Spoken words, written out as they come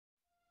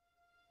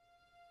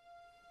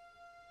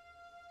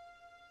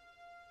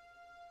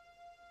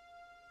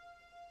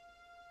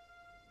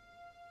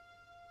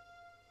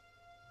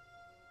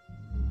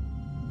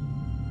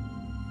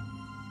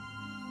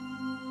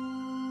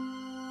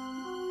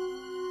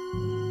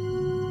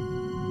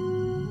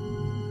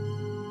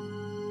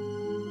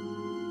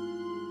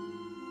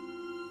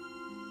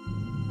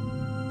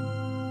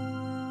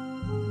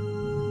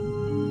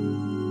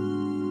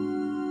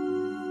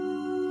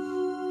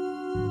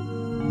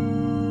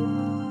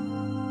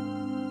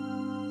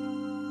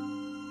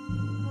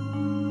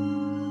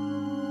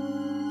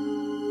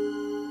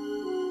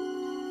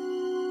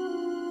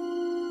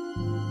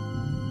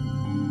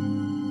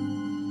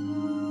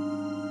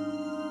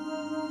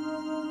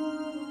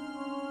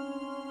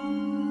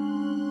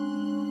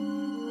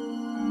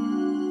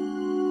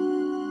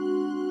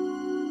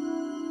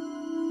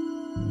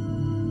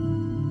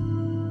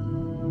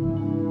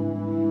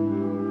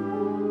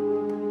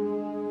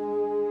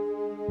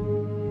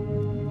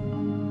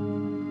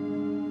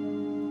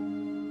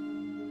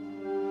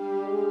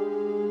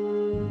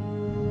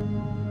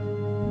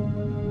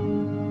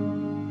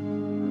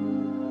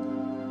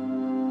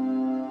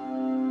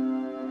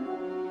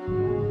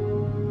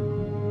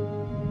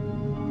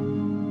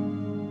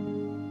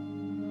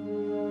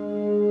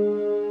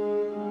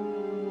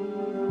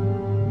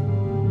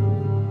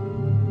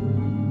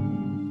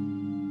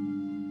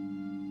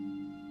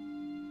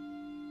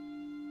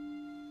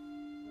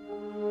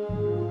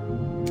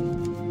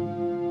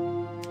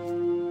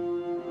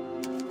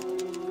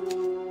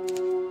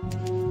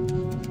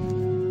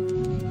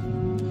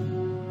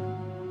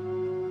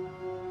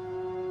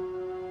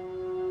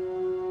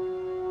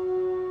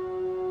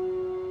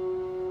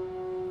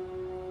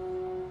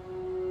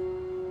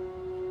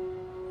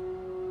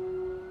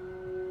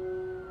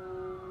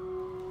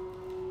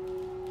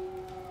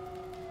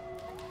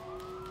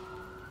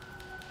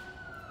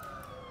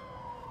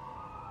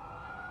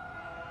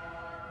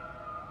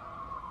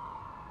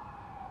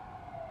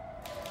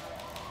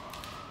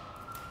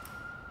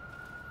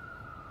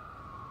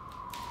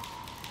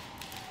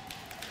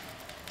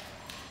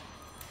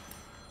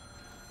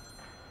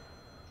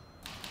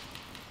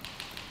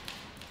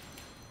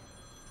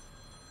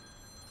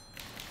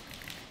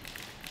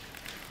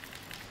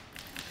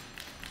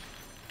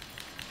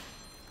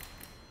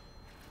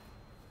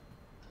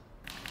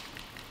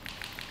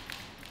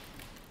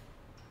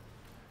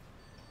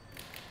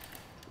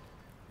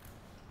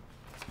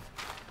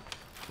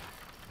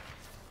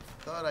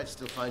thought I'd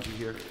still find you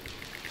here.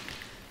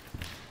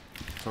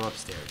 From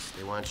upstairs.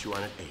 They want you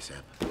on it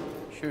ASAP.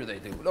 Sure they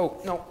do.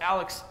 Oh, no,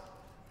 Alex.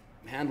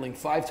 I'm handling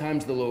 5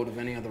 times the load of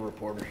any other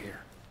reporter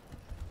here.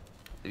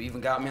 They've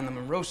even got me in the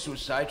Monroe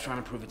suicide,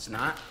 trying to prove it's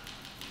not.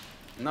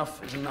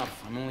 Enough is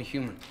enough. I'm only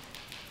human.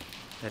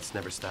 That's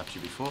never stopped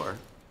you before.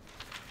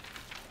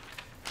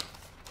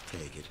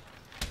 Take it.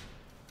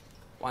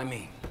 Why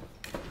me?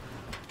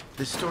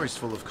 This story's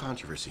full of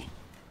controversy.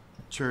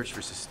 Church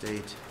versus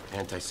state,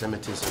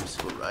 anti-Semitism,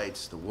 civil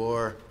rights, the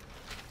war.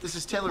 This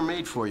is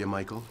tailor-made for you,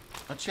 Michael.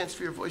 A chance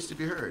for your voice to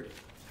be heard.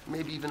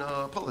 Maybe even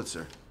a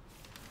Pulitzer.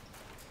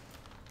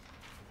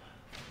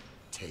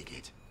 Take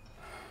it.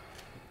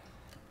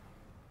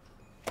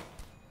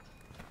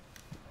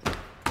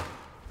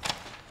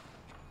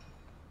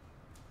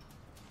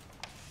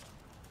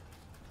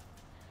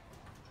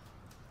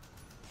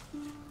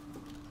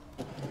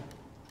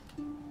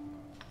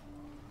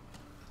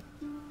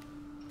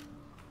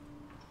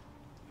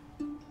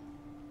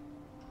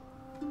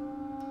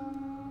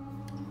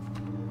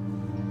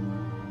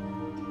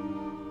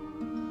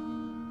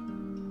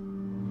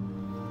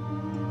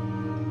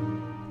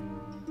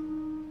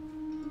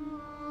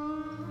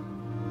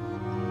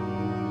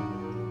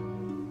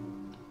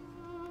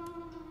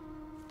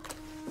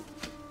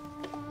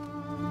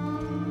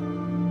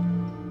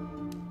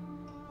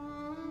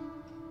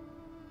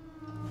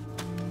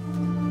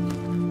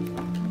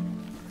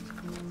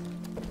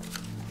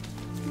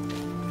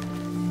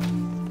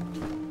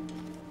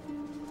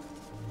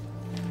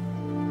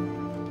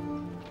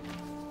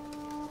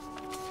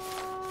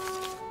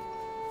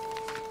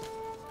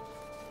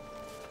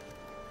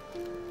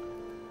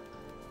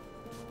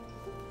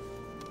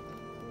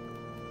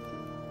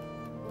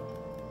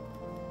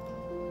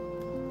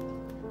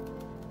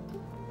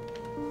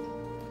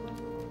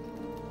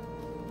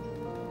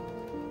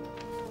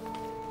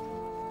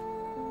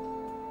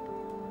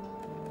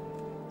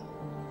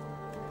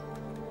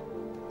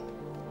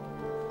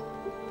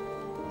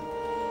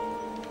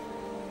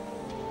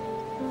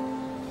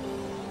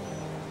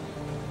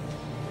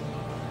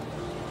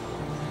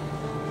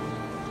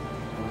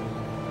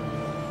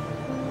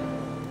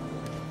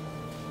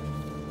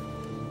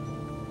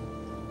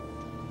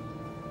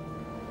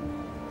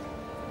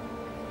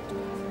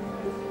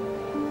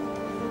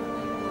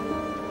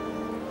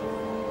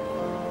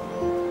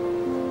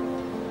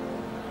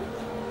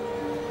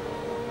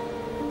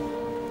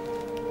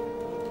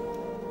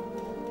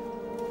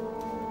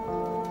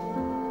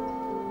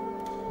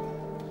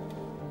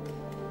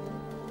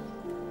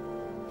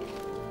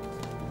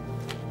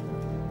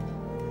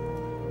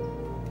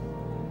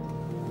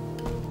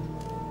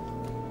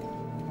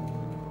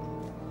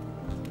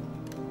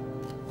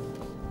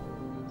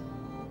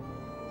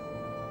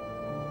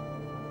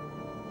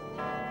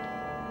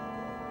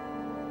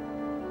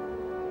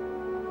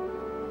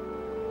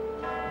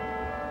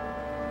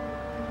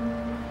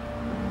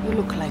 You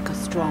look like a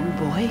strong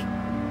boy.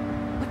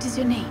 What is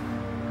your name?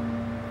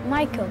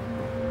 Michael.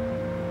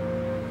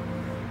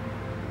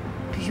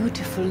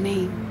 Beautiful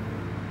name.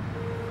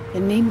 The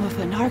name of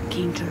an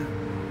archangel.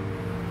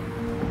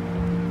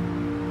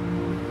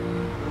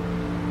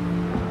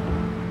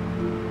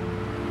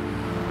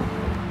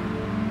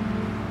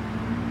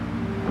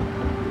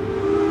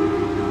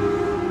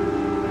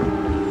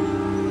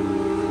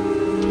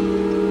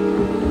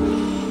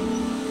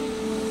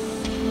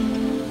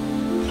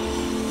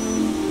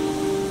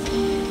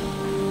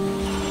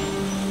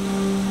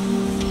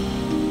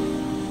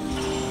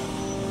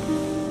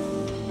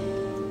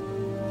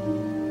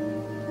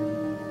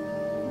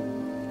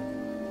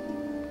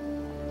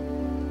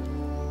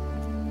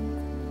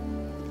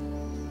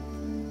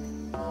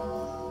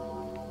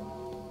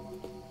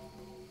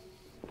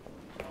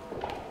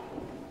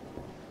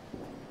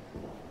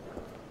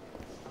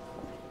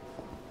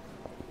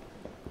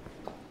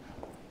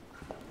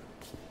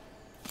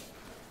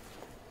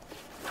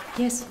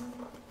 Yes,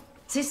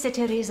 Sister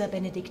Teresa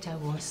Benedicta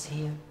was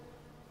here.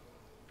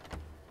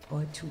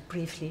 Or too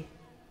briefly.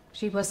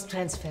 She was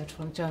transferred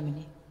from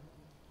Germany.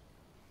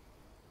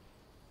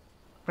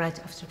 Right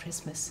after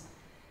Christmas.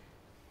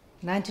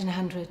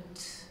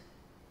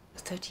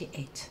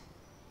 1938.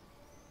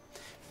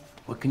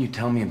 What can you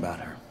tell me about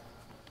her?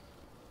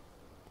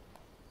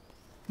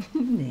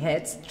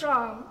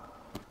 Headstrong.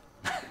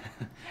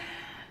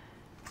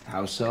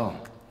 How so?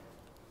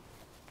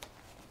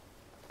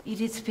 It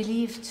is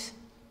believed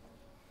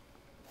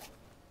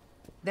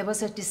there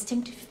was a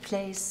distinctive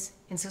place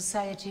in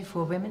society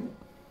for women,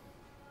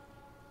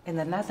 and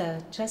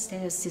another just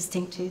as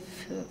distinctive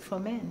for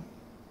men.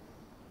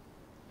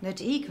 Not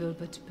equal,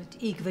 but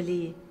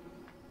equally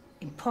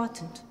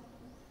important,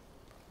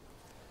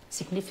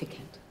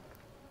 significant.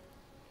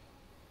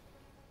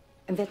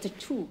 And that the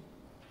two,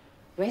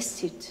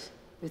 vested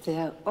with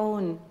their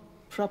own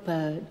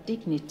proper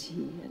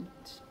dignity and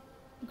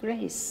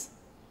grace,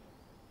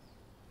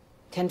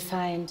 can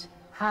find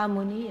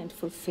harmony and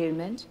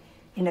fulfillment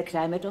in a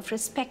climate of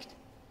respect.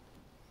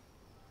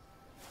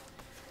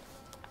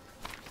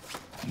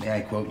 May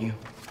I quote you?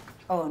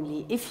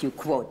 Only if you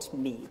quote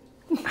me.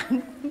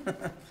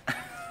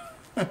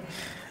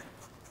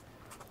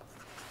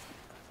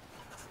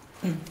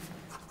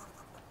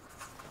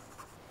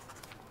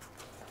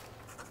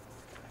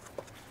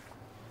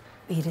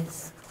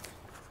 Edith.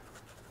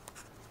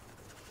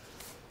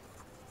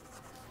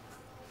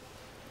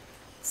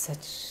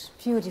 Such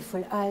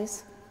beautiful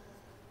eyes.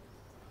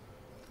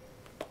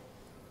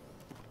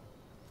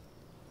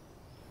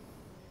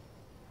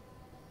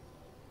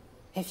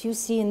 Have you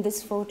seen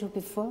this photo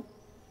before?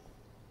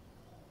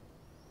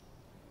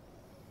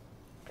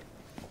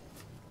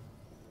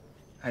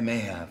 I may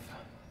have.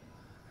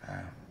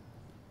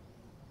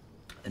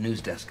 The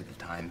news desk at the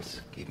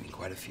Times gave me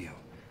quite a few.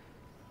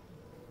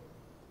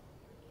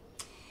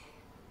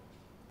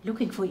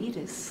 Looking for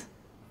Edith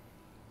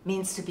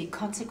means to be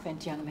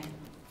consequent, young man.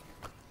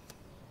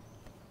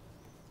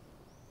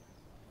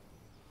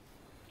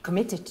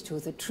 Committed to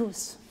the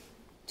truth,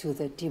 to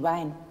the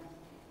divine.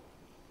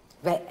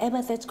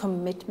 Wherever that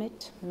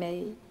commitment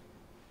may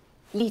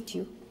lead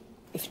you,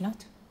 if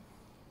not.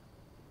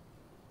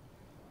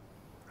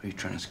 Are you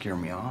trying to scare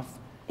me off?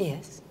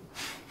 Yes.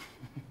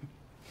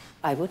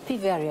 I would be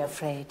very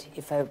afraid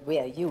if I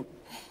were you.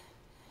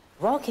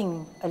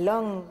 Walking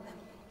along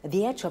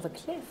the edge of a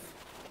cliff.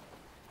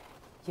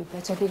 You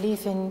better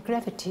believe in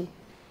gravity,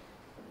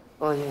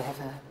 or you have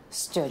a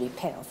sturdy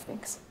pair of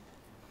wings.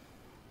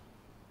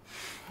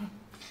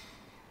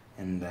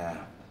 And,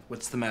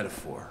 what's the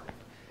metaphor?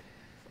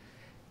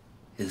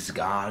 Is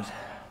God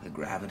the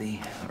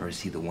gravity, or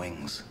is he the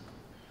wings?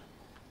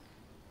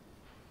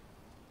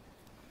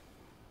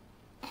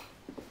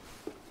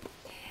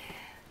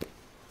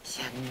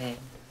 Young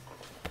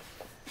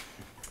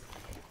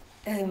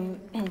man.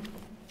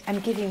 I'm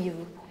giving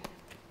you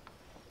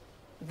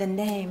the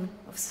name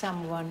of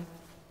someone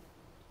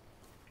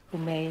who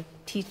may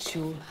teach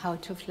you how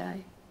to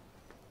fly.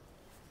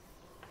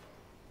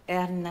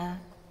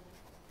 Erna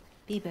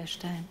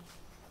Bieberstein,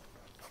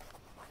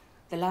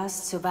 the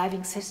last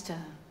surviving sister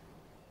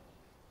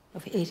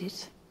of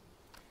Edith.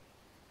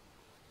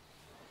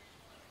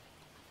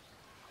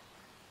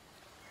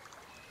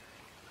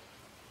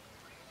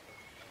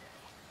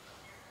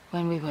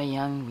 When we were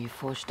young, we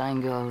four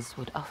Stein girls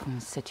would often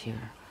sit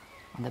here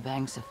on the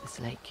banks of this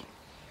lake,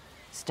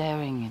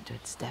 staring into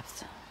its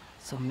depths,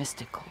 so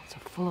mystical, so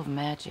full of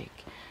magic,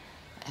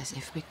 as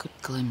if we could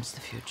glimpse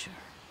the future.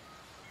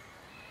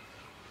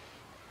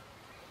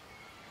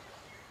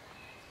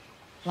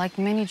 Like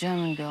many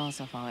German girls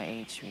of our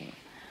age,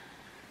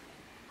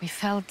 we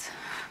felt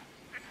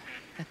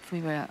that we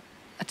were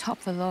atop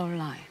the lower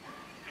line,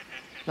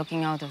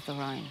 looking out of the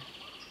Rhine,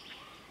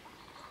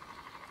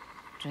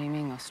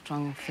 dreaming of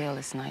strong and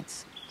fearless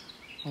knights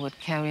who would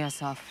carry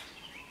us off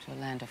to a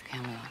land of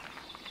Camelot.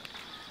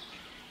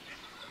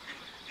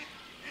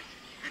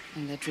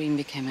 And the dream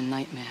became a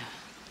nightmare,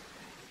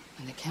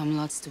 and the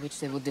Camelots to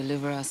which they would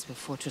deliver us were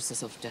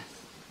fortresses of death.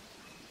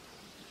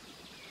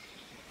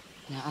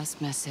 And I asked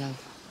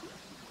myself,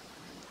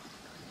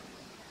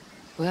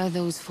 were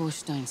those four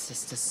Stein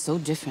sisters so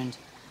different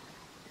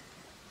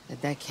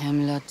that their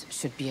Camelot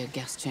should be a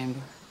gas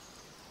chamber?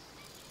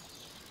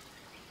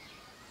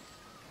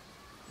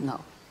 No.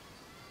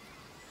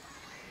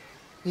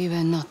 We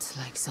were not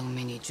like so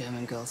many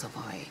German girls of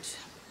our age.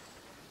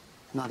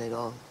 Not at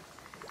all.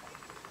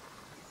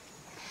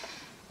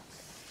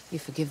 You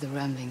forgive the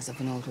ramblings of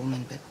an old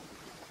woman, but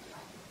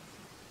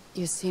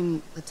you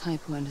seem the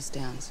type who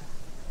understands.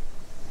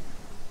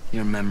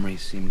 Your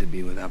memories seem to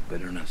be without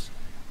bitterness.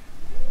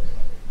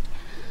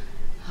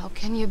 How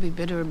can you be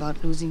bitter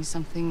about losing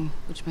something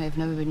which may have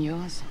never been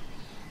yours?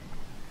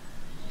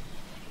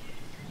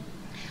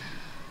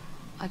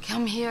 I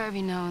come here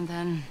every now and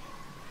then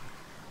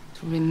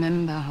to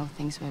remember how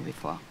things were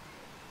before.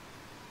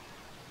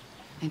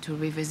 And to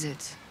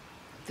revisit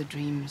the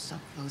dreams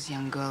of those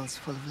young girls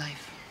full of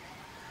life.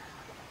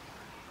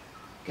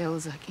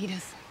 Girls like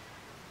Edith.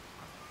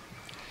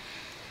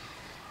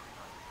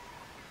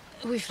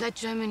 We fled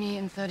Germany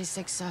in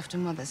 '36 after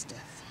Mother's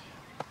death.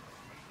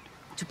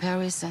 To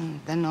Paris and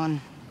then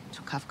on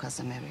to Kafka's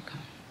America.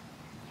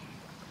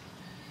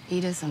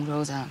 Edith and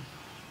Rosa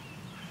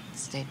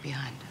stayed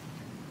behind.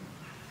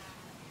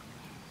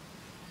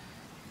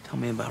 Tell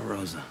me about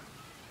Rosa.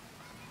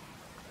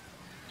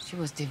 She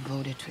was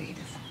devoted to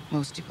Edith,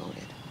 most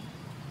devoted.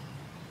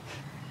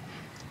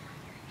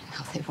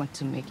 Now they want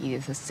to make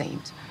Edith a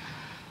saint.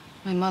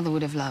 My mother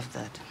would have loved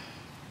that.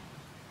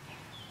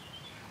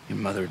 Your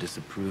mother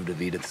disapproved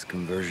of Edith's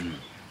conversion.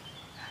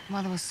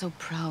 Mother was so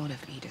proud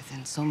of Edith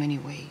in so many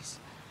ways.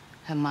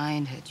 Her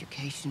mind, her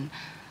education,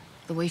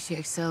 the way she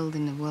excelled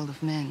in the world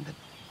of men, but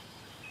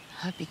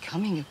her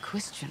becoming a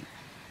Christian,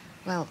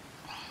 well,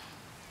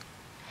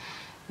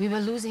 we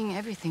were losing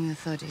everything in the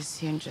 '30s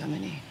here in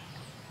Germany.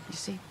 You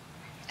see,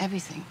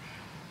 everything.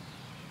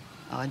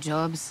 Our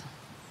jobs,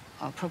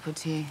 our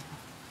property,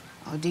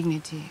 our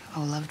dignity,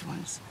 our loved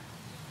ones.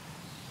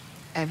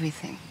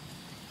 Everything.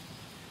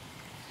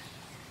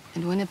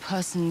 And when a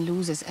person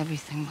loses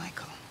everything,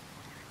 Michael,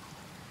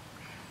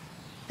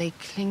 they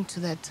cling to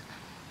that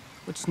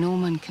which no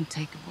one can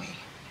take away.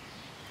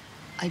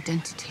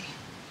 Identity.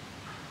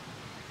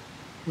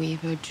 We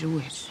were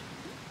Jewish.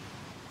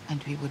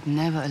 And we would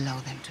never allow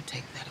them to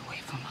take that away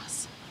from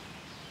us.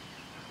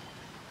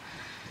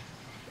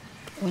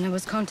 When I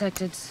was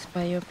contacted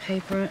by your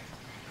paper,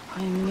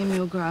 I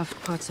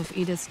mimeographed parts of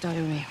Edith's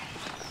diary.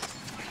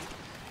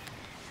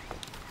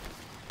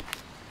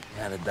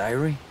 You had a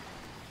diary?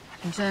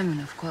 In German,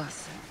 of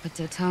course. But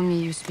they tell me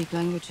you speak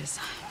languages.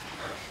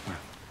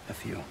 A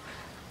few.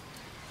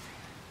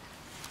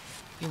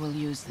 You will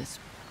use this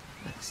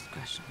with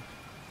discretion.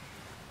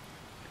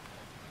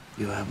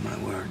 You have my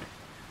word.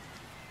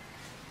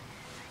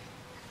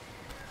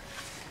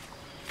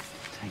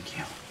 Thank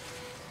you.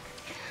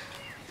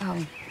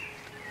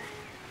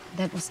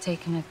 That was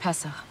taken at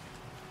Pesach,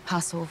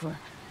 Passover,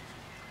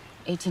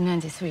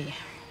 1893.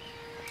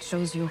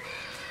 Shows you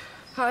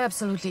how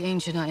absolutely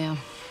ancient I am.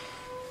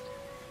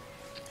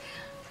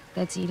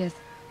 That's Edith,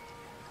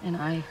 and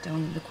I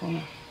down in the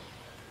corner.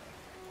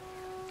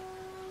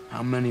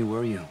 How many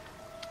were you?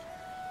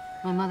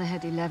 My mother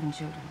had 11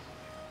 children.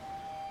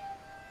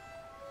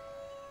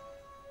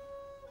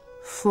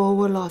 4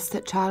 were lost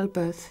at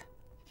childbirth,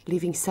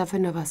 leaving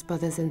 7 of us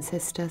brothers and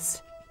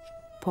sisters.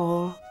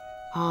 Paul,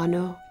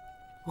 Arno,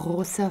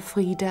 Rosa,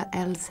 Frida,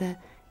 Else,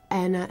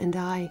 Anna, and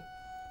I.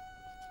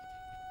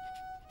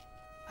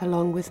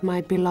 Along with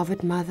my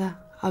beloved mother,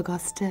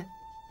 Auguste,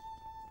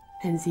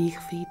 and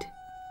Siegfried,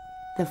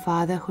 the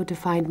father who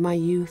defined my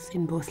youth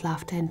in both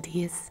laughter and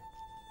tears.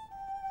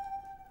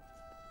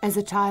 As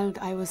a child,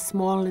 I was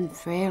small and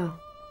frail,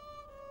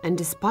 and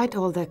despite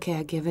all the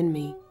care given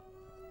me,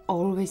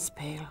 always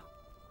pale.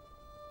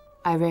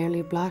 I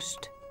rarely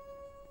blushed,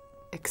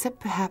 except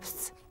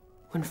perhaps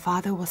when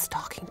Father was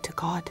talking to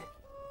God.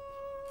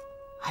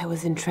 I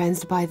was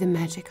entranced by the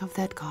magic of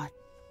that God,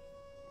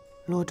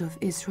 Lord of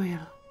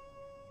Israel,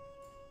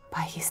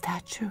 by his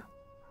statue.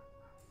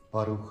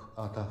 Baruch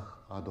atah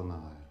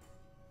Adonai,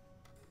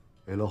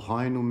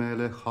 Eloheinu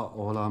melech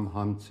ha'olam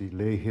hamtzi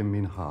lehem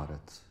min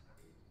haaretz.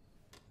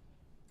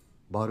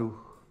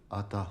 Baruch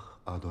atah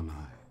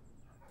Adonai,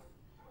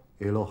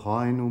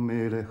 Eloheinu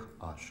melech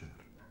asher.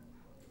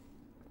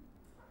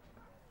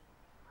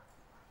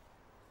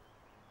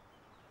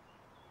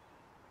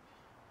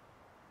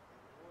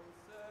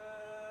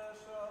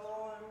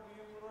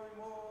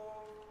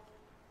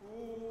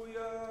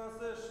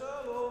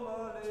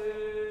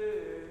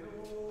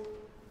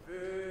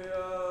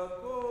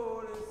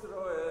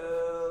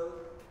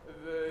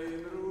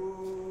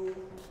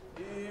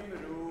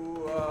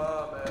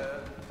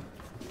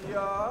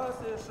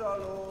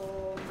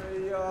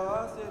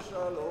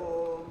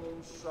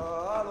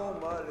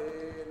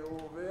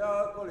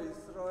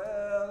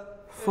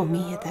 For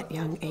me at that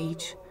young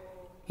age,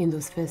 in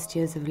those first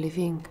years of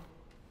living,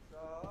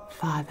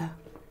 Father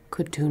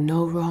could do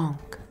no wrong.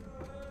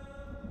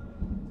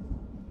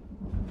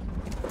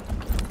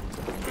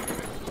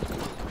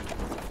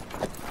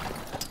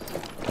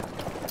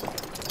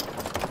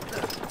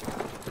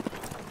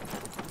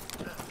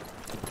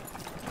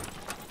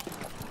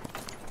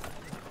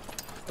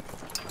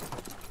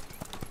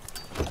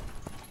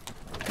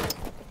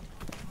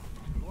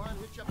 Go on,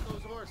 hitch up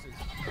those horses.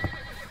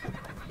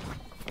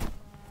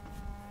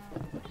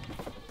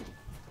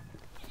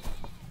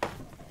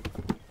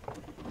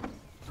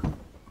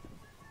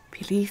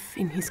 Belief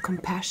in his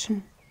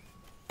compassion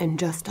and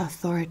just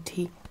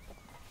authority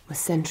was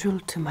central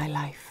to my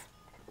life.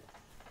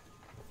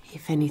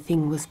 If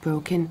anything was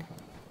broken,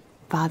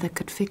 Father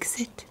could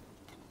fix it.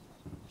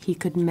 He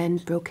could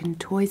mend broken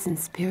toys and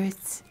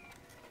spirits.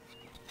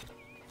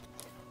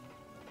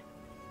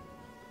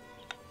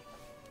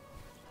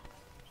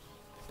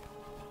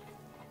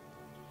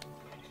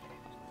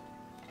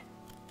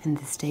 And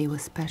this day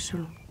was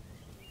special.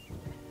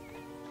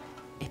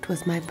 It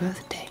was my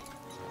birthday.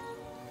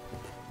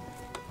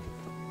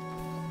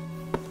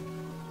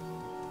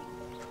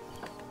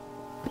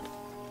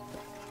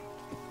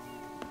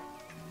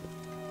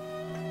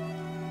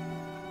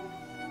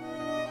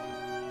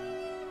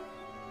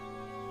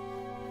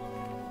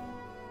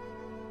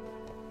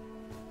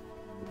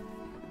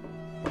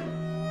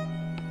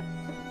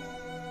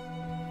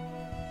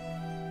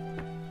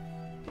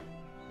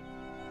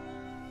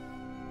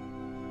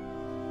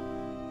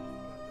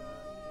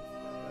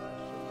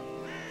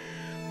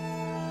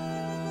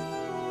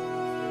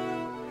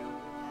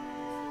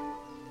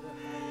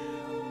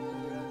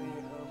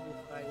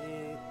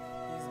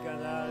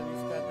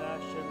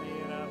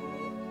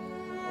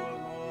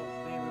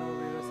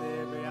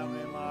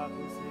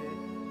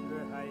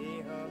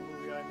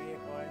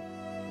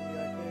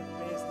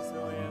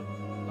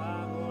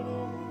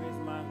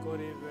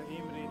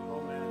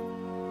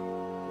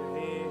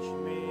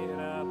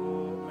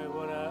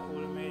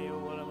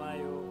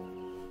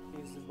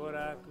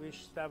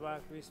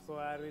 Tabak,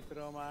 Vispoar,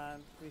 Vitroman,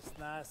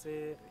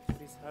 Visnase,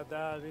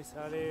 Vishadal,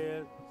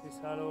 Vishalel,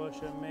 Vishalo,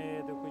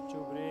 Shemed,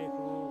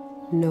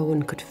 Kuchubreku. No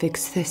one could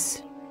fix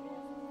this.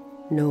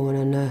 No one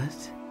on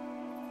earth.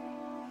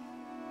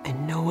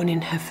 And no one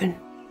in heaven.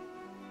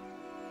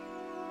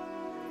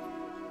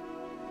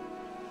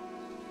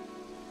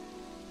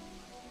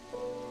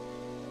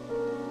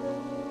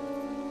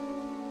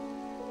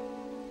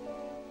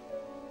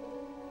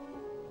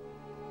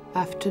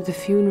 After the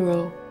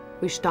funeral,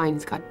 we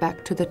Steins got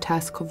back to the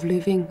task of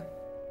living.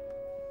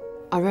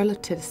 Our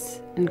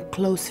relatives and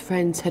close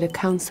friends had a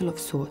council of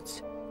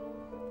sorts.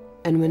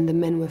 And when the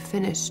men were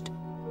finished,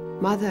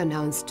 Mother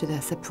announced to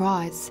their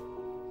surprise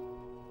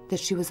that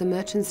she was a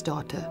merchant's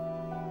daughter,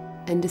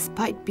 and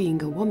despite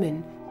being a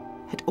woman,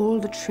 had all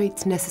the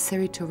traits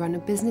necessary to run a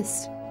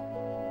business.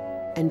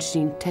 And she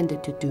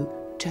intended to do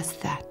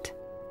just that.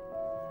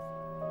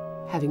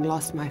 Having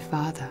lost my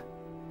father,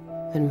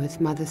 and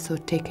with Mother so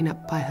taken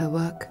up by her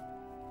work,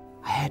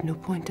 I had no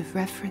point of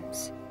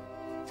reference.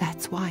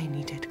 That's why I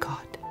needed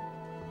God.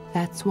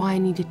 That's why I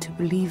needed to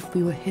believe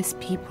we were His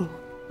people.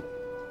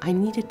 I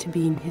needed to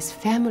be in His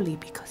family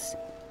because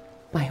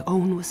my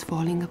own was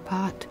falling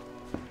apart.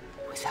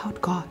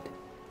 Without God,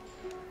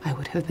 I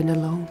would have been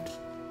alone.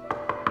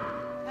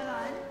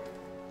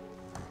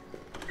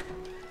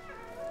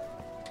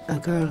 A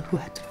girl who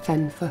had to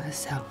fend for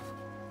herself.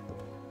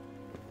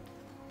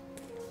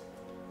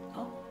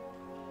 Oh.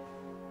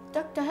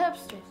 Dr.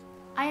 Herbstreit,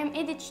 I am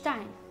Edith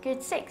Stein,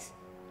 grade 6.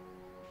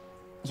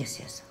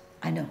 Yes,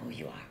 I know who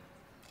you are.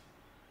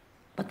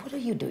 But what are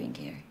you doing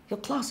here? Your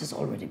class has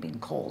already been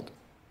called.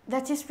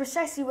 That is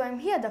precisely why I'm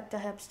here, Dr.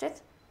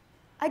 Herbstreit.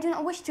 I do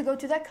not wish to go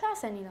to that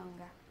class any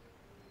longer.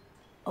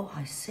 Oh,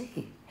 I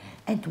see.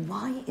 And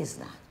why is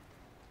that?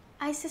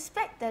 I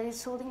suspect that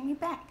it's holding me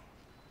back.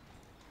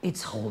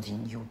 It's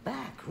holding you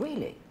back,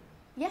 really?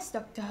 Yes,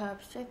 Dr.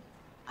 Herbstreit.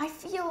 I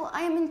feel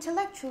I am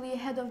intellectually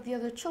ahead of the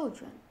other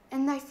children,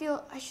 and I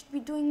feel I should be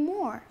doing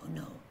more. Oh,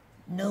 no.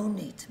 No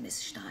need, Miss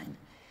Stein.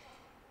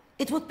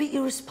 It would be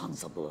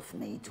irresponsible of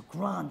me to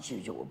grant you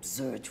your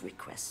absurd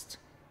request.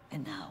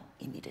 And now,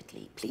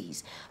 immediately,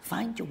 please,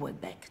 find your way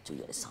back to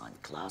your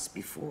assigned class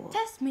before...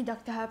 Test me,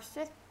 Dr.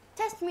 Herbstreit.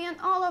 Test me on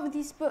all of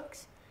these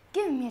books.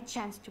 Give me a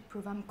chance to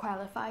prove I'm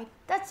qualified.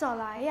 That's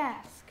all I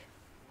ask.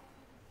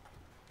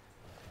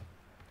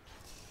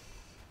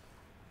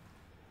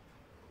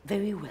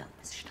 Very well,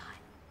 Miss Stein.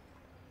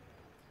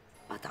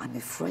 But I'm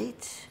afraid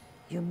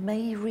you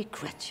may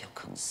regret your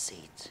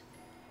conceit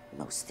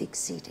most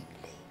exceedingly.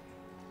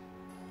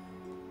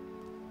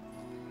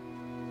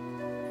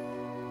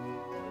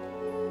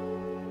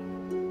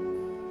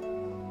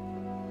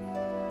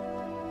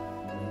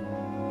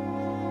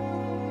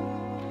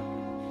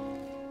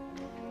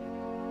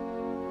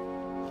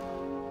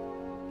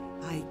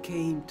 I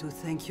came to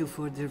thank you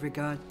for the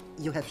regard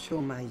you have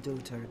shown my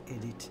daughter,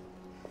 Edith.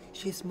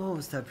 She's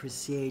most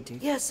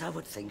appreciated. Yes, I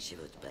would think she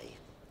would be.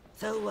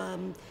 Though,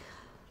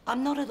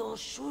 I'm not at all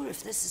sure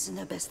if this is in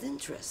her best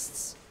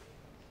interests.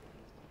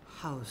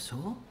 How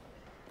so?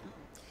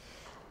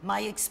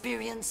 My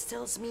experience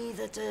tells me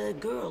that a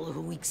girl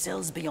who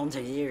excels beyond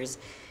her years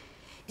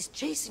is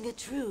chasing a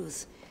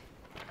truth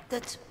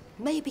that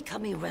may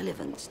become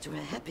irrelevant to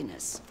her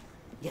happiness.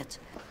 Yet,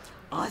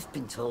 I've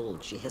been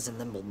told she has a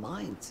nimble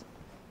mind.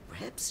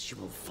 Perhaps she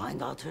will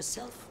find out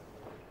herself.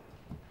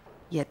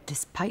 Yet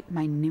despite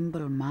my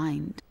nimble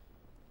mind,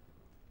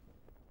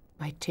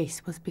 my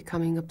taste was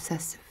becoming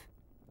obsessive.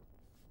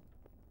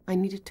 I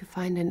needed to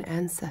find an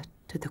answer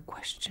to the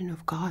question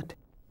of God.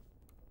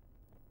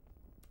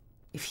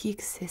 If He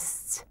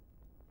exists,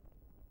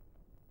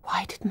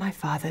 why did my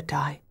father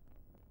die,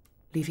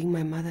 leaving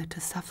my mother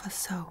to suffer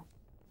so?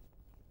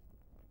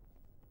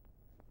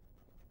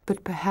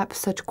 But perhaps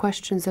such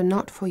questions are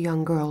not for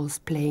young girls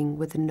playing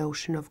with the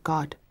notion of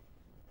God,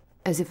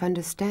 as if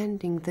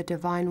understanding the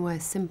divine were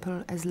as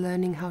simple as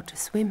learning how to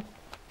swim.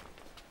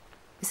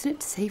 Isn't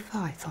it safer,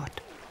 I thought,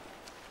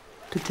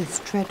 to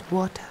just tread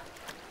water,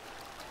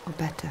 or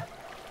better,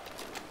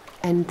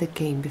 end the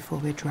game before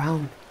we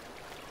drown?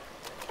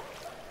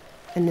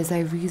 And as I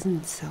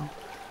reasoned so,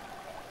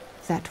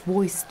 that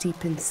voice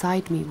deep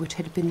inside me, which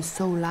had been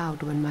so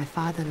loud when my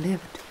father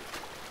lived,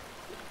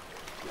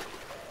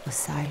 was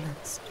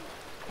silenced.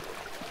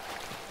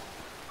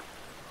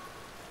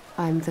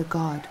 I'm the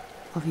God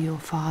of your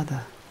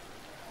father,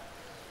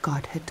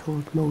 God had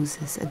told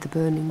Moses at the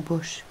burning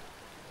bush.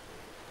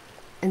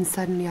 And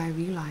suddenly I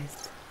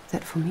realized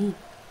that for me,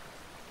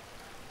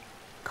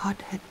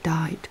 God had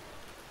died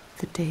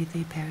the day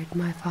they buried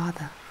my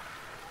father.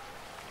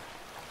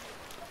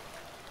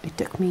 It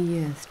took me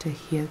years to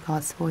hear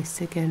God's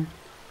voice again.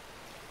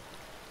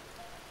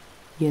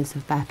 Years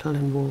of battle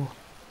and war.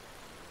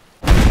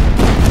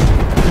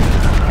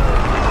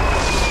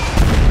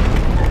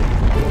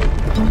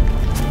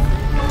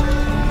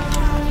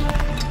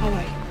 How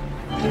are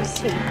you? Do you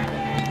see?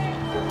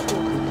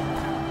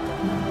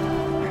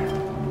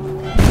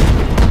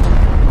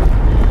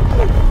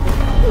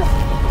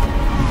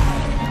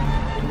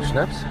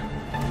 Schnaps?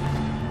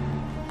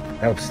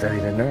 Helps steady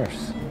the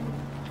nerves.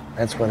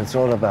 That's what it's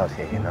all about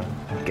here, you know,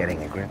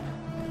 getting a grip.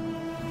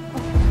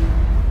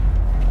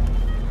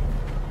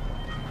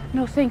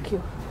 No, thank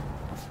you.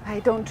 I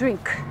don't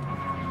drink.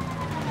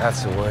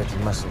 That's a word you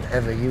mustn't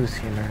ever use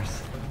here,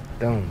 nurse.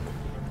 Don't.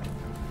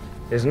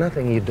 There's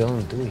nothing you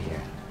don't do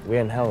here. We're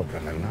in hell,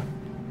 remember?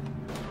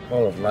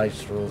 All of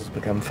life's rules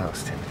become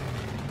Faustin.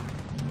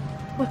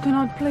 What an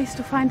odd place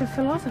to find a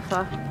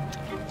philosopher.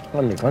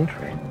 On the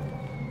contrary,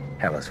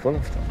 hell is full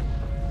of them.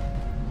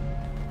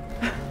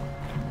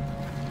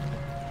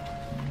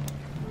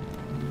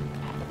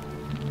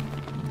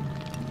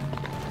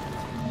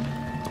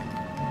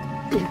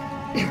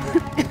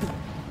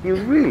 You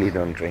really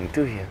don't drink,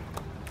 do you?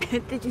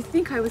 Did you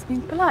think I was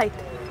being polite?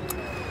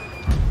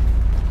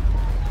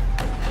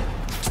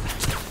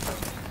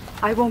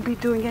 I won't be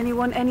doing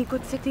anyone any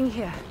good sitting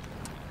here.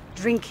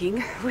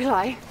 Drinking, will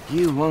I?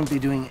 You won't be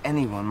doing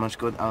anyone much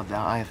good out there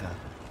either.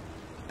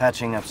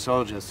 Patching up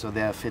soldiers so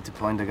they are fit to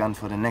point a gun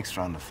for the next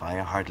round of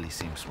fire hardly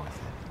seems worth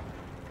it.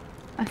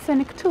 And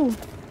Fennec too.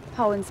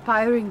 How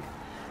inspiring.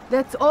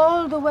 That's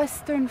all the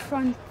Western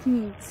Front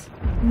needs.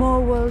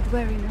 More world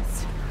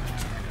weariness.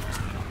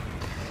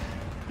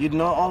 You'd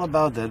know all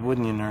about that,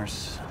 wouldn't you,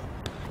 nurse?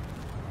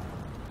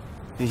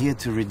 You're here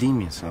to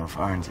redeem yourself,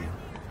 aren't you?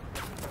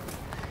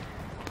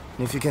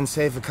 And if you can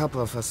save a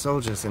couple of us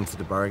soldiers into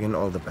the bargain,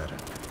 all the better.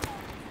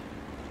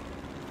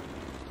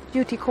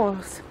 Duty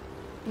calls,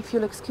 if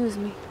you'll excuse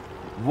me.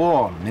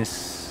 War,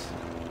 Miss...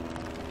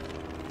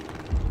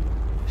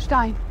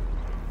 Stein.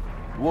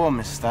 War,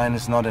 Miss Stein,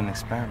 is not an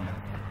experiment.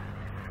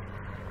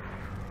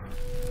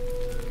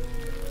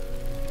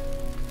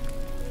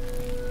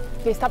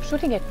 They stop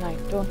shooting at night,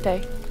 don't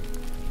they?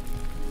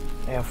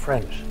 They are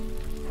French.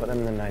 For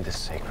them, the night is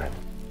sacred.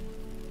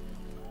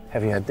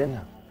 Have you had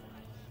dinner?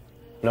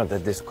 Not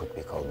that this could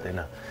be called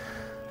dinner.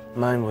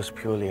 Mine was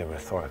purely a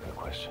rhetorical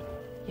question.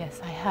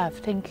 Yes, I have,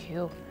 thank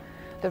you.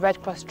 The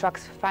Red Cross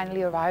trucks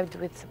finally arrived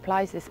with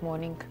supplies this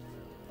morning.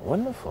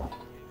 Wonderful.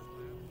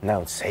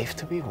 Now it's safe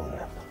to be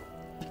wounded.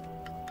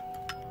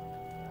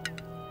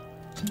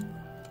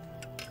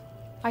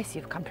 I see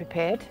you've come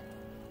prepared.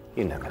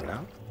 You never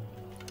know.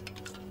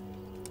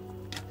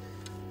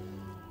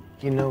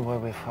 You know why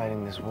we're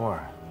fighting this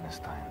war this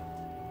time?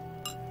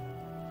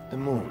 The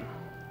moon.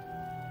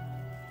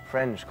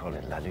 French call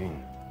it la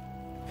lune.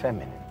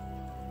 Feminine.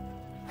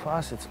 For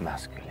us it's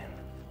masculine.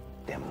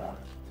 Der Mond.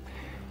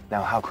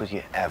 Now how could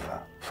you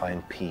ever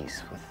find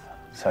peace with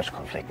such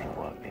conflicting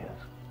worldviews?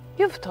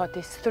 You've thought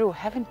this through,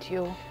 haven't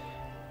you?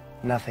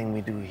 Nothing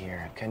we do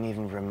here can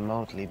even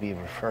remotely be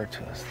referred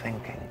to as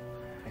thinking.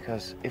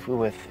 Because if we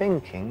were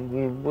thinking,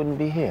 we wouldn't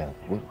be here,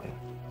 would we?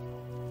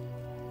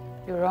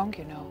 You're wrong,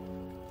 you know.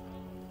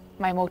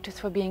 My motives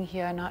for being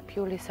here are not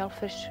purely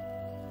selfish.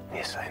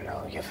 Yes, I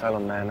know. Your fellow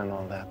man and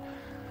all that.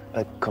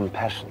 But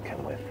compassion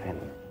can within.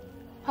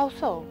 How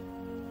so?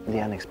 The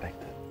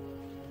unexpected.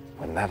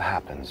 When that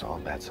happens, all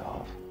bets are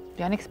off.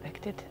 The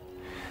unexpected?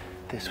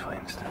 This, for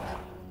instance.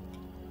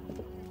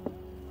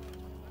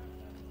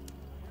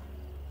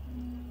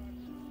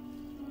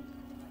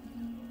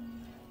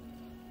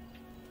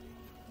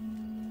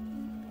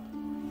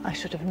 I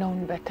should have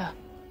known better.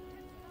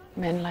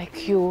 Men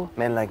like you.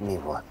 Men like me,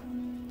 what?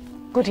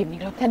 Good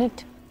evening,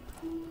 Lieutenant.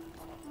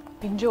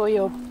 Enjoy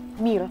your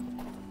meal.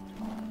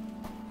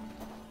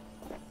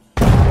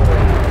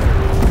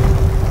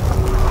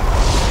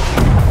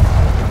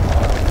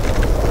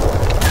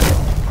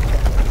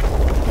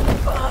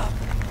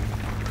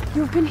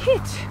 You've been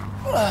hit.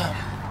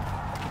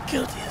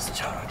 Guilty as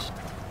charged.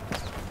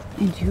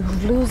 And you're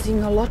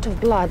losing a lot of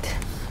blood.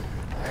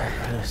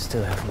 I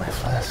still have my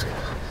flask.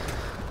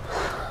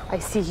 I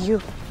see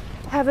you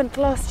haven't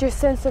lost your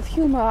sense of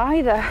humor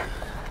either.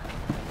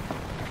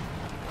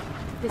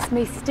 This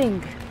may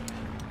sting.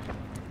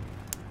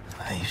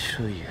 I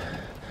assure you,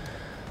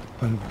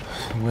 one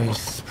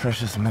wastes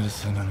precious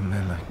medicine on a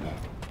man like me.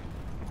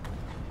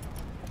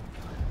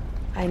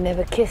 I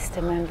never kissed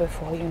a man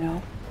before, you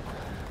know.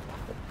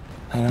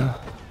 I know.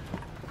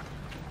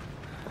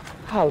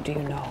 How do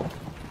you know?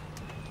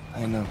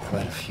 I know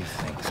quite a few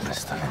things,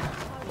 Miss Stein.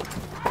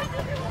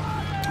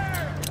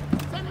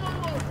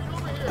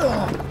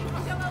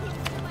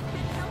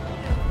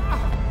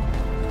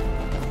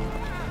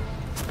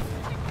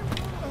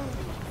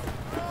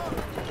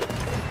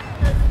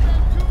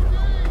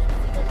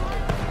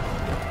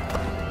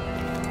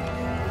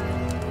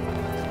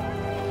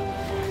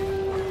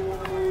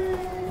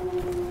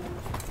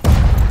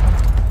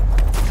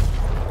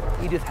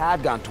 Edith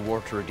had gone to war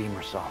to redeem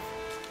herself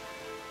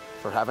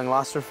for having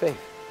lost her faith.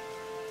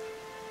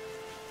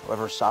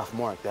 However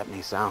sophomoric that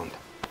may sound.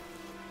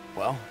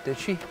 Well, did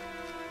she?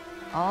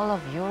 All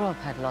of Europe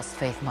had lost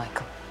faith,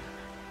 Michael.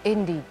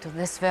 Indeed, to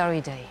this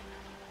very day.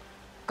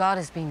 God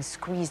is being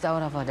squeezed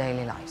out of our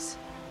daily lives.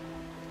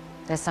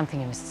 There's something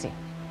you must see.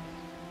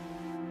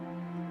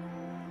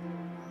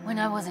 When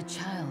I was a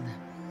child,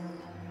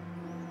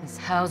 this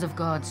house of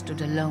God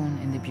stood alone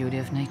in the beauty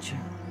of nature.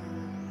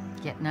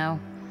 Yet now,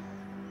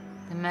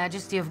 the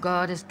majesty of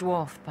God is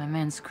dwarfed by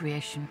man's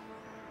creation.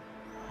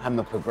 I'm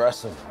a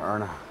progressive,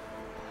 Erna.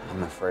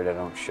 I'm afraid I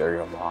don't share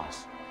your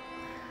loss.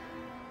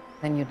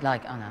 Then you'd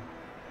like Anna.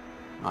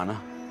 Anna?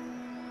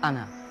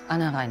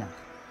 Anna Reiner.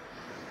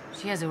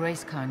 She has a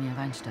race car near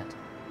Rheinstadt.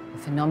 A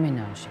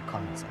phenomenon, she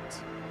calls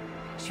it.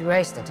 She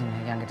raced it in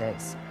her younger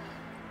days.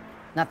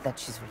 Not that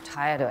she's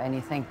retired or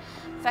anything.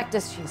 Fact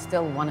is, she's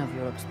still one of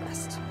Europe's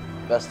best.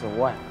 Best of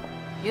what?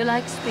 You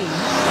like speed?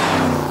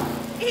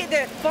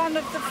 Edith, one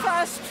of the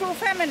first true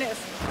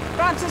feminists.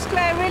 Frances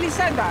Clare really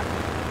said that.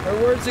 Her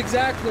words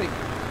exactly.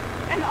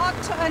 An odd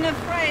turn of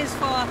phrase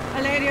for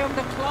a lady of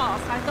the class.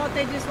 I thought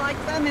they disliked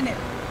feminine.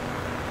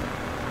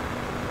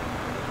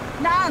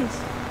 Nuns!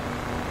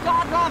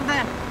 God love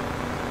them.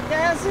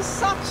 Yes, is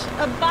such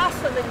a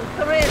baffling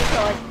career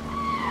choice.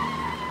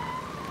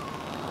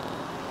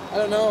 I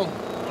don't know.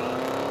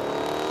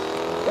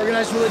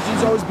 Organized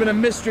religion's always been a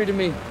mystery to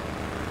me.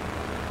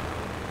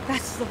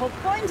 That's the whole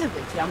point of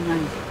it, young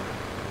man.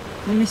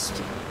 The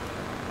mystery.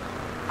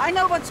 I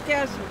know what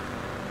scares you.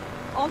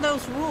 All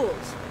those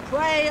rules.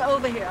 Pray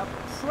over here,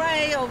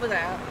 pray over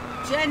there.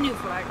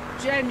 Genuflect,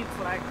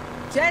 genuflect,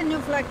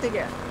 genuflect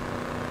again.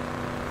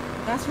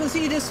 That was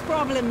Edith's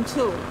problem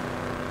too.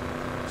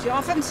 She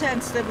often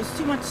sensed there was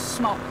too much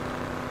smoke.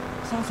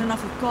 Not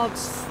enough of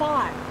God's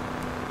fire.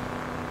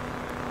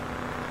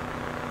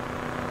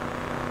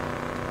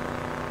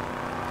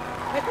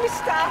 Let me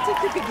start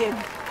at the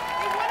beginning.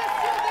 They want us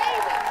to obey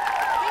them.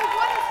 They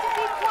want us to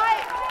be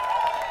quiet.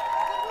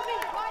 But we've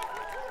been quiet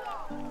for too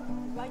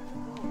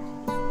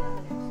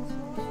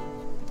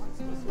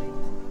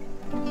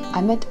long.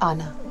 I met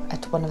Anna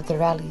at one of the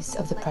rallies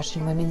of the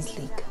Prussian Women's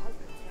League.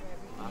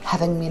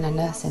 Having been a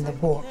nurse in the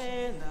war,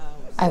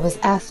 I was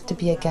asked to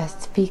be a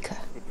guest speaker,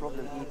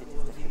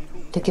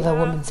 to give a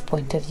woman's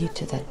point of view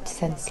to that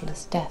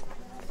senseless death.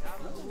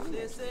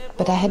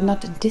 But I had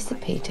not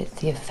anticipated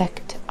the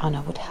effect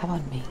Anna would have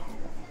on me.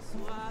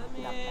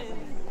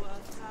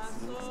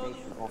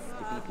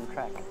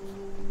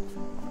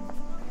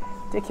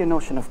 Take your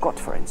notion of God,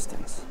 for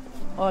instance.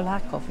 Or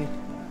lack of it.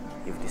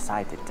 You've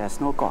decided there's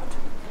no God.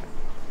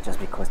 Just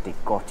because the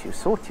God you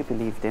thought you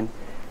believed in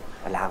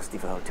allows the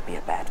world to be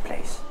a bad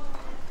place.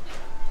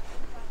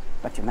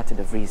 But your method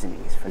of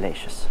reasoning is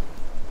fallacious.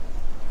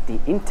 The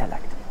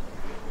intellect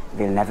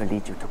will never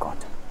lead you to God.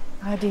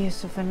 Adi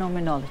is a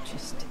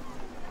phenomenologist.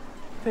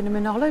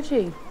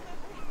 Phenomenology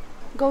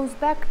goes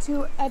back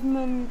to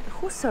Edmund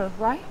Husserl,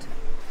 right?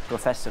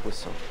 Professor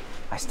Husserl.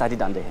 I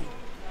studied under him.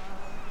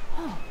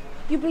 Oh,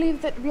 you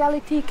believe that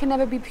reality can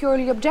never be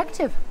purely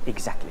objective?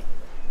 Exactly.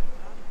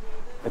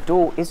 A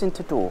door isn't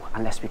a door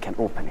unless we can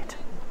open it.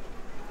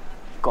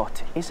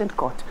 God isn't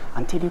God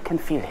until you can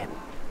feel him.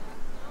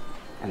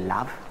 And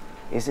love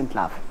isn't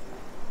love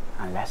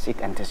unless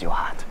it enters your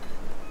heart.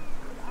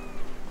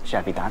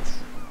 Shall we dance?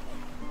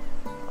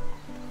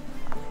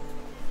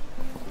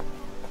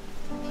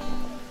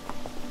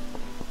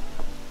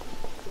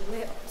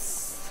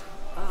 Lips.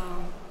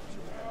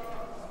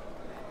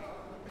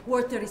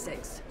 Ward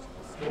 36.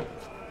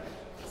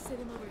 Sit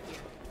him over here.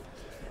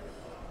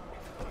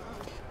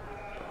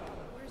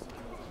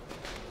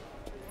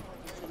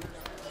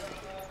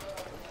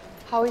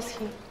 How is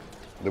he?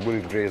 The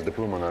bullet grazed the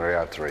pulmonary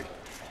artery.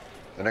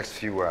 The next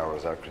few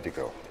hours are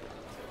critical.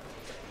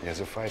 He has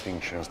a fighting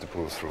chance to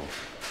pull through.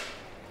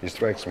 He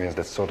strikes me as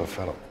that sort of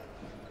fellow.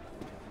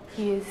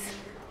 He is.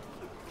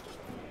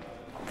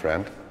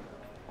 Friend?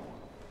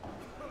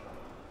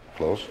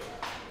 Close?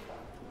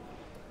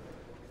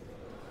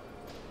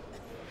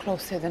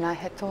 Closer than I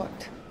had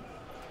thought.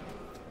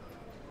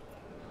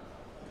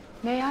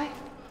 May I?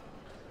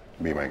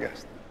 Be my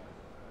guest.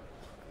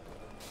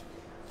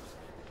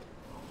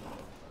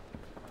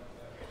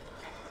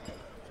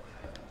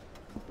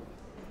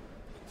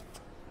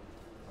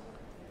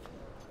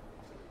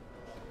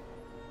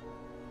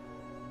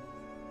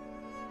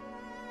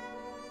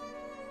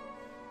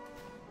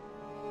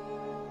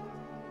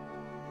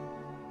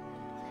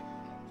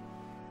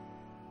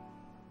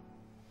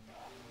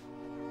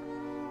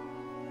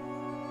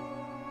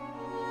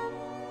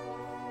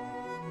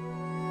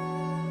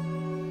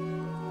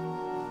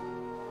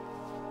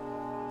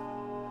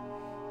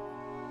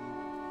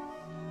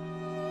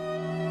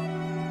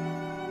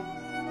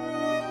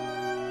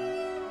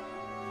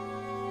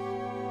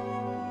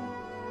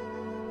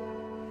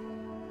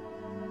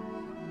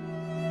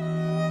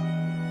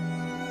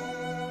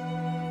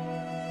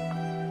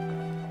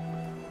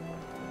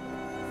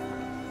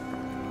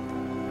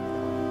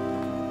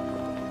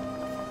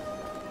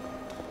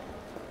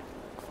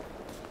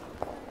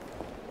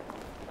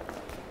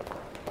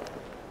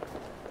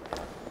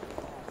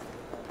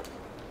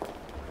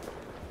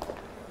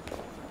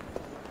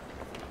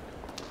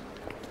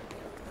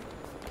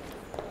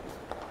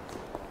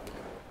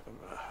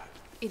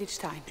 Edith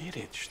Stein.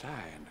 Edith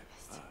Stein.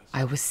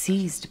 I was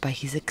seized by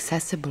his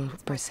accessible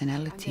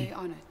personality. I'm very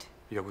honored.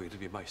 You're going to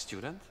be my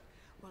student?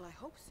 Well, I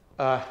hope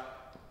so.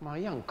 My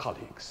young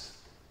colleagues,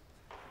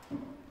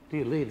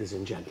 dear ladies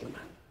and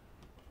gentlemen,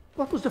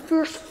 what was the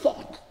first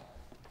thought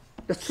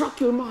that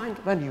struck your mind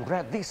when you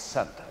read this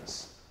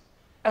sentence?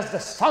 As the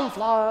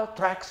sunflower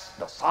tracks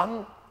the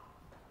sun,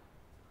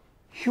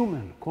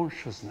 human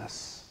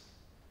consciousness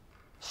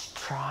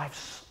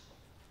strives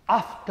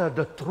after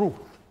the truth.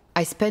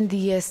 I spent the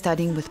year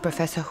studying with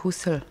Professor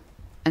Husserl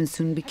and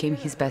soon became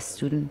his best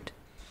student.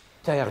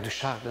 Teilhard de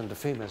Chardin, the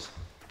famous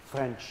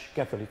French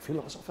Catholic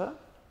philosopher,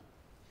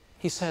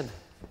 he said,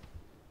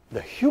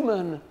 the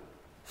human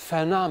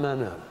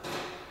phenomenon.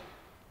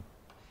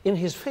 In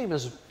his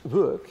famous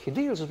work, he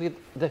deals with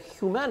the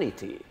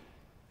humanity.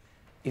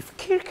 If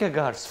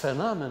Kierkegaard's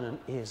phenomenon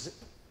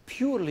is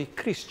purely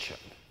Christian,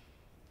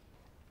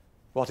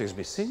 what is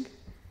missing?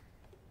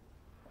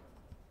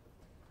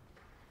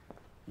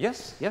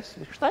 Yes,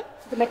 Mr. Stein?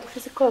 The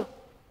metaphysical.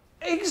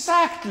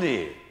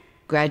 Exactly.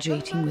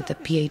 graduating with a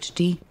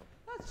PhD,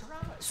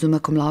 summa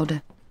cum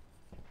laude,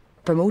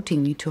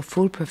 promoting me to a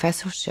full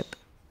professorship.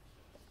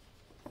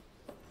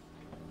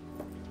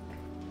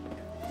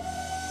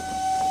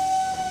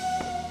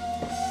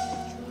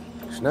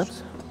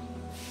 Schnaps?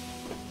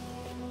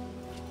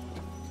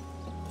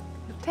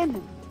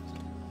 Lieutenant.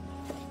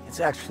 It's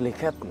actually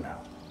Captain now.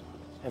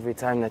 Every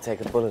time they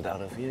take a bullet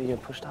out of you, you're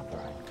pushed up a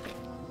rank.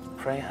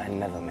 Pray I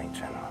never make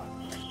General.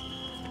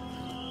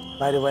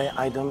 By the way,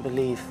 I don't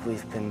believe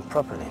we've been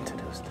properly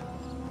introduced.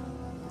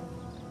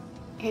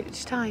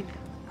 Each time.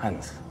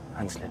 Hans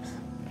Lips.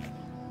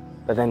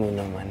 But then you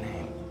know my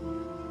name.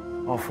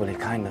 Awfully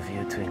kind of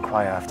you to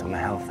inquire after my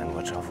health and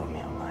watch over me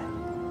on mine.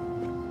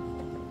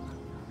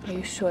 Are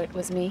you sure it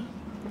was me?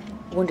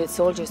 Wounded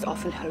soldiers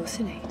often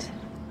hallucinate.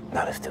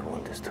 Not if the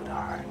wound is to the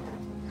heart.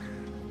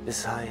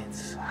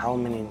 Besides, how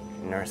many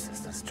nurses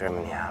does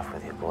Germany have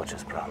with your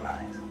gorgeous brown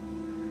eyes?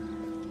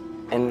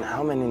 And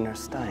how many nurse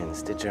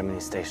Steins did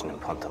Germany station in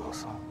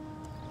Pont-à-Mousson?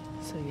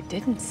 So you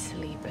didn't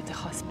sleep at the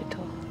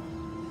hospital?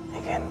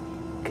 Again,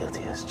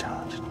 guilty as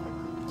charged.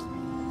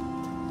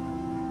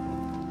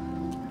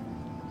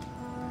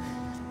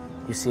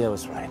 You see, I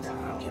was right.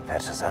 You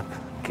patch us up,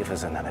 give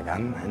us another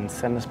gun, and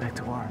send us back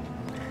to war.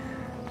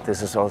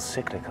 This is all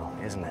cyclical,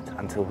 isn't it?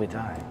 Until we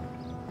die.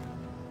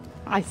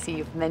 I see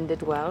you've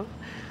mended well.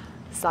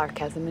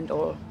 Sarcasm and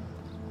all.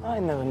 I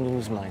never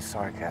lose my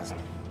sarcasm.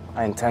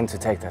 I intend to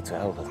take that to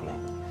hell with me.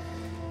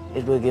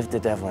 It will give the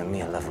devil and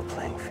me a level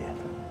playing field.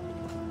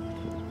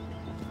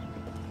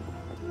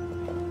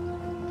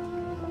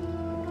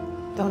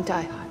 Don't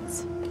die,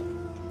 Hans.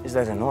 Is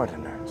that an order,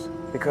 nurse?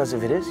 Because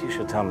if it is, you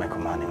should tell my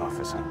commanding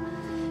officer.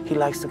 He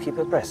likes to keep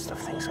abreast of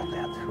things like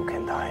that. Who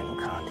can die and who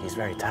can't. He's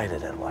very tight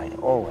at that way,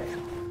 always.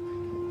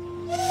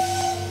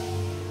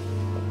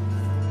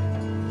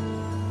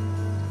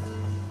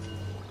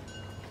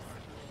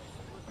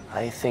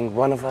 I think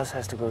one of us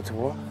has to go to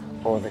war,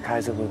 or the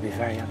Kaiser will be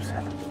very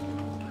upset.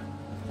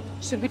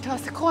 Should we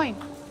toss a coin?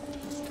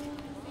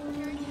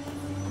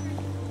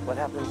 What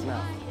happens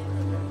now?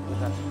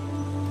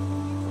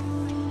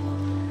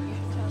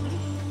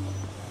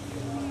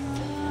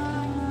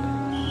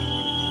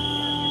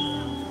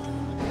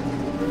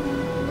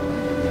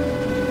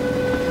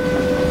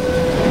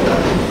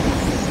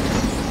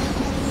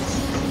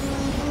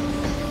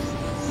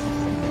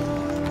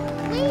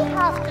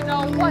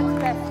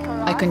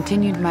 I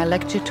continued my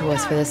lecture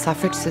tours for the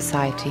Suffrage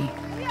Society.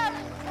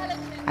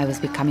 I was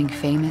becoming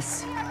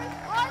famous,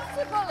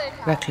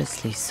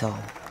 recklessly so.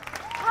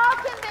 How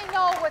can they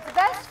know what's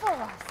best for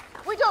us?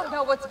 We don't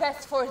know what's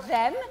best for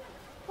them.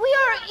 We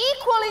are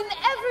equal in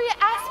every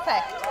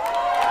aspect.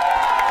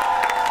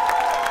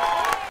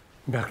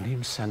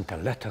 Berlin sent a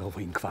letter of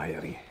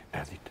inquiry,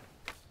 Edith.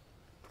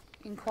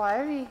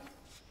 Inquiry?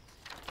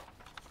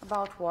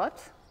 About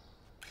what?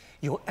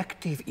 Your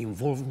active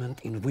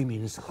involvement in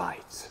women's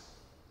rights.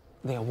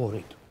 They are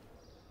worried.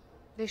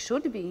 They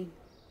should be.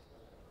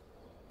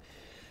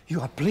 You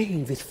are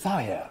playing with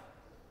fire,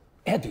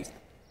 Edith.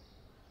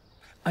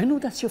 I know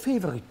that's your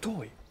favorite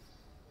toy.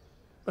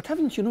 But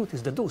haven't you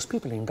noticed that those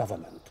people in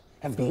government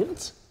have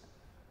beards?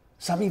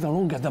 Some even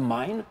longer than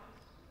mine?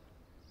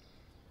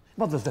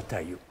 What does that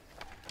tell you?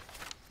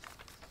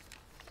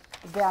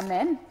 They are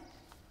men,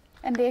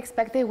 and they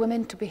expect their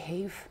women to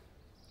behave.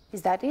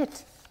 Is that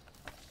it?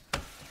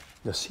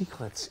 The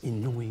secret's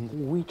in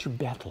knowing which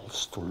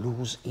battles to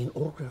lose in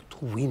order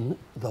to win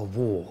the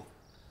war.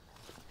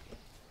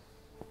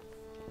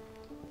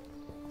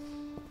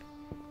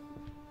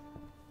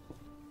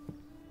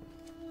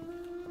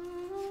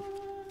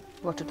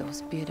 What do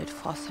those bearded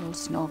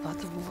fossils know about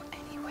the war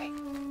anyway?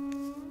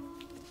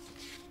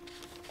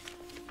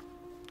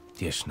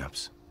 Dear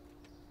Schnaps,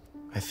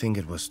 I think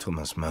it was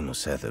Thomas Mann who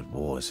said that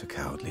war is a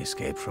cowardly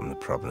escape from the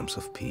problems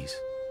of peace.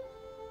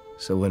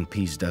 So when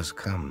peace does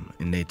come,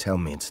 and they tell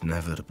me it's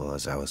inevitable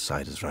as our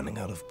side is running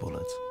out of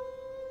bullets,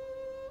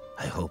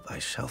 I hope I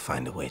shall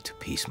find a way to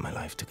piece my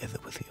life together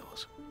with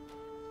yours.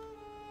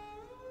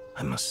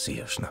 I must see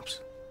you, Schnaps.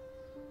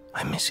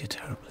 I miss you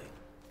terribly.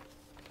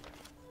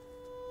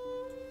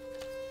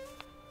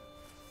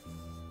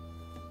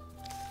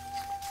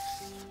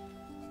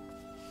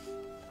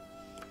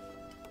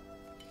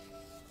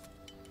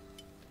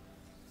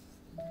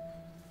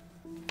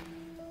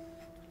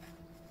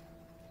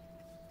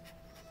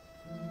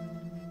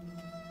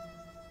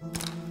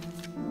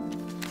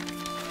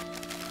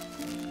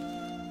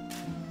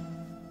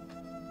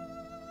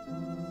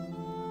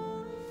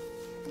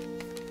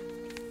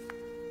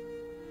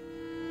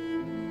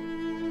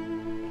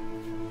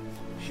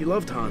 She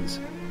loved Hans.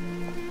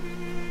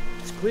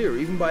 It's clear,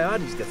 even by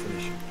Adi's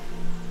definition.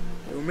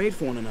 They were made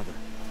for one another.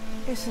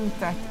 Isn't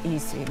that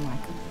easy,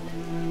 Michael?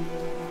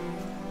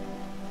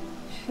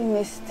 She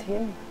missed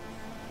him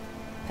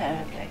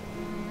terribly.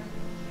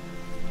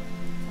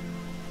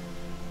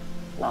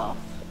 Love.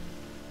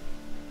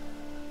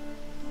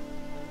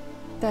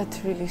 That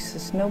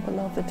releases no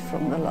beloved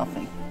from the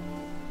loving.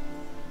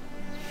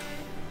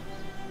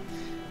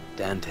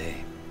 Dante,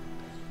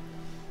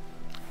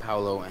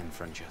 Paolo, and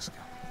Francesca.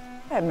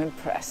 I'm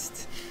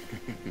impressed.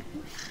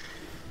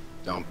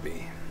 Don't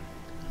be.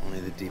 Only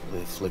the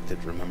deeply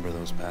afflicted remember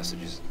those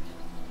passages.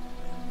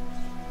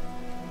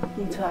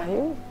 And are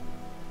you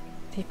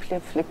deeply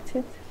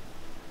afflicted?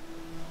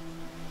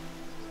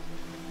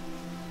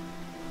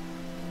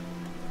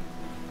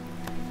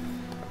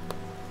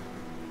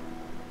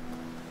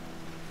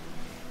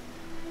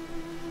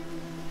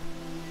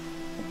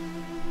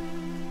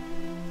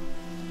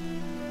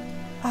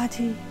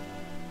 Adi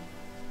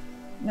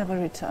never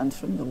returned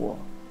from the war.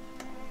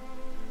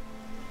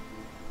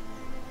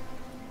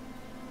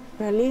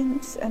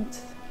 Berlin sent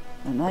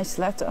a nice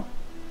letter.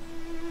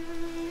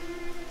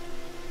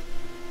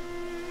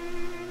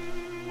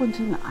 And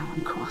an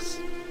iron cross.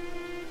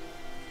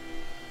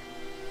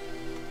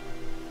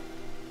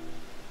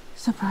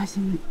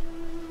 Surprisingly,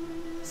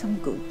 some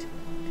good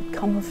could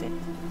come of it.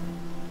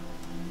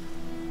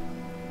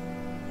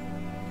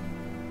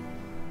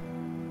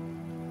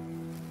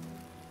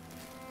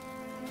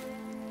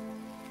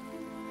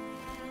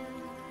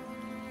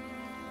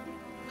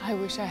 I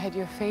wish I had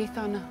your faith,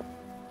 Anna.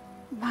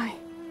 My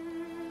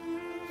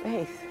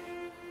faith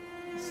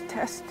is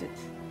tested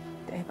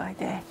day by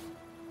day,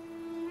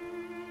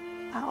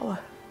 hour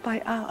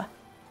by hour.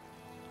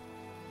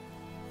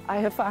 I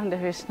have found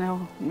there is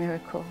no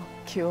miracle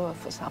cure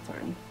for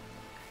suffering.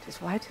 It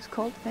is why it is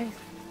called faith.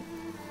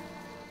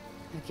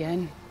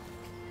 Again,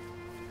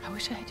 I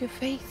wish I had your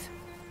faith.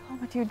 Oh,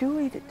 but you do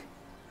eat it.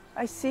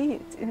 I see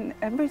it in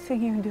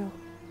everything you do.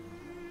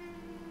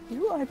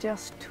 You are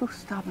just too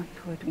stubborn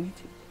to admit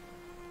it.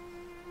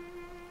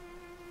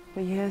 For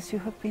years you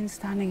have been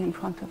standing in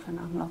front of an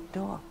unlocked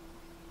door.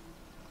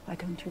 Why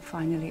don't you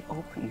finally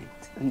open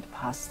it and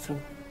pass through?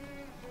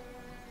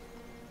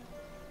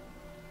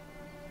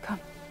 Come.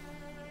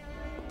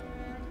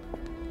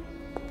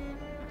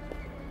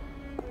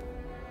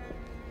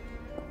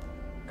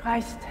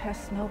 Christ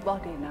has no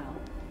body now,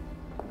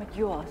 but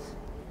yours.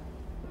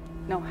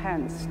 No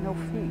hands, no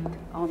feet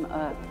on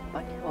earth,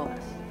 but yours.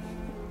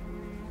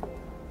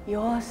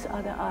 Yours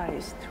are the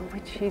eyes through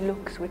which he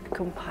looks with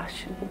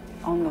compassion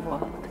on the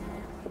world.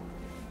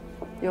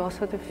 Yours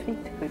are the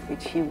feet with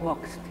which he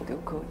walks to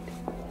do good.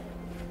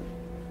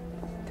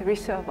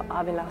 Teresa of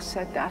Avila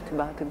said that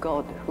about the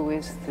God who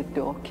is the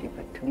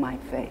doorkeeper to my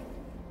faith.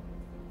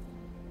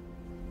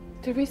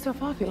 Teresa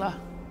of Avila?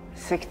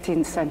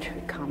 16th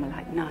century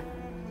Carmelite nun.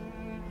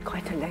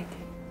 Quite a lady.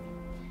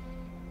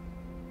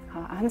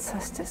 Our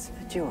ancestors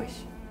were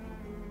Jewish.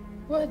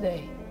 Were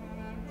they?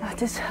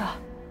 That is her.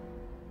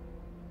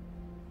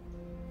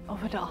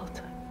 Over the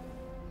altar.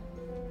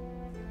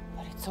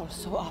 But it's all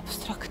so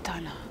abstract,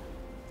 Anna.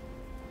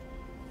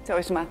 So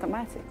is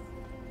mathematics.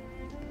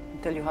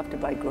 Until you have to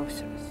buy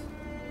groceries.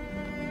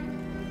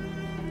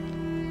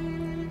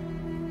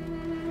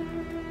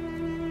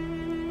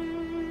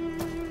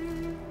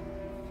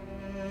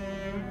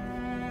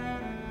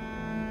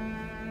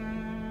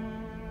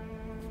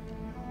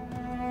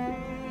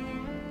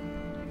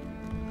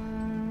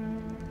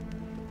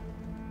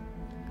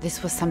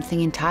 This was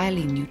something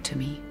entirely new to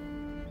me.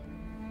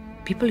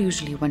 People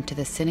usually went to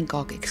the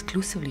synagogue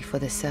exclusively for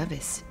the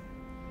service.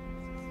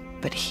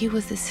 But here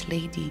was this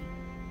lady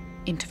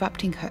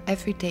interrupting her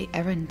everyday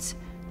errands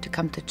to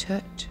come to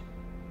church,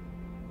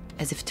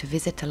 as if to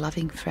visit a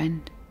loving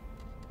friend.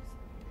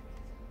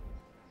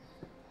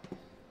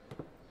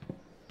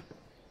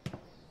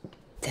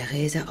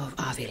 Teresa of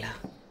Avila.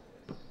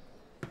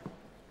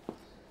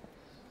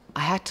 I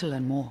had to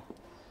learn more.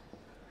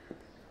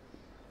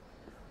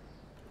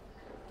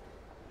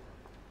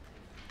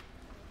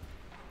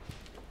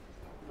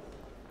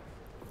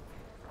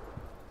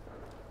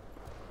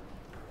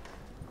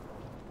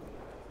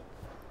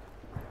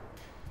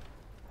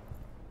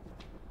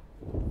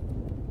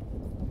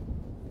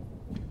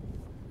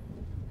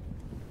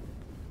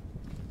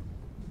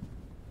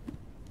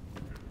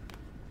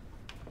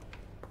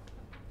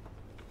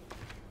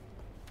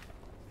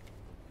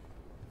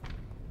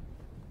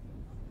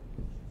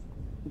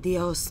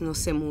 Dios no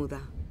se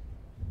muda.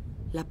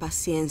 La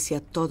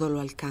paciencia todo lo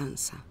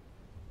alcanza.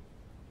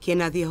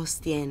 Quien a Dios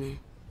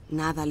tiene,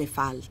 nada le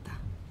falta.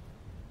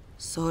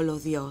 Solo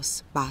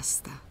Dios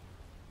basta.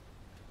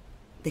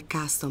 The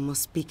custom of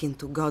speaking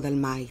to God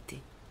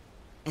Almighty,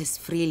 as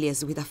freely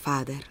as with a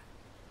father,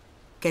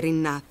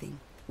 caring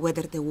nothing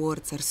whether the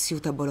words are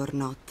suitable or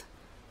not,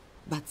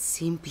 but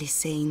simply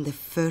saying the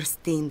first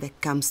thing that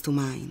comes to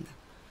mind,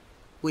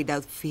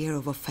 without fear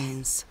of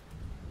offense.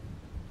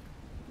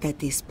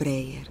 That is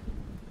prayer.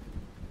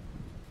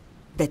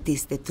 That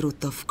is the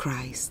truth of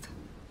Christ.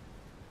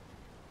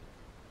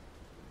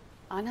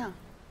 Anna,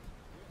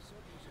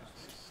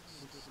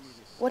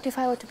 what if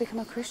I were to become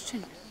a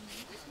Christian?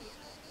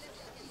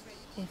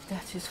 If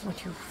that is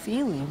what you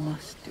feel you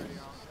must do,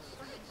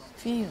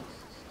 feel,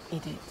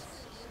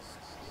 Edith.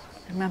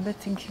 Remember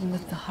thinking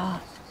with the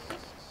heart.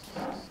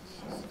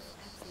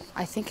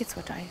 I think it's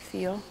what I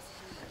feel.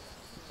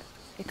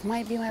 It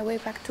might be my way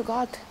back to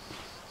God.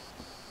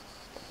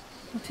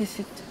 What is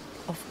it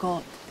of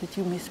God that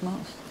you miss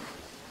most?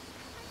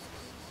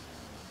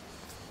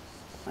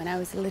 When I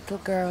was a little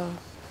girl,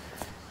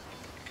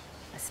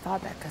 a as far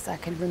back as I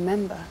can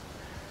remember,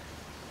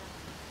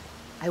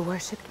 I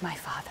worshipped my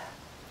father.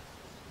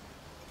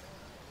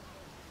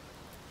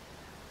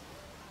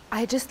 I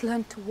had just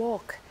learned to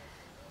walk,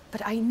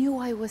 but I knew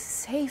I was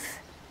safe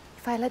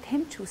if I let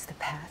him choose the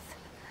path.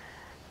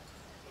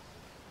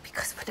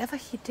 Because whatever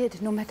he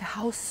did, no matter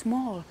how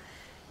small,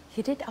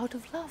 he did out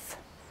of love,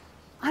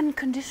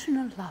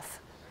 unconditional love.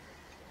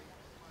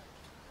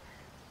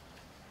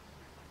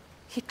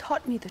 He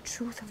taught me the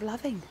truth of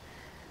loving.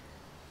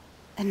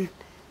 And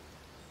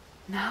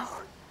now,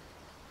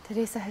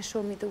 Teresa has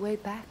shown me the way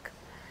back.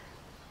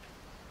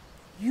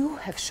 You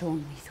have shown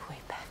me the way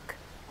back.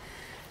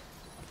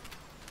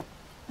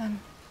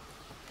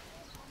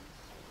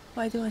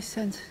 Why do I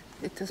sense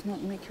it does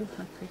not make you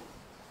happy?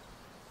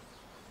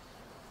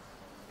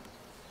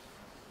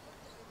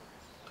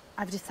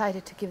 I've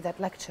decided to give that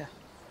lecture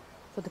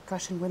for the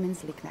Prussian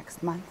Women's League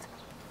next month.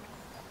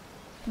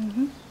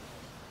 Mm-hmm.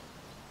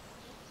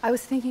 I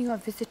was thinking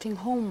of visiting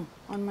home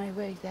on my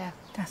way there.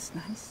 That's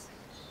nice.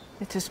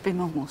 It has been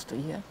almost a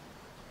year.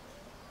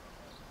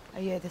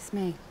 A year this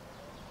May.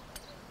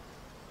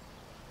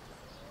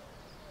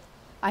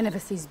 I never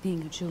ceased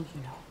being a Jew,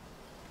 you know.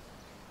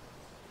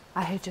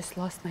 I had just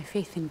lost my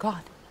faith in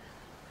God.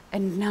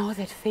 And now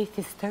that faith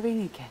is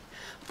stirring again.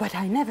 But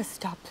I never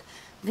stopped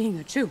being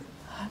a Jew.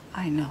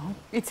 I know.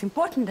 It's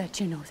important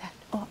that you know that.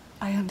 Oh,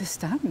 I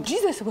understand.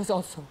 Jesus was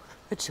also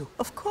a Jew.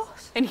 Of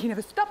course. And he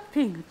never stopped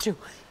being a Jew.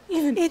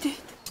 Even...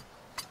 Edith.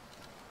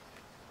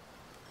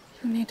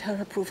 You need her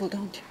approval,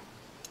 don't you?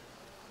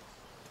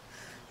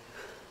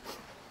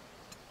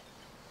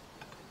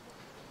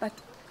 But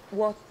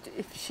what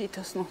if she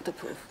does not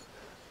approve?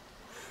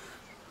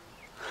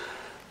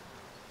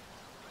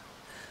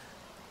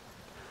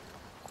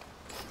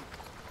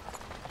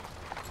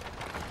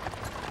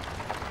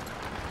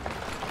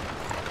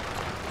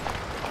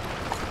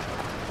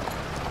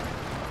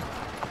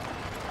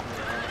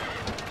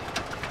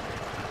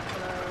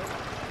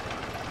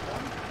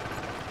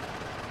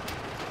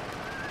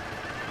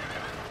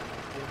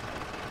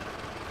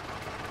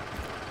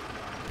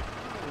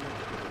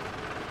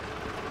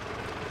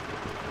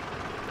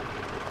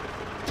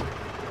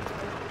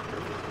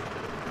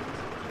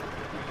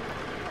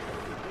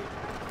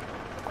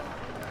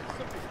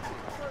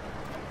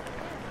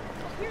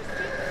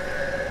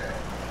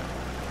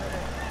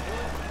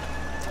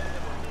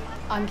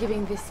 I'm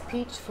giving this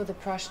speech for the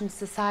Prussian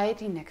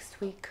Society next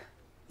week.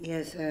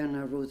 Yes,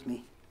 Erna wrote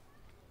me.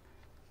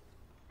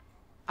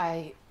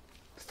 I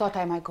thought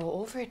I might go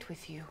over it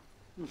with you.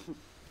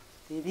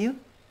 Did you?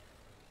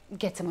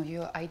 Get some of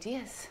your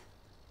ideas.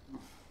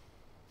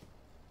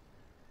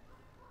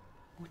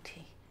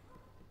 Mutti,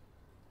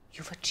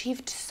 you've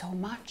achieved so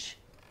much.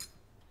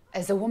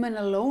 As a woman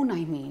alone,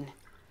 I mean.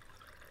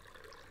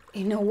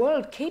 In a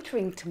world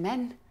catering to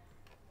men.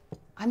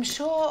 I'm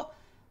sure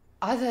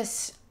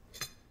others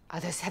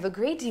have a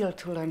great deal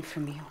to learn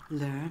from you.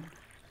 Learn?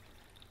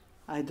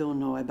 I don't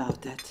know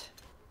about that.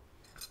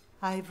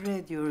 I've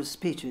read your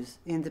speeches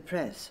in the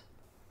press.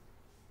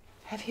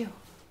 Have you?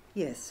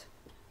 Yes.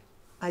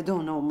 I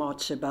don't know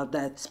much about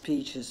that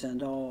speeches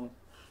and all,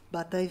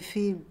 but I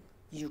feel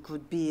you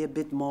could be a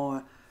bit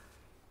more,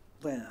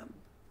 well,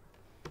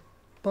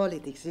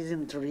 politics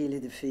isn't really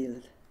the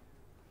field,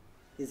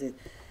 is it,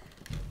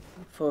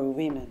 for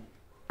women?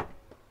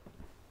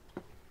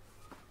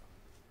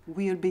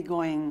 We'll be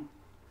going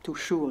to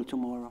shul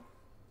tomorrow.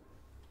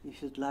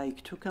 If you'd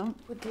like to come.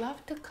 Would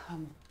love to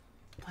come.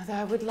 Mother,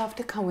 I would love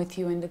to come with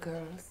you and the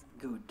girls.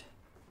 Good.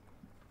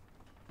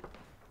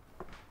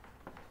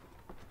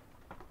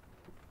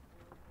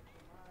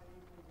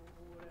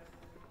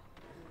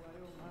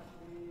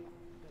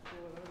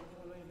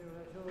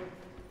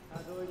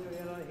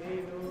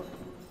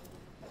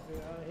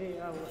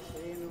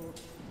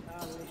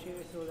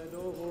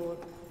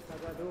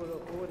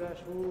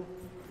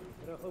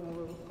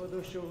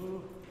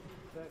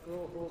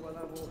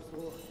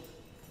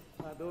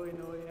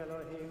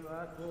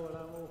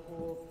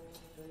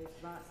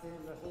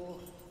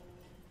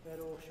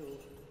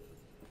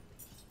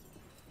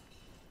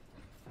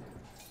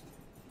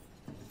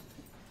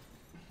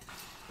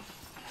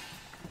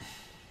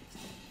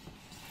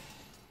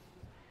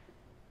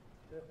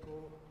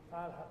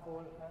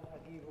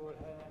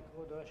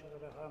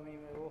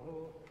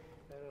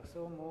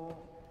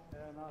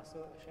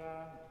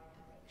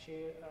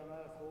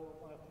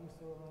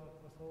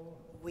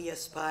 We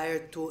aspire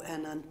to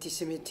an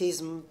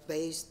anti-Semitism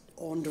based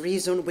on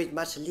reason which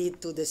must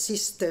lead to the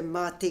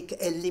systematic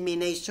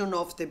elimination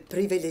of the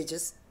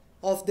privileges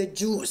of the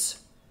Jews.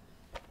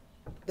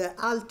 The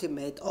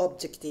ultimate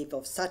objective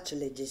of such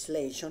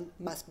legislation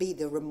must be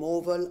the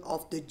removal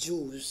of the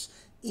Jews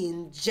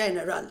in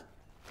general.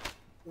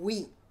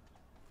 We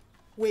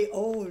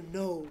all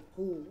know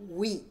who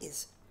we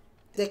is.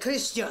 The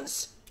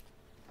Christians.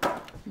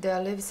 There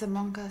lives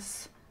among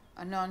us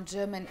a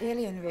non-German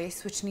alien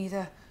race which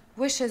neither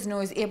wishes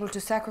nor is able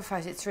to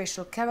sacrifice its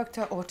racial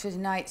character or to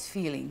deny its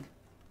feeling.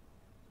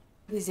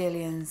 These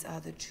aliens are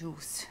the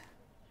Jews.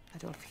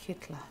 Adolf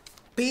Hitler,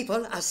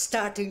 People are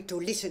starting to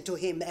listen to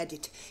him,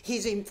 Edith.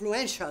 He's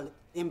influential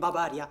in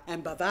Bavaria,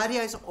 and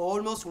Bavaria is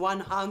almost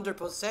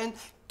 100%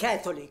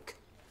 Catholic.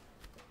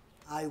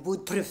 I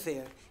would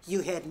prefer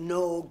you had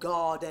no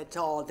God at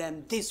all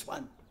than this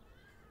one.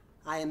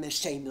 I am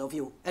ashamed of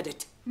you,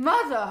 Edith.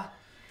 Mother!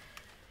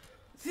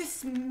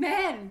 This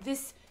man,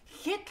 this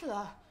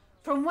Hitler,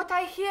 from what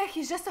I hear,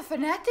 he's just a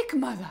fanatic,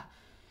 Mother.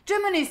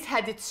 Germany's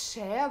had its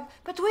share,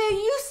 but we're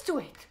used to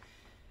it.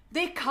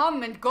 They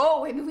come and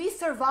go, and we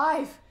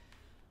survive.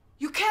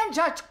 You can't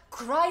judge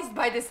Christ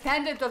by the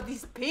standards of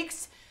these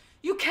pigs.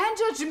 You can't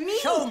judge me.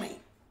 Show me.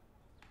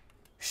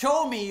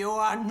 Show me you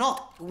are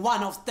not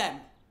one of them.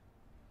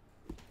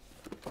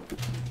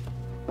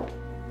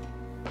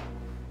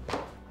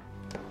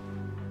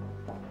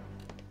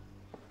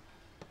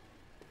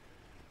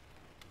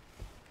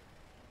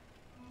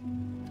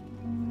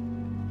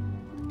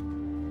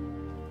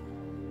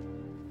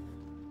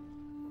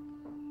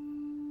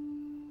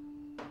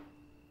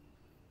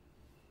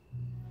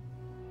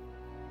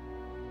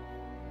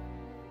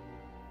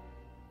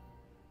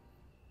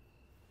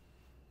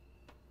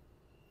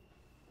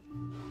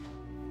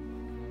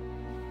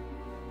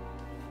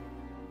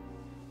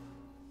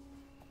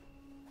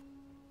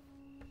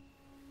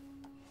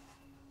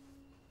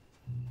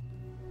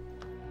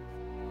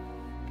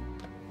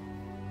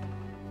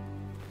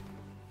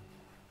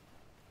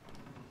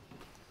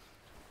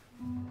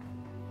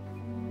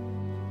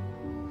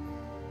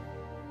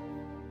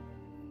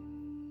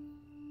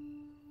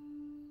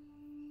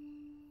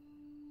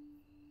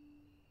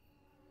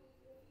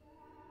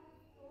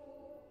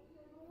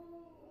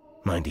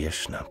 My dear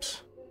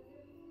Schnaps,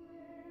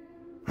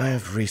 I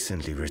have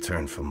recently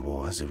returned from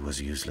war, as it was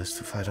useless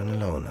to fight on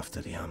alone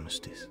after the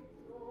armistice.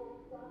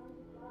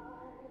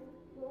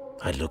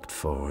 I looked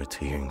forward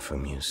to hearing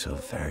from you so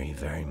very,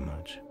 very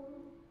much.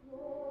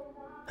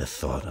 The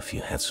thought of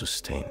you had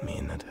sustained me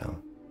in that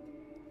hell.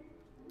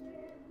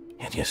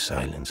 Yet your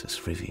silence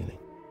is revealing.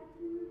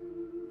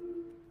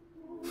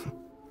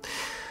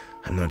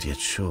 I'm not yet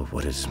sure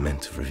what it is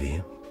meant to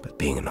reveal, but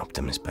being an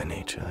optimist by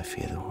nature, I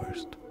fear the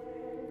worst.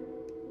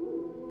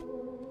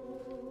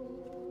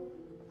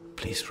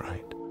 Please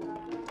write.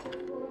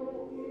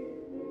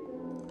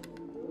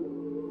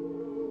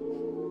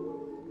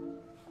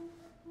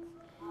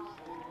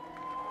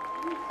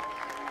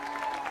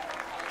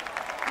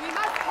 We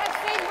must have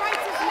same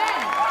rights as men.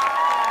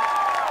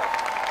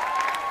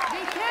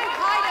 They can't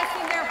hide us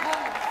in their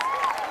homes,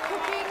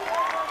 cooking,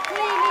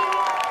 cleaning,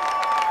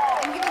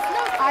 and give us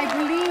no. I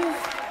believe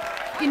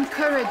in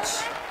courage.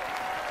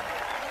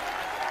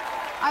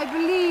 I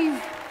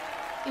believe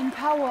in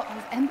power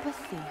of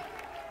empathy.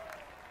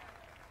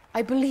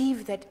 I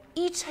believe that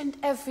each and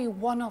every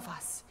one of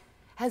us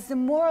has the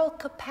moral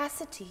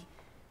capacity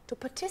to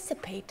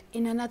participate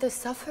in another's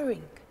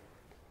suffering.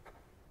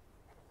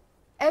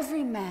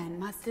 Every man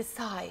must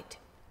decide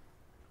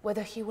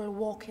whether he will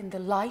walk in the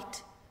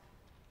light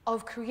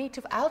of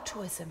creative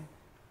altruism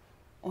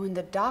or in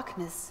the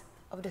darkness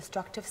of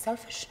destructive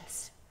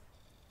selfishness.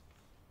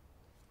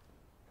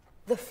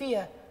 The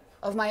fear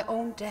of my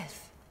own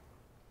death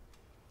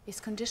is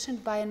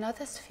conditioned by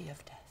another's fear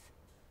of death.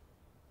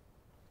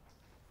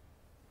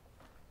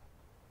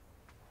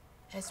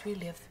 As we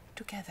live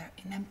together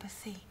in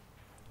empathy,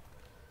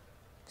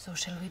 so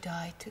shall we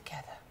die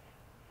together.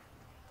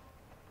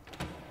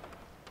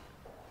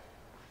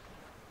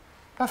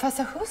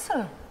 Professor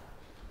Husserl,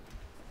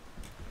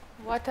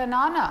 what an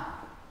honor.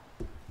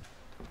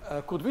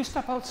 Could we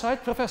step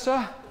outside,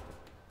 Professor?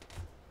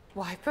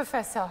 Why,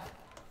 Professor?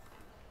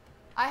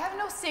 I have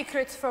no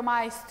secrets for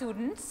my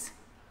students.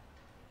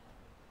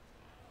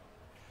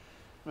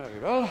 Very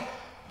well.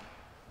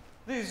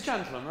 These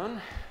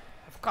gentlemen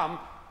have come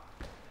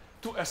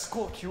to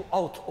escort you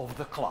out of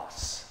the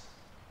class.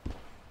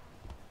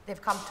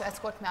 They've come to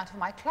escort me out of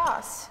my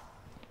class.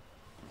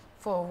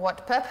 For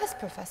what purpose,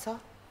 Professor?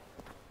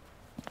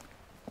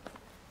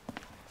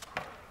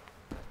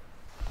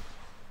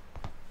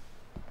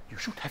 You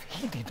should have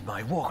heeded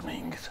my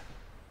warnings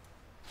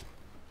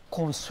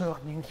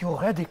concerning your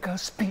radical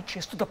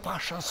speeches to the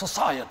Prussian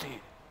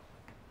society.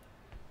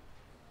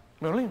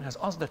 Berlin has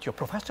asked that your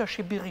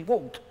professorship be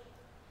revoked.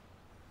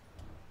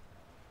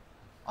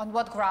 On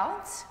what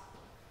grounds?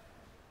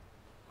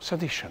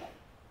 Sedition.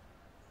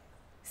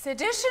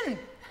 Sedition?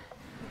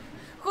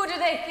 Who do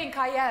they think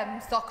I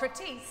am,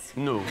 Socrates?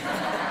 No.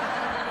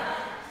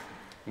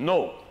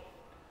 No.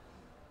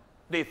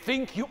 They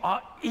think you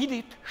are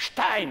Edith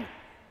Stein,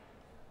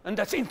 and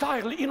that's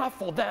entirely enough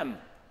for them.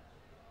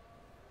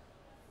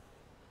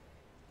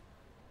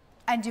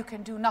 And you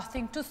can do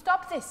nothing to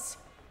stop this?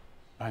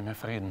 I'm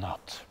afraid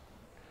not.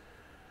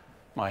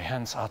 My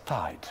hands are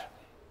tied.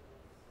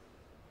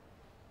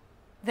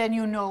 Then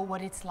you know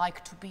what it's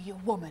like to be a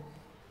woman.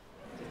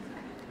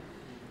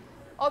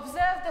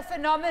 Observe the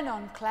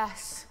phenomenon,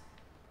 class.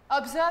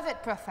 Observe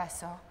it,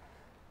 Professor.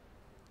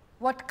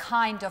 What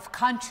kind of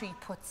country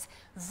puts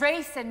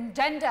race and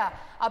gender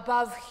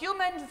above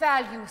human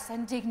values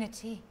and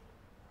dignity?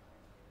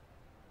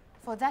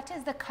 For that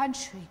is the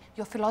country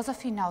your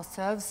philosophy now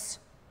serves.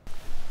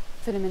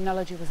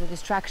 Phenomenology was a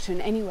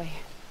distraction anyway.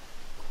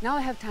 Now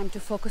I have time to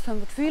focus on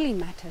what really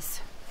matters.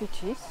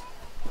 Which is?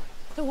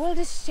 The world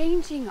is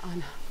changing,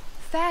 Anna.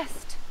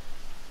 Fast.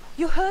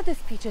 You heard the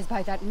speeches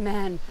by that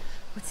man.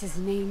 What's his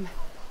name?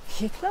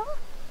 Hitler?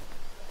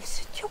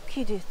 It's a joke,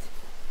 Edith.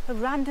 A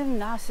random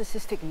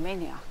narcissistic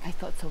maniac. I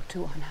thought so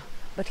too, Anna.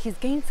 But he's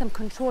gained some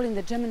control in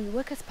the German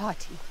Workers'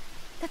 Party.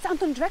 That's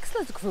Anton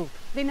Drexler's group.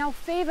 They now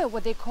favor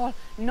what they call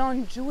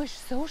non-Jewish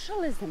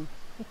socialism.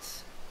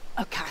 It's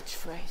a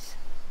catchphrase.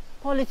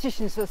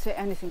 Politicians will say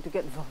anything to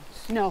get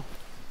votes. No.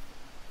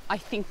 I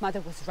think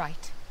Mother was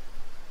right.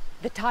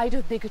 The tide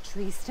of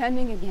bigotry is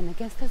turning again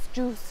against us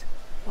Jews.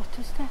 What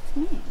does that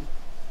mean?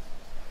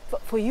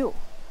 For you,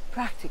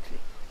 practically.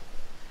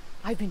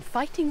 I've been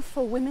fighting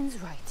for women's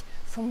rights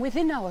from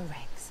within our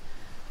ranks.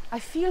 I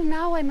feel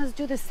now I must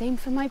do the same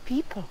for my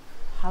people.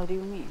 How do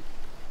you mean?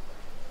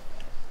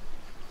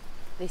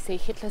 They say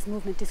Hitler's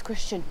movement is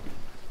Christian.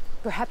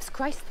 Perhaps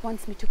Christ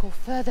wants me to go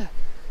further,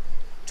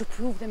 to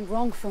prove them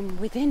wrong from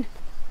within.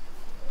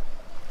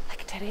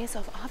 Like Teresa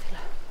of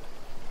Avila.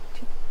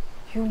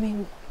 You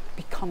mean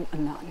become a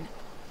nun?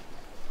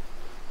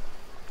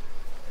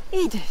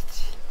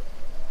 Edith!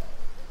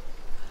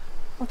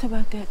 What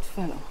about that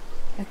fellow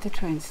at the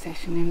train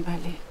station in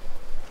Berlin?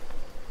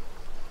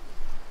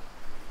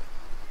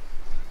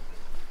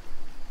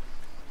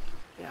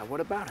 Yeah,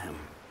 what about him?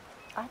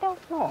 I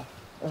don't know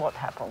what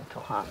happened to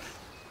Hans.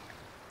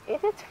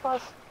 Edith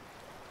was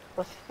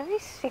very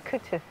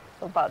secretive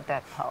about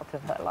that part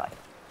of her life.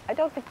 I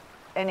don't think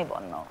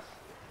anyone knows.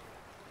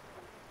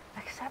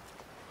 Except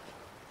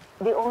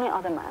the only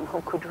other man who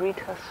could read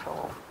her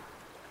soul.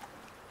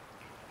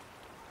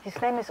 His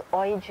name is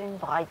Eugen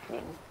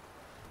Breitling.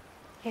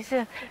 He's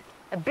a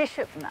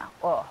bishop now,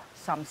 or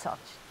some such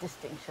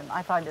distinction.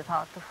 I find it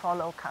hard to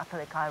follow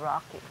Catholic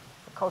hierarchy.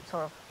 The coats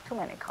are of too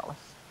many colors.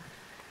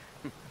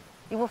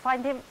 You will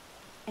find him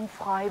in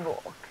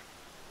Freiburg.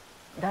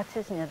 That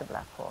is near the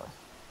Black Forest.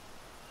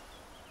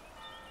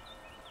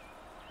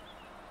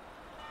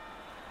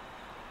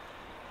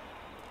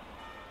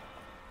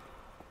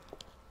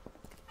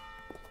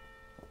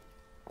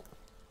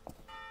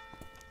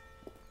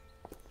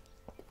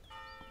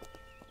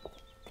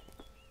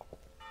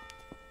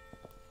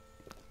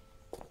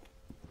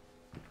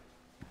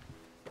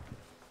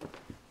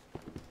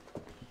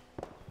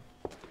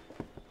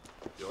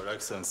 Your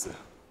Excellency,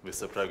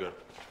 Mr. Prager.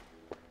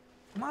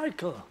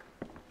 Michael,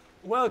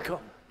 welcome.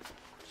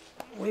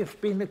 We've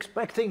been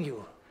expecting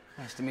you.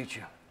 Nice to meet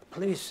you.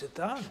 Please sit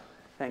down.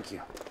 Thank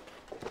you.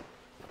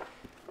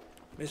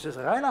 Mrs.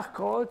 Reinach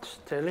called,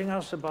 telling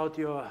us about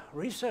your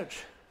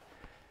research.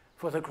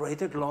 For the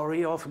greater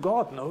glory of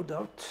God, no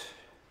doubt.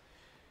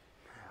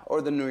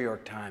 Or the New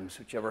York Times,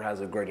 whichever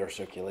has a greater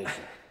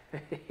circulation.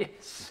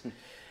 Yes.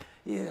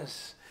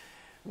 Yes.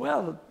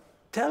 Well,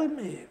 tell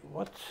me,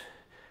 what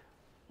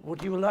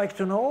would you like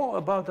to know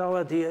about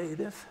our dear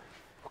Edith?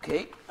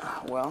 Okay,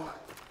 well,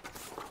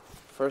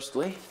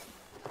 firstly,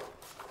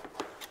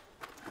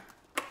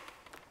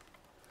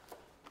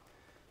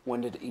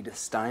 when did Edith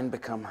Stein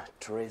become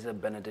Teresa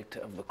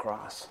Benedicta of the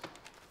Cross?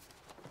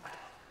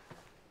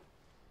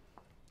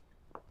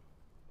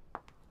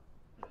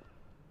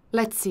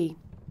 Let's see.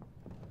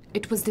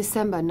 It was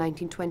December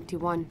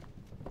 1921,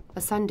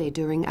 a Sunday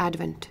during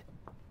Advent,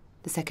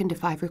 the second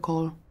if I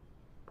recall.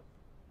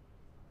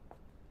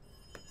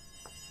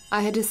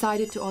 I had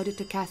decided to audit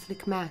a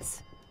Catholic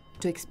Mass,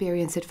 to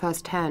experience it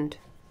firsthand.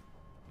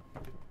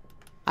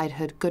 I'd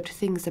heard good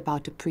things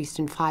about a priest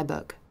in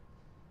Freiburg,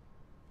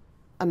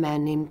 a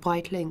man named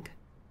Breitling.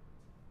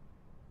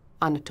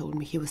 Anna told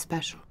me he was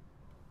special,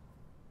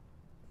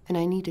 and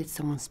I needed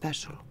someone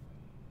special.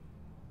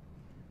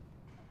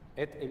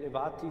 Et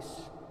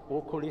elevatis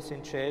oculis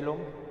in caelum,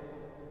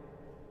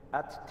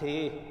 ad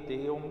te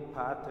Deum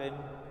Patrem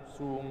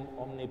suum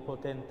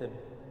omnipotentem.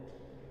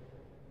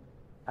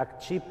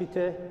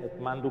 Accipite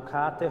et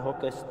manducate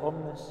hoc est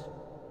omnes,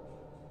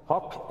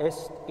 hoc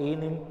est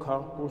enim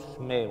corpus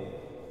meum.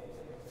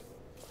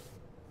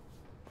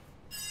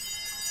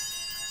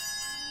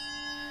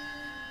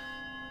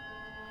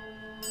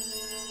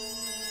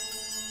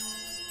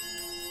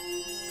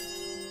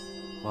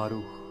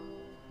 Baruch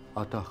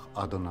atach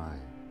Adonai,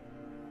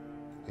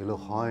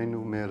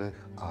 Eloheinu melech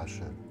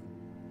asher.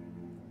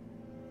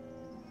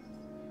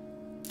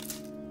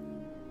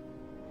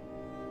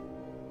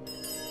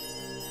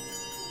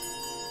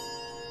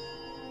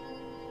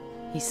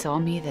 He saw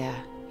me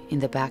there, in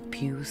the back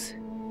pews.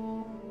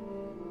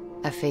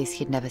 A face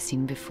he'd never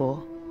seen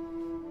before.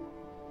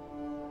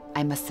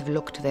 I must have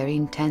looked very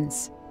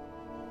intense,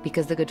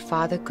 because the good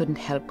father couldn't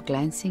help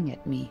glancing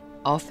at me,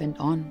 off and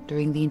on,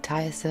 during the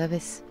entire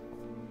service.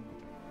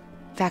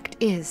 Fact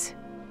is,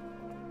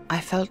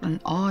 I felt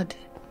an odd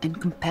and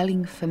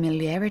compelling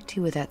familiarity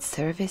with that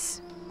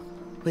service,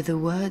 with the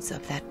words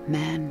of that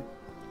man,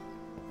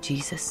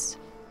 Jesus.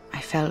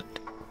 I felt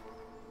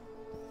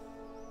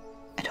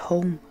at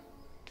home.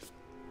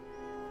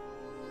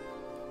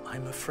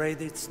 I'm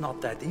afraid it's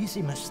not that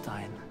easy, Miss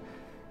Stein.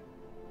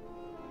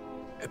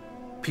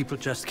 People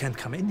just can't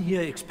come in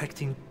here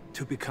expecting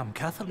to become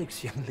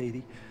Catholics, young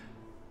lady.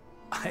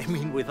 I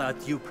mean,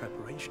 without due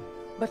preparation.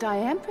 But I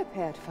am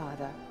prepared,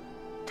 Father.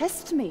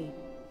 Test me.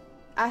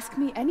 Ask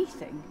me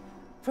anything.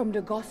 From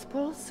the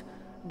Gospels,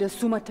 the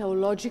Summa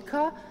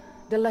Theologica,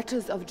 the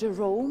letters of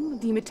Jerome,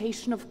 the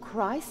Imitation of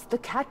Christ, the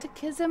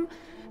Catechism,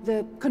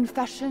 the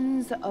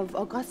Confessions of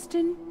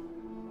Augustine.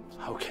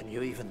 How can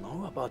you even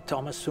know about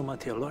Thomas' Summa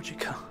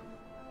Theologica?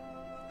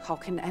 How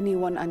can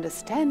anyone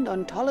understand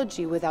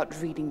ontology without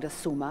reading the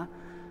Summa,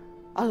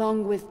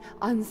 along with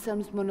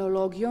Anselm's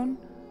Monologion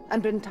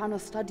and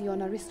Brentano's study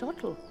on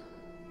Aristotle?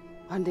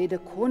 Aren't they the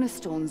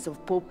cornerstones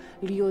of Pope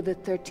Leo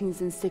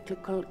XIII's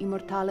encyclical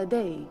Immortale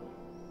Dei?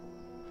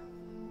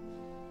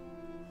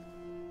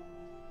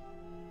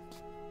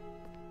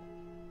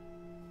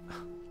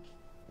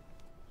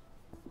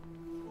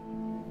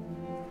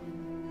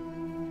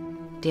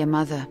 Dear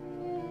Mother,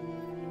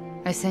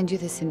 I send you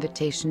this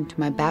invitation to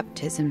my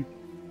baptism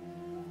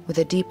with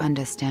a deep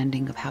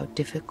understanding of how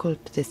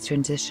difficult this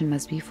transition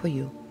must be for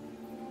you.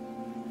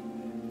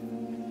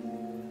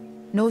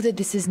 Know that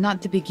this is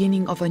not the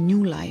beginning of a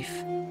new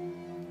life,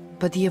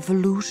 but the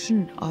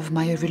evolution of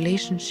my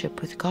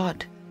relationship with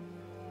God.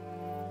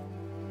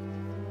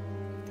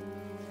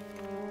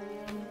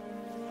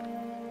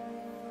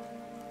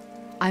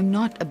 I'm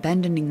not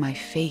abandoning my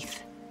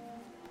faith,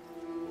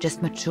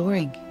 just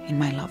maturing in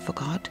my love for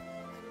God.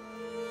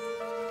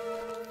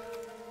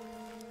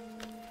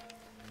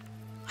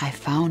 I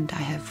found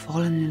I have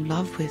fallen in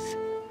love with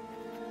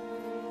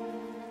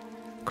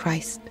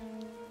Christ.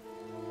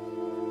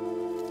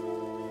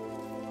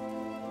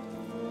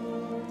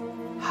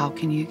 How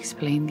can you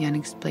explain the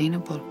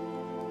unexplainable?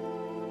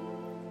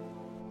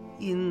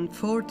 In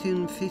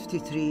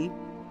 1453,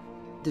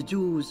 the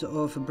Jews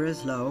of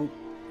Breslau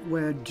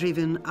were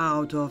driven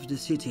out of the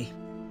city.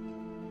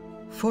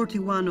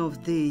 41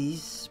 of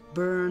these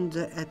burned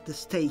at the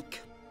stake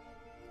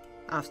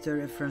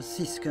after a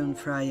Franciscan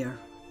friar,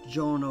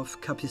 John of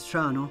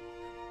Capistrano,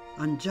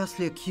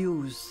 unjustly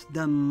accused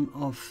them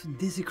of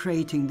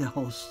desecrating the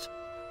host.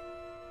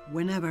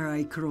 Whenever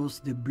I cross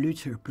the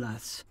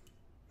Blücherplatz,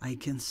 I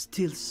can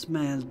still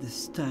smell the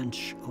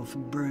stench of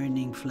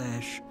burning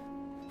flesh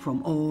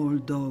from all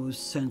those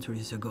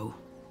centuries ago.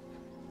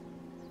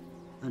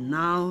 And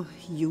now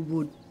you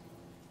would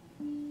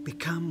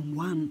become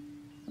one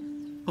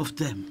of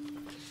them.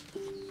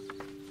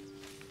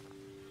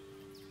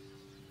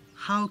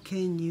 How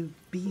can you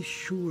be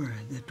sure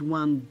that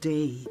one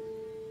day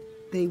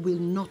they will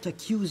not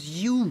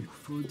accuse you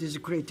for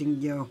desecrating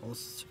their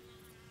hosts?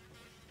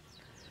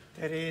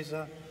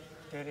 Teresa,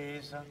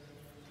 Teresa,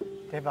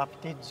 te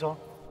baptizo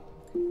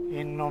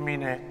in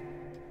nomine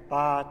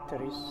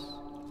Patris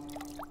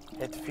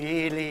et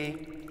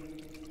Filii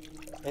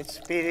et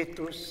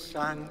Spiritus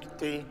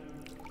Sancti.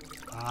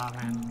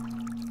 Amen.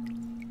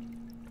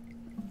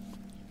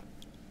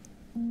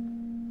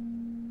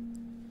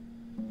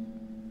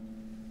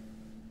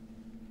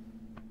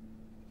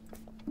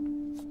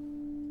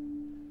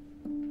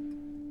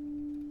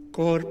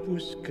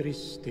 Corpus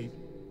Christi.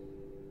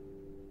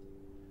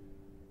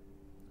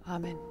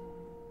 Amen.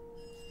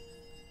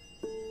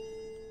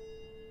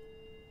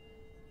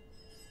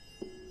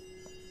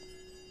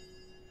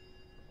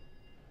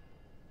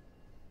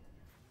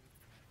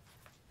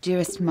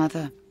 Dearest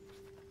Mother,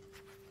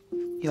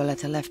 your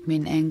letter left me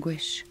in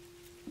anguish.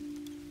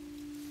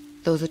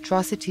 Those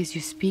atrocities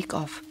you speak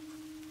of,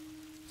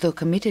 though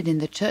committed in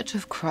the Church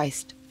of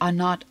Christ, are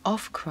not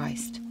of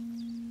Christ.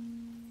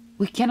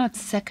 We cannot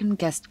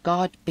second-guess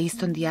God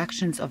based on the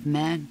actions of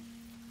man.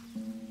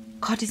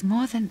 God is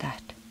more than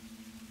that.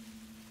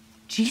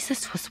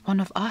 Jesus was one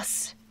of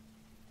us.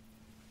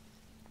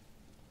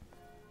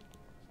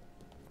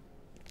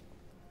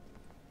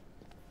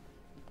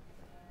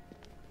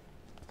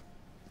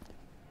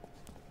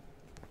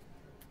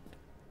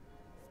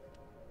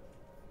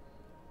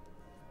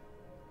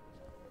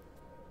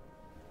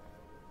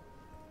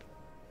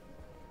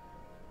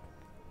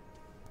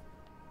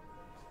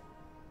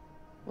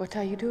 What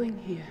are you doing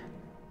here?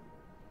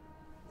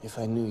 If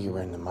I knew you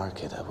were in the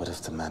market, I would have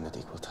demanded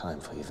equal time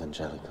for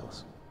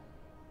evangelicals.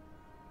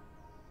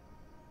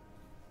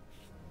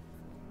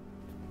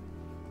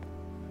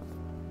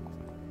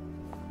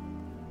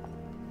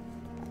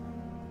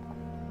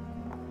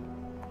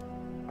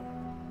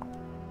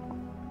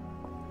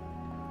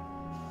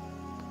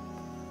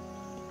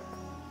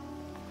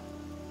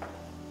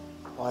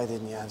 Why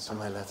didn't you answer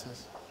my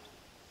letters?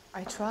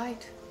 I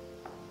tried.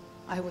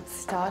 I would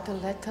start a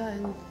letter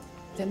and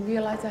then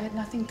realize I had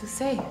nothing to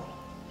say,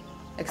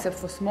 except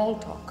for small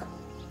talk.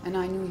 And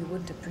I knew you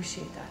wouldn't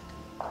appreciate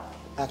that.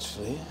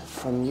 Actually,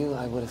 from you,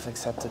 I would have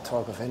accepted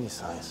talk of any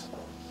size.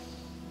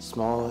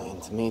 Small,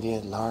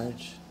 intermediate,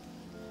 large.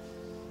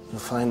 You'll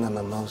find them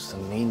a most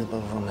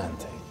amenable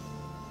romantic.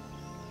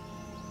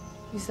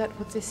 Is that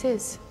what this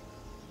is?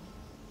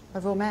 A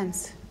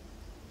romance?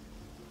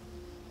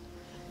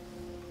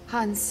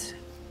 Hans,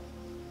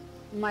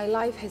 my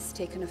life has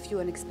taken a few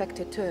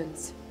unexpected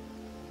turns.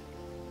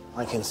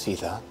 I can see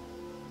that.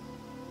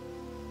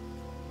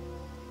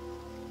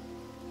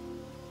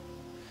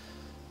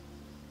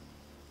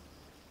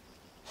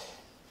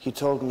 You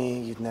told me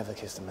you'd never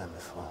kissed a man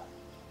before.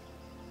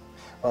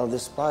 Well,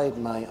 despite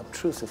my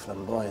obtrusive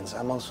flamboyance,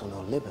 I'm also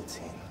no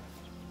libertine.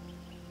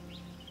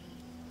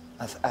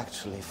 I've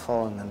actually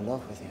fallen in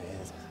love with you,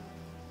 Edith.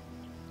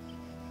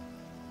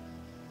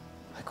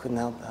 I couldn't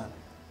help that.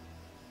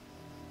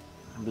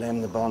 I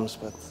blame the bombs,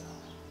 but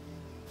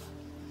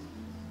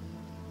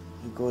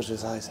your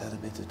gorgeous eyes had a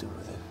bit to do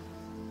with it.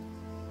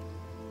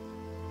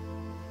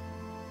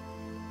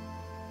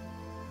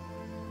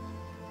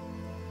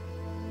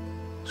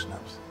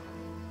 Schnapps.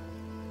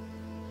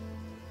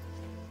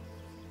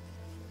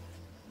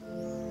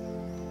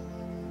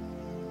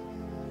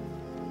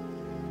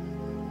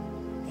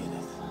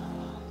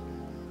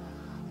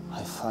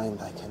 I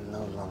find I can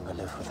no longer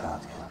live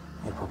without you.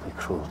 It would be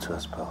cruel to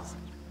us both.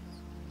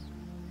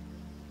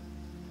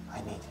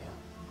 I need you.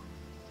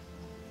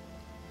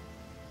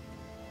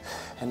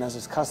 And as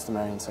is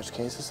customary in such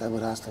cases, I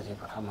would ask that you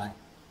become my...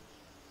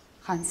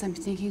 Hans, I'm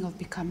thinking of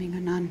becoming a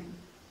nun.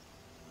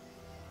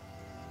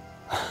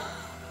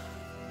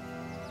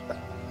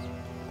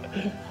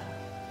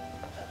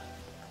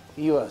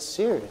 You are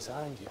serious,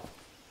 aren't you?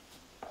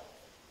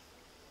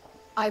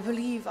 I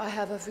believe I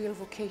have a real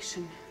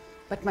vocation,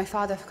 but my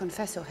father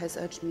confessor has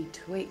urged me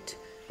to wait.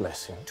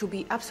 Bless you. To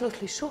be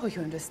absolutely sure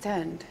you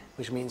understand.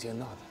 Which means you're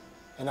not.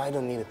 And I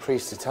don't need a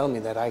priest to tell me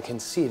that. I can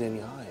see it in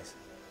your eyes.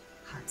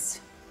 Hans,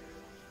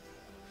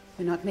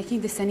 you're not making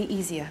this any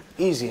easier.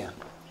 Easier?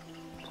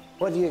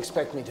 What do you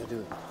expect me to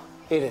do?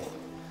 Edith,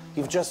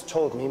 you've just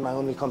told me my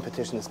only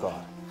competition is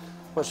God.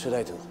 What should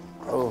I do?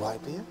 Grow a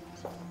white beard?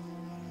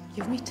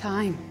 Give me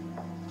time.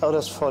 How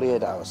does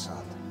 48 hours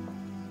sound?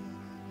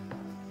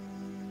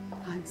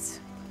 Hans,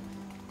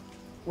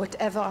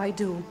 whatever I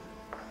do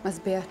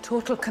must bear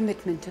total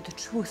commitment to the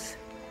truth.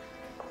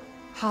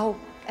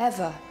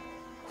 However,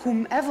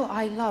 whomever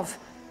I love,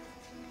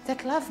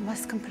 that love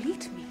must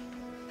complete me.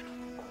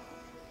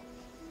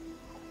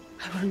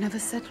 I will never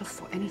settle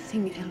for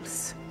anything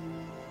else.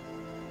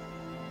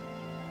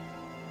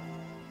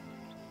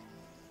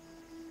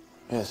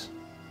 Yes.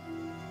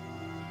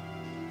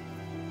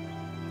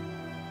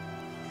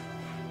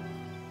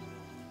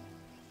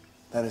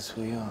 That is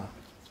who you are.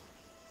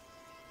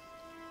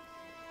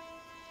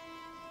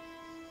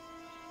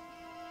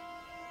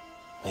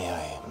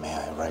 May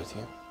I write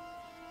you?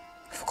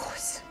 Of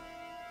course.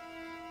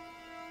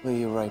 Will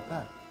you write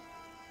back?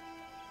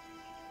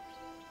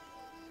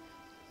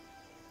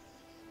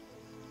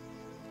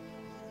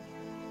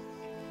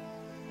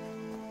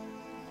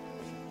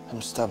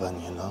 I'm stubborn,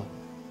 you know.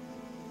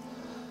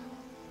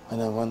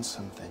 When I want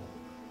something,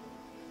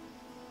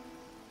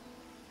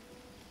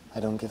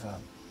 I don't give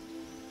up.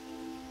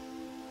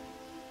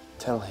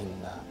 Tell him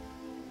that.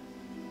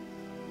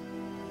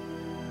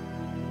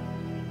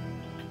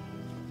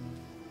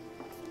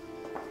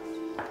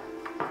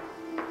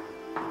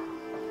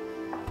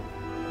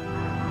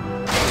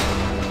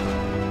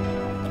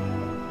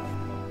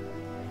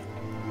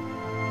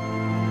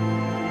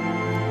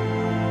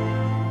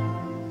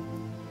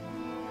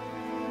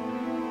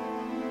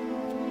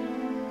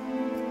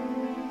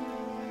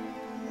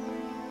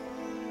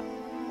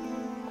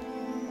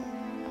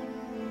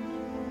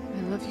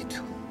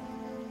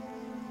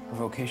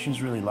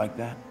 Vocation's really like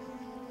that?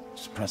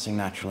 Suppressing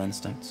natural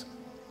instincts?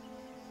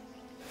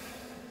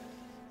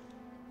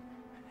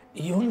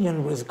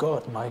 Union with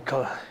God,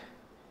 Michael,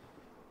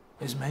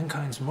 is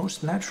mankind's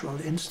most natural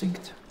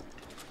instinct.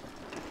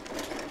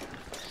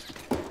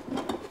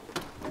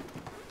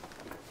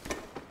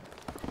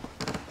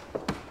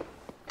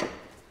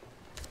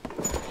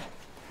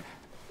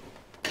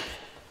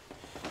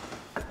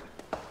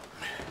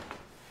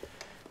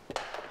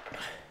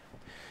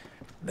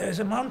 There's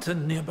a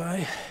mountain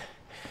nearby.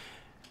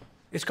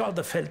 It's called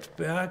the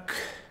Feldberg,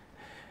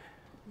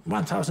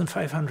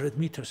 1,500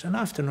 meters, an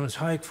afternoon's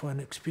hike for an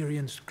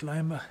experienced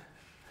climber.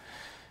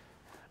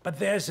 But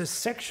there's a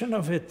section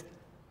of it,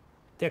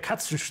 der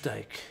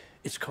Katzensteig,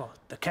 it's called,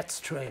 the cat's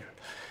trail.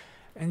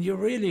 And you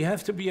really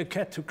have to be a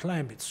cat to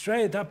climb it,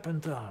 straight up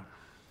and down.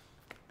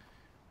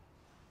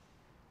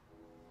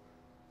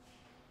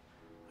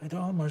 I'd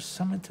almost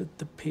summited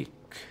the peak.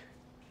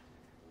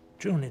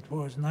 June it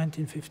was,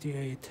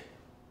 1958,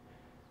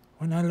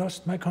 when I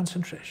lost my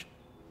concentration.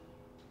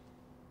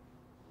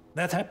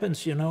 That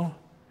happens, you know.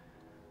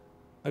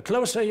 The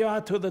closer you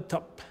are to the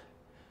top,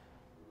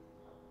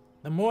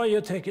 the more you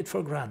take it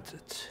for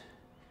granted.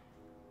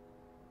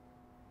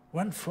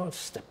 One false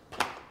step,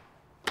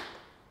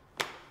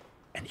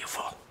 and you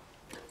fall.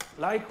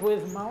 Like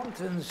with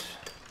mountains,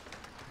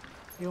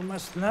 you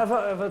must never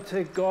ever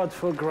take God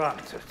for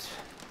granted.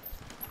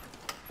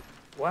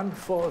 One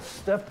false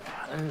step,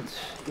 and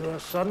you are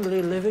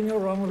suddenly living a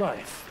wrong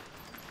life.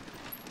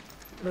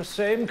 The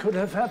same could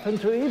have happened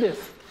to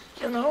Edith,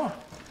 you know.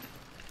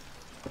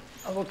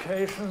 Our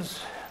vocation's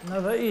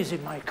never easy,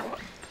 Michael.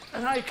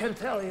 And I can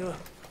tell you,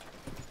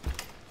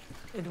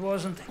 it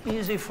wasn't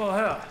easy for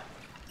her.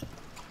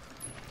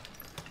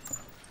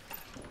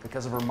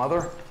 Because of her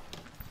mother?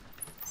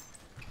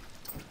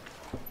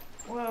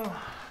 Well,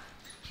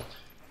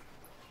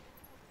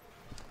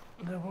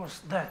 there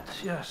was that,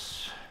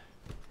 yes.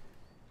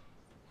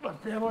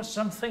 there was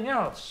something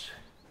else.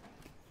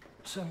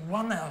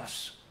 Someone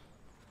else.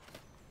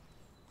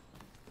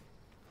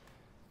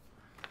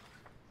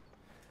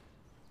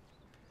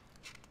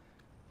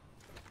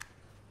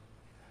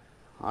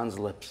 Hans'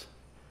 lips.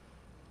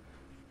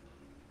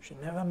 She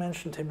never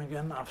mentioned him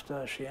again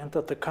after she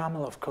entered the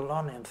Carmel of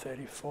Cologne in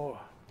 1934.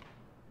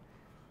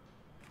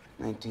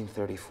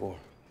 1934.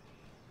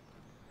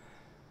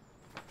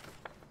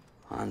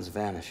 Hans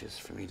vanishes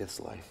from Edith's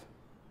life.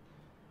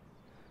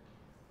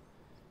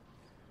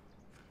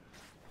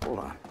 Hold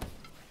on.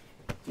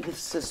 Edith's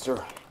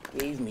sister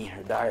gave me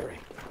her diary.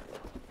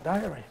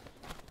 Diary?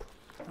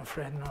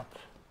 Afraid not.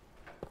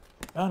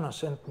 Anna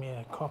sent me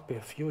a copy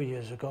a few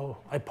years ago.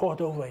 I pored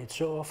over it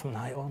so often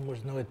I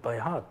almost know it by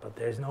heart, but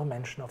there is no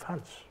mention of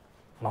Hans.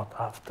 Not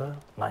after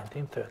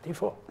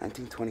 1934.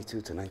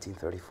 1922 to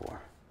 1934.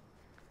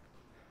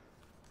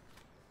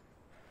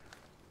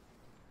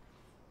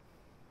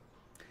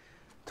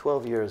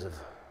 "12 years of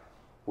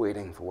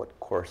waiting for what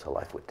course her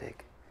life would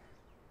take.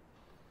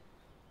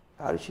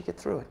 How did she get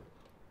through it?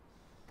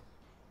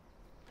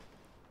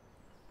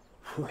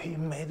 We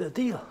made a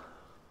deal.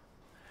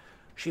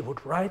 She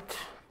would write,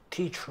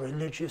 teach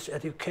religious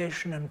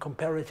education and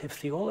comparative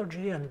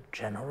theology, and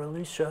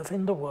generally serve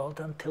in the world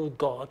until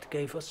God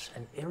gave us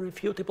an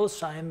irrefutable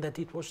sign that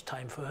it was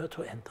time for her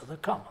to enter the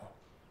Carmel.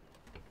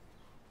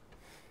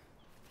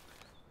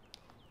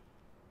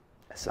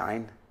 A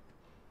sign?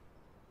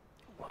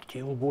 What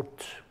you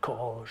would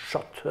call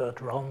shot heard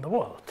round the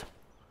world,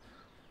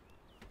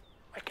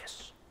 I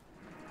guess.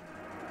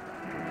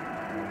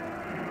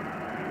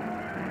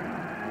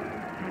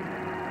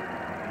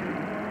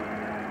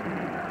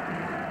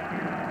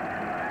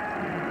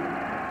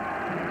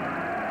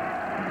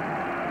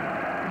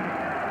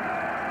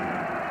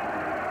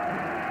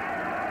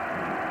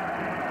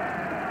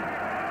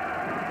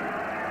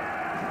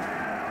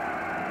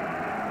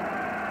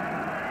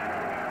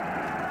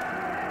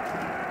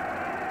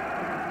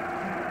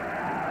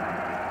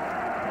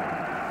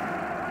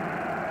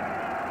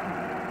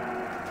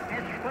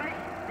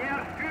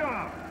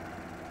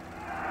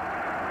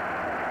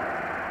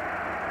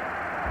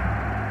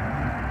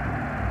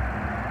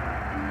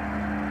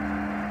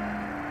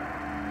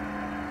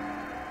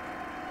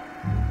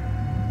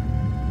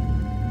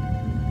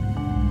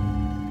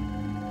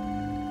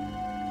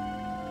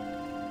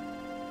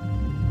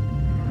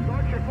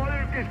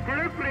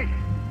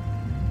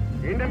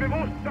 In dem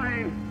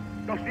Bewusstsein,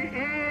 dass die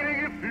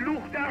ewige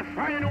Flucht der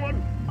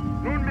Erscheinungen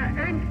nunmehr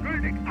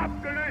endgültig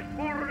abgelöst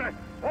wurde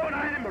von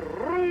einem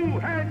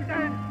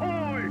ruhenden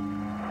Volk.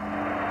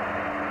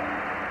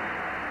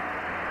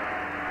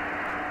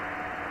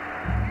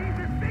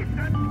 Dieses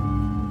Wissen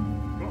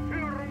zur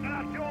Führung der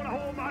Nation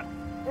erhoben hat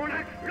und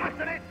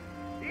entschlossen ist,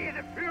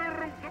 diese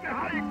Führung zu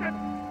behalten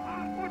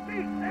und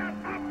nicht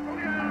erst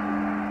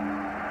abzugeben.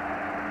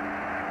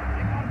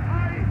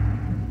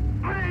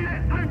 Alle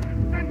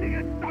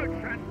anständigen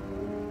Deutschen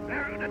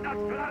werden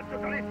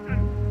Nationalsozialisten,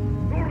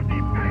 nur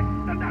die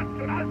besten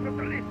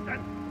Nationalsozialisten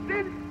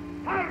sind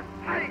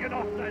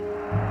Parteigenossen.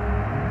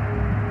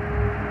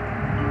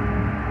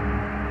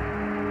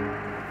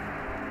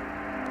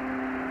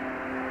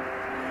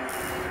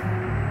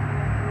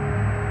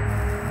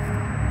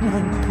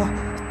 Nein, Papa.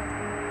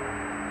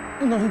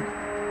 Nein.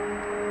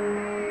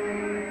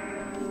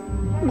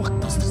 Mach,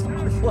 dass das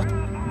noch aufhört.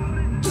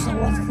 Das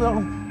soll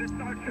aufhören.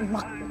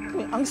 Mach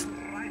mir Angst.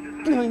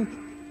 Nein.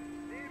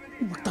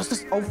 Mach, dass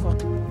das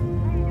aufhört.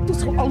 Das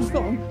soll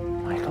aufhören.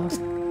 Michael.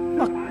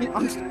 Mach mir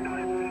Angst.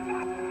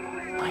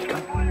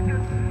 Michael.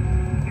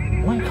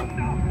 Michael.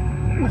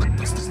 Mach,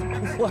 dass das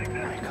aufhört.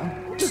 Michael.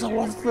 Das soll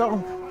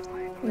aufhören.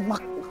 Mach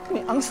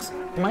mir Angst.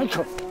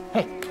 Michael.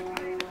 Hey.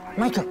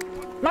 Michael.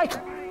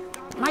 Michael.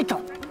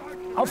 Michael.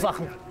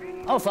 Aufwachen.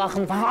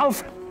 Aufwachen. Wach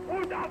auf.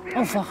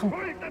 Aufwachen.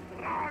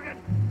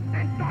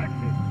 Den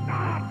deutschen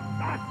Staat,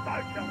 das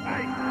deutsche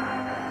Reich.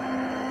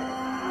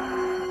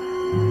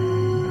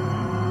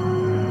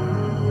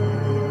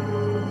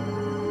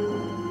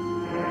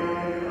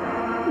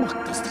 Mach,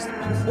 dass das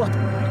aufhört,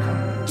 Michael.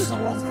 Das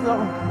soll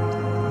aufhören.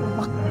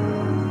 Mach.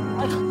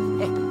 Michael,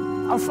 hey,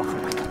 aufwachen,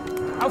 Michael.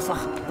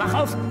 Aufwachen. Wach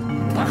auf.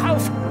 Wach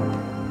auf.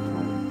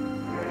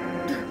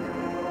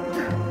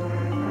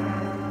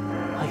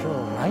 Are you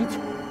all right?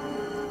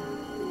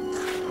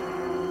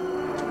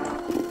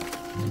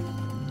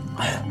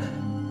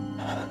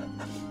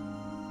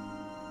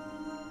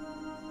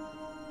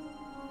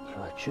 You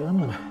are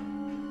German.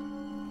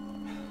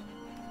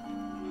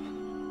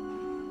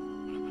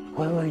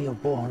 Where were you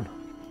born?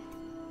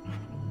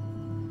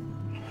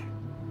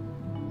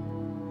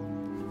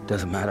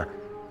 Doesn't matter.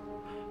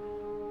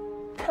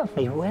 Tell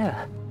me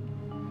where.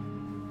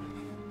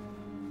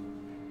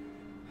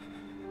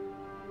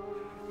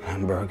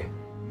 Hamburg.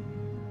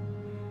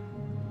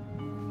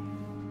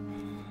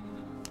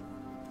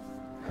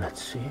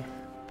 Let's see.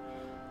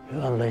 You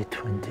are late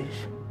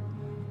 20s.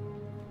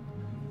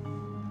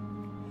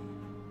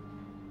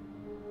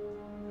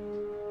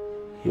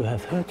 You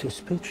have heard his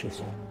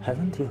speeches,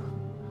 haven't you?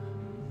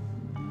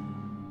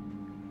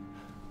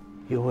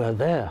 You were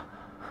there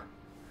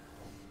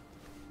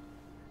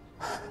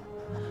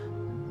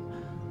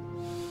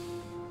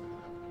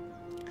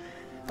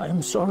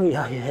I'm sorry,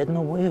 I had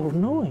no way of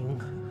knowing.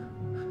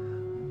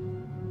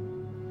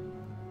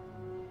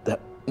 That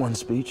one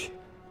speech,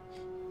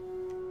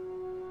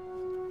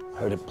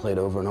 heard it played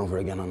over and over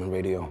again on the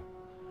radio.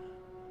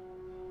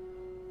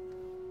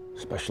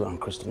 Especially on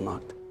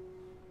Kristallnacht.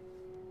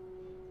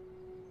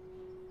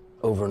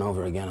 Over and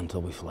over again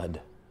until we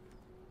fled.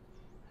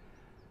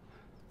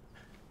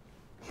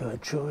 You're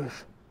Jewish.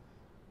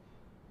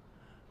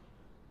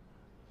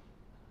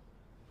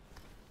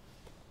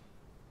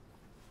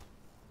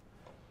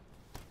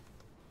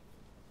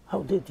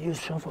 How did you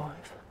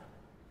survive?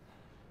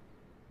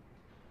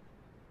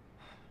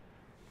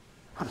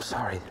 I'm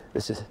sorry,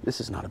 this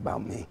is not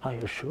about me. Are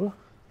you sure?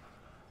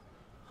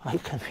 I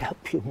can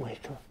help you,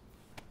 Waiter.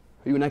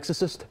 Are you an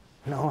exorcist?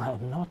 No,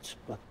 I'm not,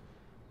 but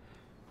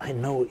I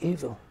know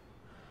evil.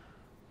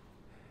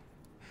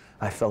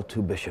 I fell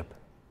too, Bishop.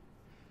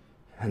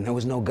 And there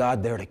was no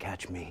God there to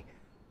catch me.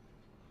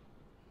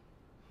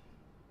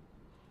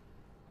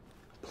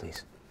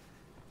 Please.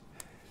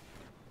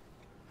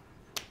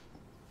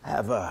 I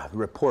have a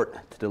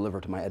report to deliver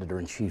to my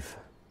editor-in-chief.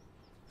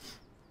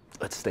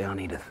 Let's stay on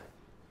Edith.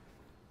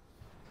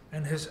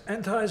 And his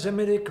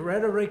anti-Semitic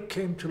rhetoric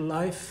came to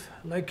life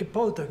like a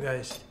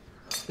poltergeist.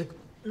 The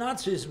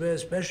Nazis were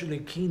especially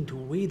keen to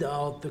weed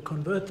out the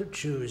converted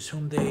Jews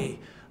whom they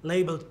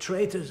labeled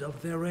traitors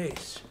of their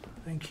race.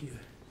 Thank you.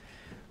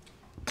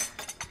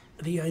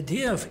 The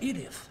idea of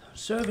Edith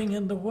serving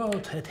in the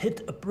world had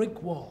hit a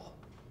brick wall.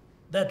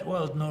 That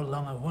world no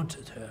longer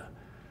wanted her.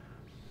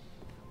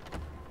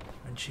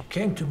 And she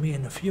came to me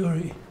in a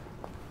fury.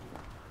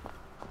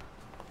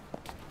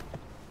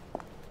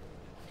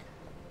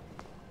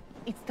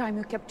 It's time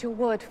you kept your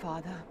word,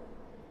 Father.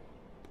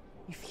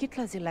 If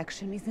Hitler's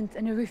election isn't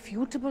an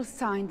irrefutable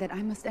sign that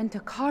I must enter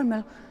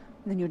Carmel,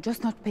 then you're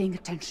just not paying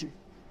attention.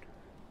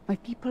 My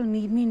people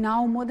need me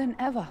now more than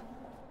ever.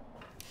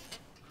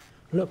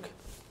 Look,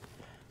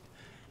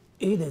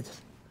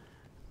 Edith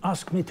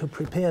asked me to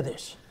prepare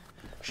this.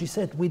 She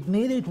said we'd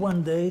need it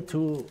one day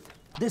to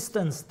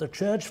distance the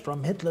church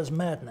from Hitler's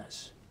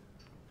madness.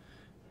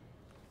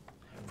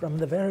 From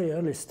the very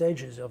early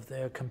stages of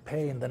their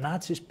campaign, the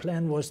Nazis'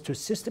 plan was to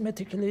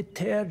systematically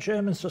tear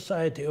German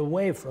society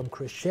away from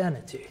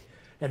Christianity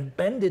and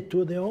bend it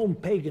to their own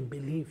pagan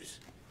beliefs.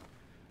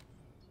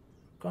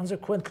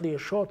 Consequently, a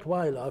short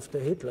while after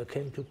Hitler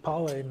came to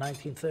power in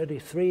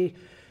 1933,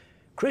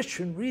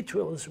 Christian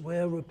rituals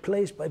were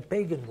replaced by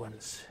pagan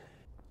ones.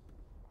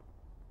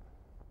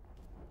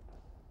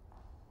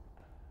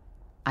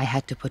 I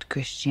had to put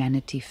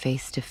Christianity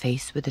face to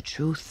face with the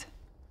truth.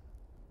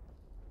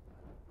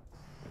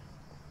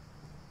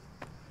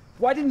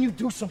 Why didn't you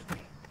do something?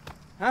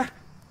 Huh?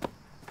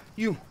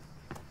 You.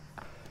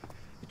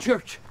 The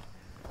church.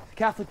 The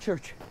Catholic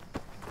Church.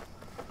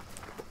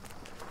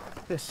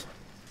 This.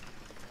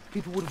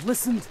 People would have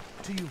listened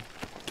to you.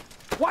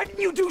 Why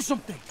didn't you do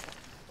something?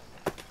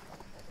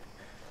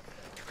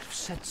 You could have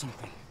said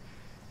something.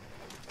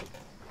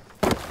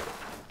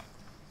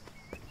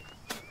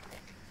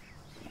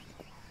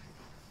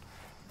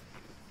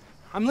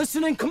 I'm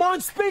listening. Come on,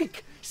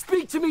 speak!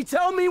 Speak to me.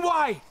 Tell me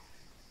why.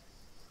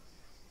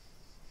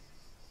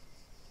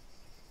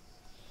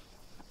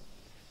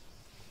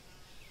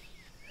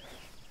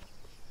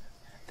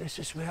 This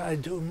is where I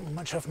do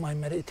much of my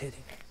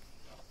meditating.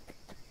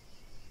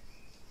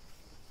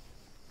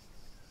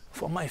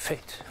 For my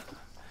faith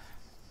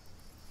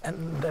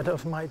and that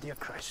of my dear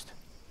Christ.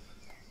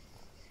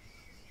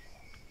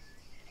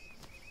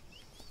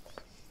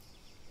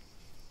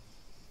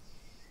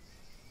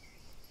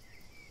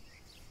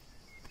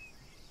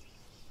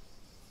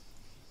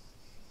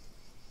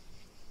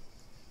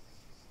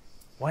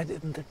 Why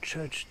didn't the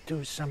church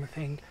do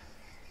something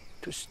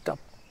to stop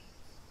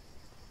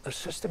the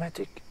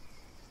systematic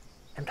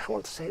and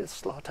wholesale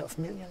slaughter of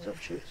millions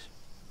of Jews?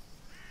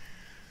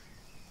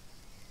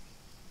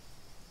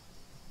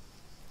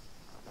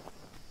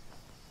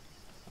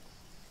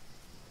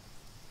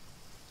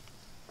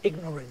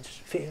 Ignorance,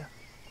 fear,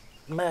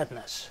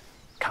 madness,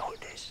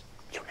 cowardice,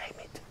 you name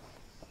it.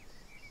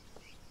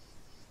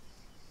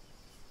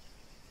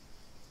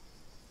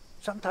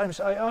 Sometimes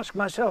I ask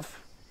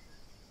myself,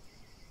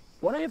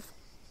 what if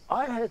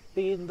I had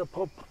been the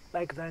Pope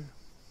back then?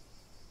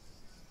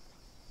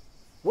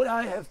 Would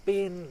I have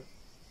been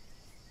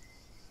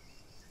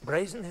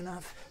brazen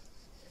enough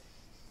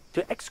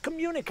to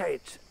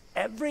excommunicate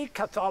every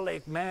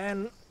Catholic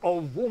man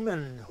or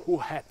woman who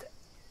had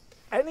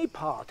any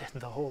part in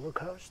the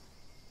Holocaust?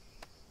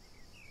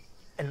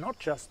 And not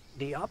just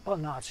the upper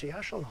Nazi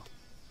echelon,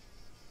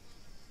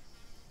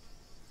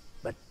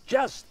 but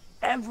just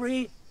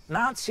every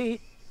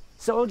Nazi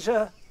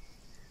soldier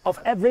of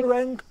every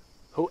rank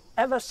who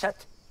ever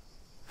set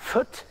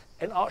foot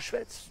in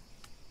Auschwitz.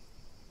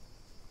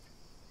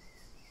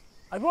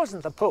 I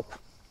wasn't the Pope,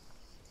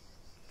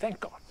 thank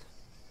God.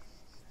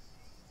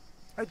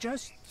 I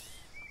just,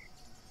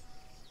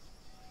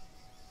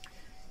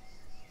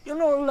 you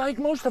know, like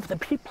most of the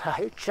people,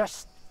 I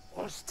just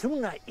was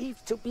too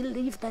naive to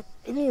believe that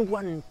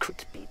anyone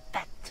could be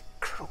that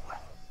cruel.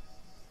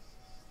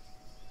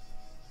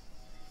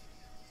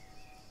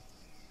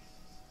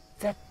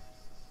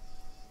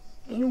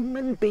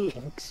 human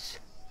beings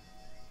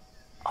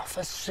of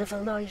a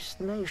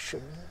civilized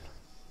nation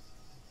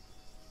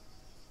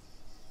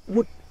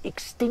would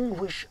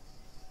extinguish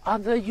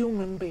other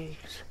human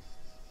beings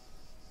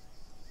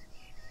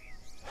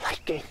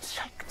like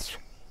insects.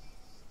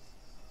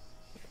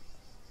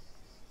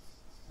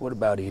 What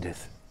about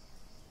Edith?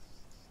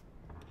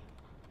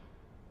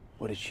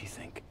 What did she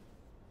think?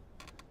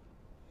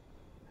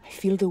 I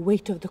feel the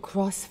weight of the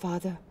cross,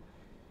 Father.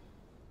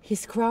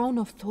 His crown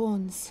of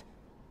thorns.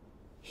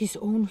 His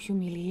own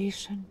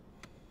humiliation.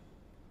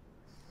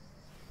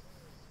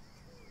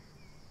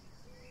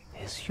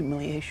 His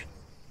humiliation?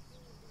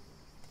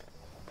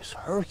 It was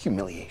her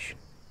humiliation.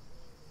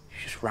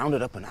 She was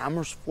rounded up in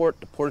Amersfoort,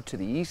 deported to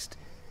the east.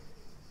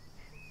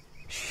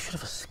 She should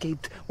have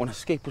escaped when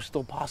escape was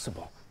still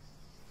possible.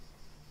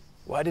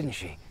 Why didn't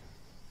she?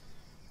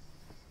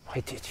 Why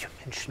did you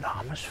mention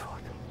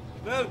Amersfoort?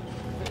 Well.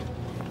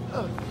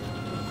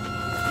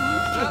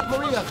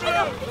 Maria!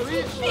 Peter!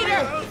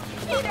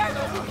 Peter!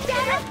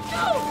 Dana!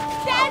 No!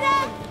 Dana!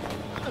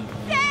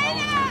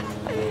 Dana!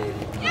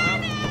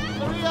 Dana!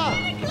 Maria!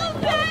 Go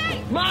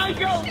back!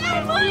 Michael!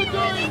 Dana, What are you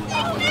doing?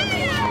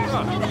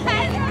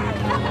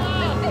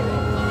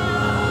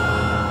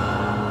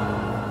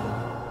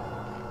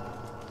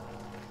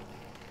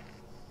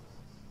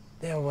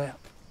 There were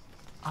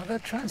other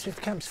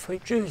transit camps for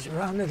Jews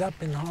rounded up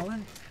in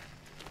Holland.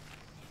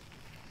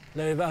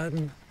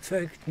 Leeuwarden,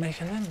 Vught,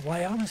 Mechelen, why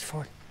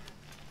Amersfoort?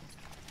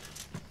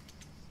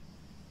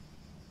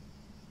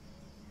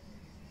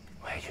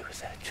 Were you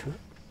there too?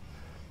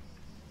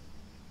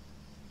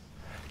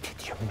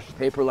 Did you meet? A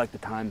paper like the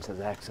Times has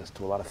access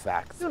to a lot of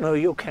facts. You know,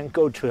 you can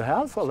go to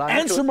hell for lying.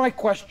 Answer my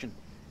question.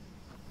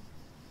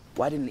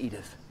 Why didn't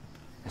Edith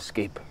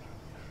escape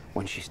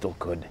when she still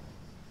could?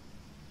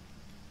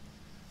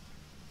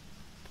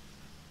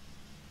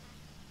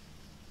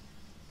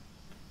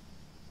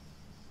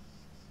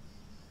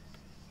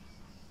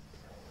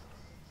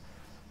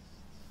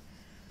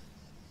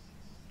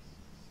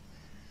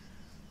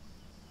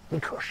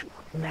 Because she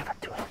would never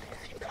do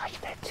anything like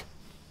that.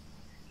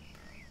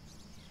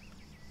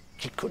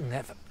 She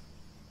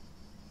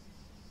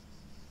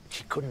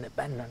couldn't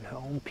abandon her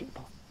own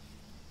people.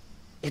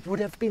 It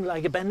would have been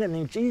like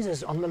abandoning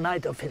Jesus on the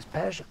night of his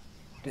passion.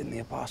 Didn't the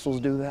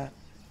apostles do that?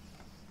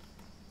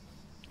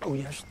 Oh,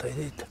 yes, they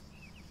did.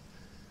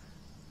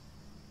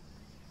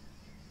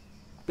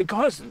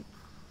 Because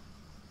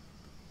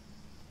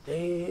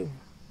they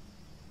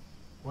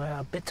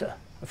were bitter,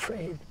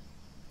 afraid.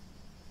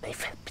 They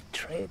felt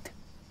betrayed.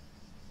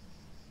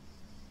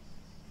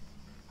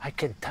 I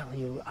can tell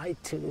you, I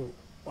too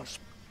was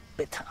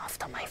bitter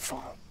after my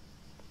fall.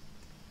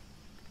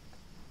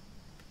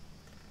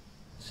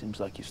 Seems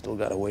like you still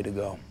got a way to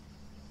go.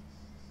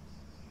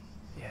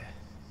 Yeah.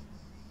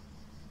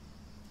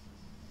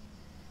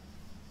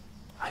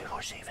 I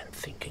was even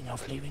thinking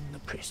of leaving the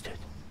priesthood.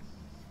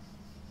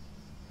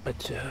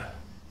 But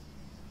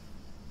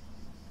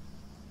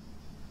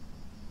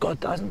God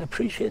doesn't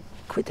appreciate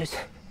quitters.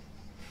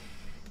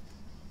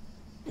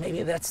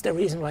 Maybe that's the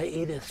reason why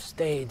Edith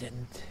stayed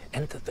and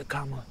entered the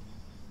Carmel.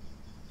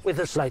 With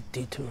a slight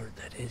detour,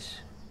 that is.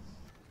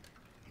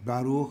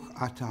 Baruch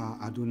Ata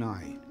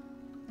Adonai,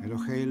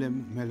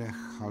 Eloheinu melech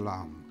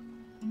haolam,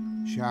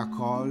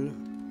 she'akol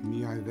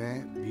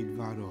mi'aveh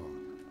bidvaro.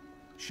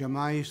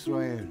 Shema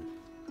Yisrael,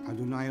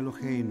 Adonai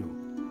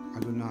Eloheinu,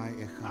 Adonai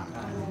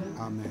Echad.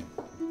 Amen.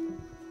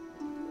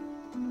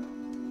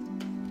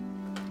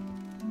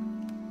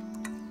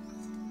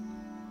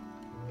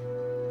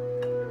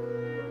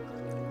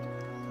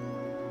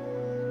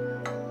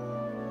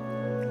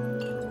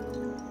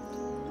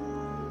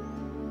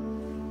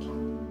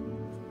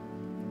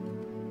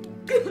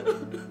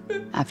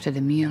 After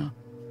the meal,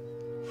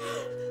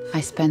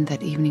 I spent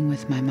that evening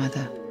with my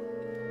mother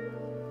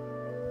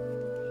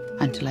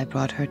until I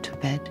brought her to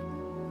bed,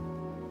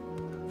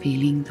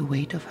 feeling the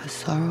weight of her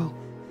sorrow.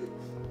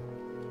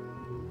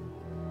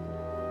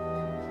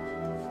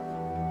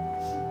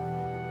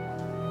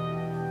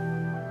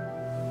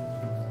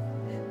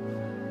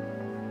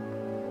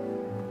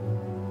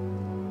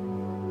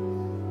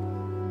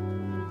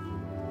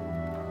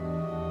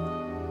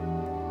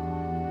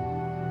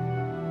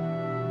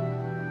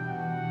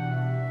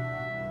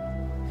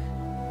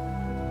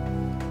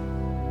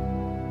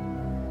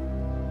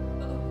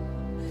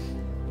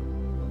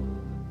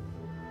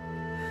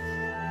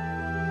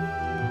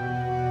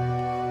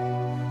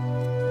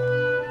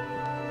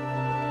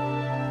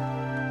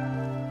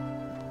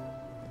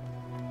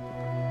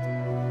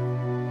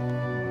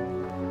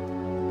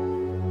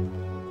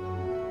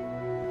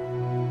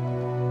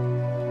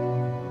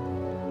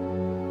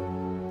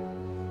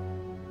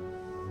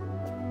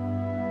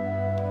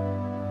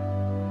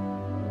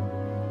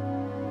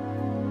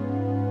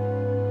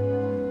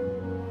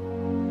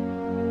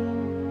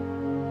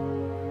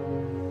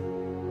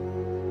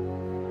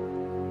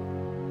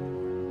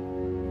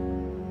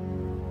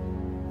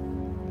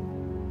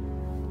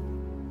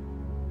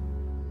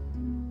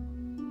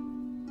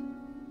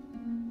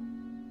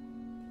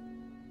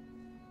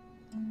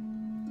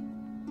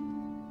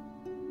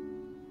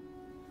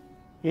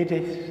 It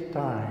is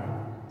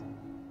time.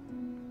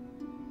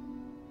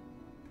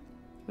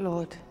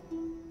 Lord,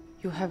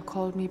 you have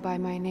called me by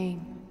my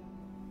name.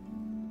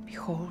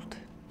 Behold,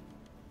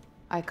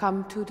 I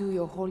come to do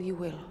your holy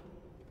will.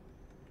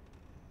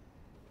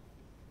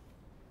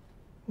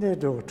 Dear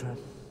daughter,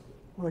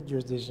 what do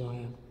you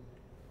desire?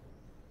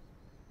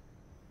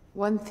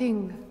 One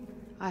thing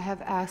I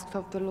have asked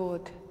of the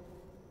Lord,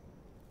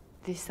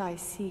 this I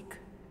seek,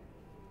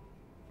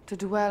 to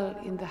dwell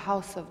in the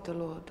house of the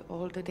Lord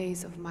all the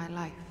days of my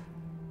life.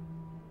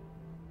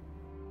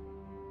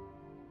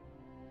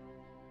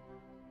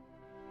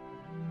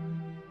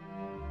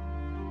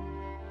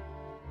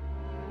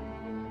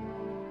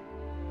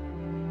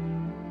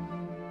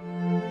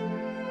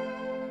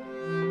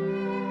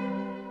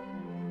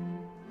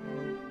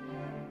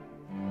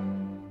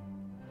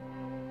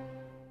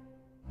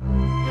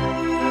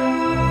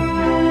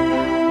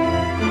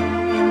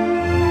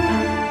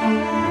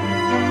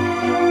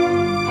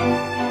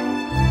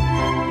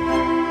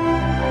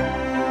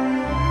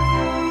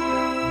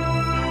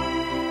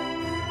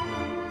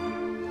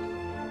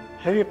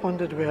 Have you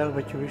pondered well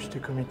what you wish to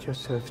commit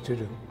yourself to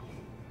do?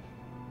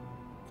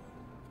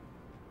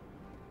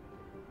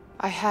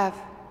 I have,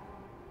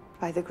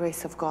 by the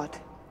grace of God.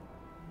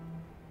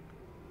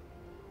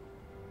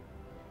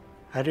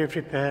 Are you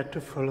prepared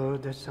to follow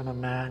the Son of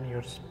Man,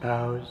 your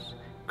spouse,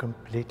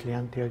 completely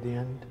until the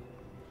end?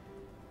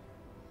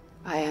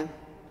 I am,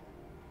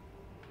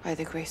 by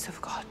the grace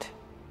of God.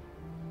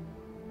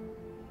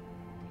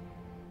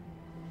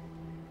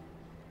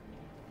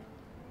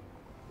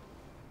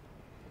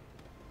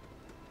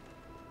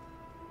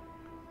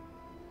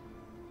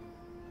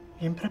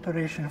 In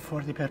preparation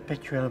for the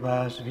perpetual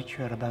vows which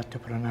you are about to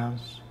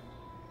pronounce,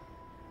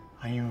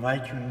 I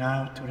invite you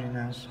now to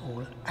renounce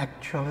all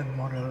actual and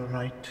moral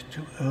right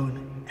to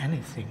own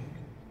anything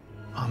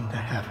under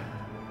heaven.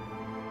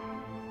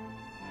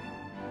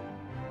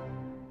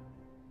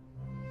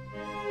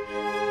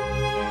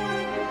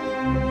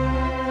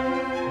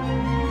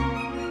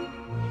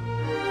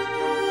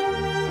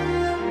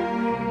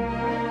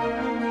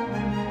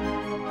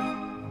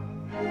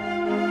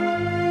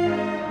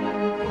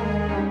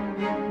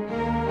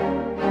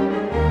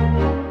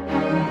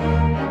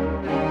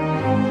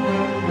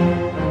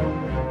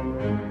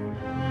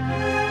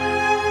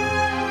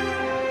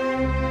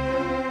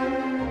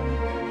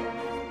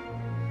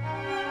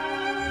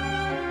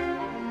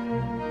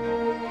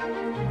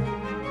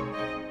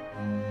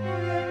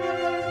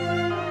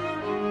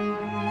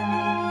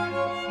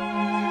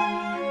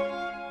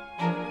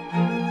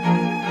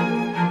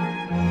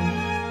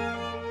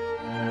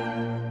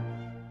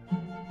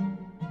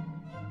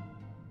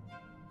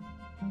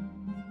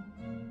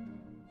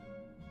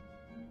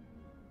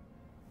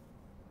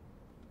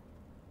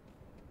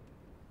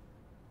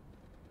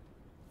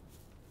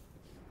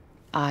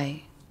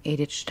 I,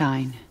 Edith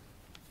Stein,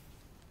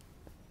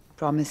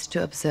 promise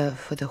to observe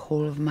for the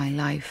whole of my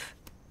life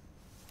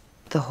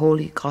the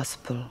holy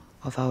gospel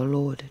of our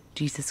Lord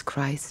Jesus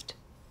Christ,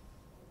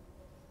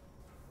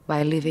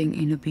 by living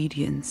in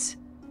obedience,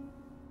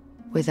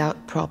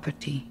 without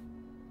property,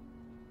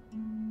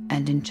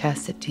 and in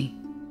chastity,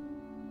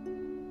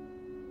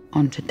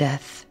 unto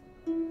death.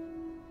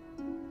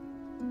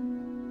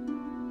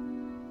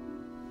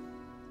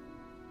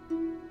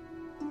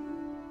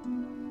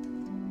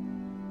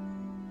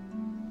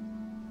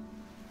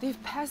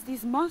 They've passed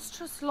these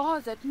monstrous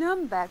laws at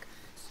Nuremberg,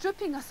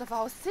 stripping us of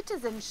our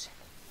citizenship.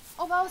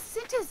 Of our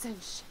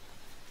citizenship!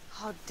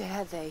 How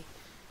dare they?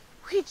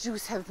 We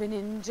Jews have been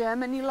in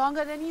Germany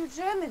longer than you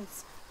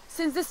Germans,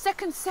 since the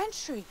 2nd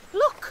century.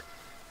 Look!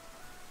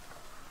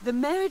 The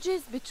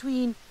marriages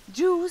between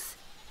Jews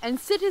and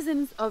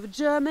citizens of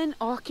German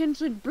or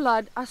kindred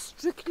blood are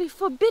strictly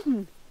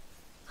forbidden.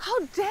 How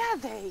dare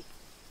they?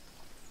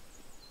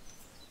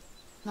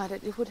 Not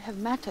that it would have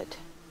mattered.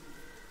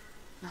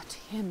 Not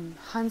him.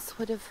 Hans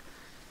would have...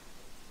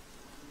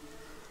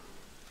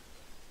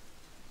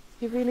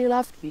 He really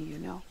loved me, you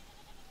know.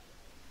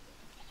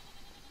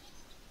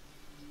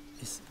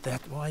 Is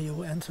that why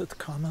you entered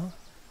Carmel?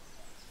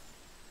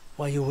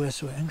 Why you were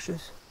so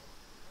anxious?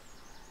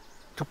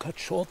 To cut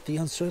short the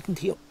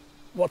uncertainty of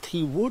what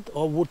he would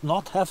or would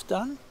not have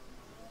done?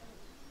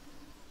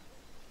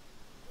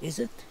 Is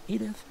it,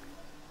 Edith?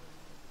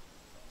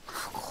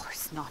 Of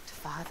course not,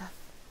 Father.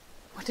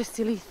 What a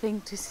silly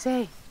thing to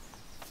say.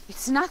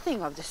 It's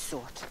nothing of the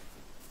sort.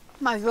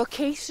 My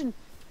vocation,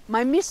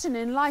 my mission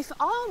in life,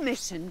 our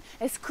mission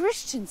as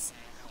Christians,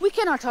 we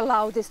cannot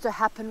allow this to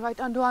happen right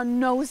under our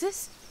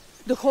noses.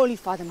 The Holy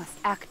Father must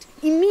act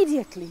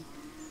immediately.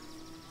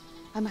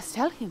 I must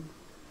tell him.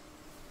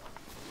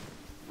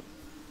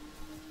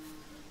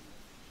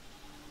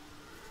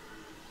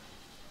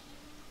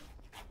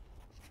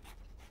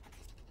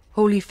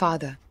 Holy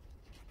Father,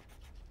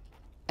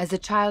 as a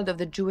child of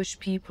the Jewish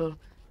people,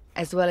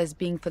 as well as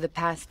being for the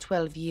past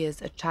 12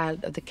 years a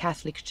child of the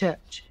Catholic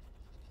Church,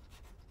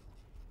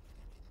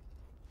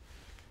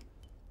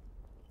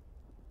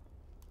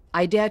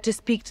 I dare to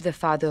speak to the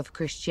Father of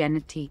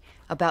Christianity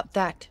about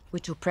that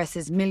which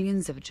oppresses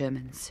millions of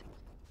Germans.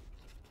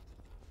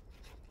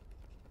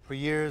 For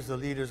years, the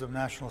leaders of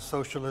National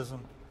Socialism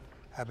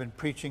have been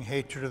preaching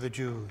hatred of the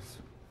Jews.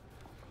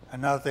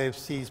 And now that they've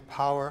seized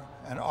power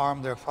and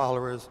armed their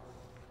followers,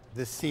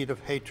 this seed of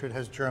hatred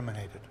has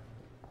germinated.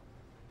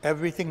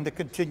 Everything that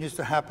continues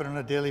to happen on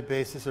a daily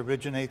basis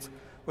originates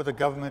with a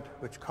government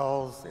which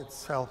calls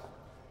itself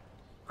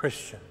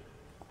Christian.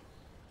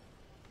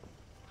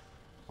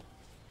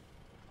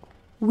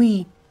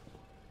 We,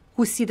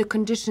 who see the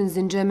conditions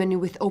in Germany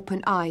with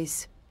open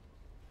eyes,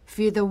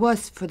 fear the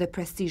worst for the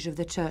prestige of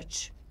the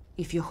Church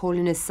if Your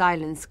Holiness'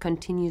 silence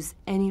continues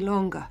any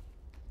longer.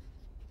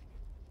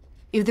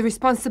 If the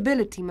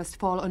responsibility must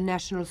fall on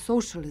National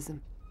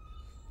Socialism,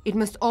 it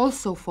must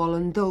also fall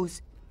on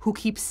those who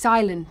keep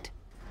silent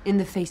in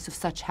the face of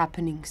such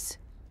happenings.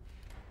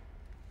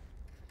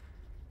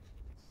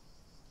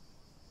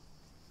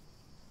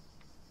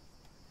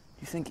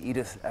 You think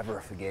Edith ever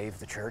forgave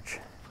the Church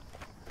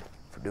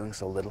for doing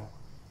so little?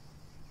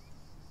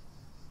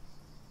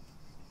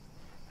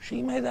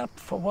 She made up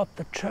for what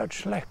the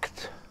Church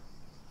lacked.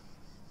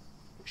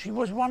 She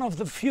was one of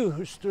the few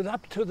who stood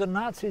up to the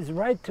Nazis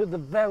right to the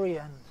very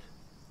end.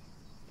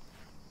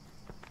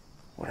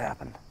 What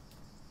happened?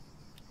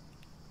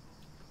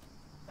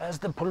 As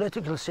the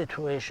political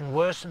situation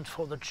worsened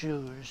for the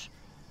Jews,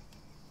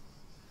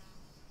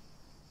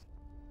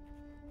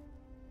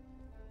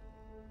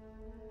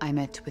 I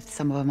met with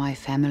some of my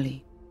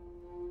family.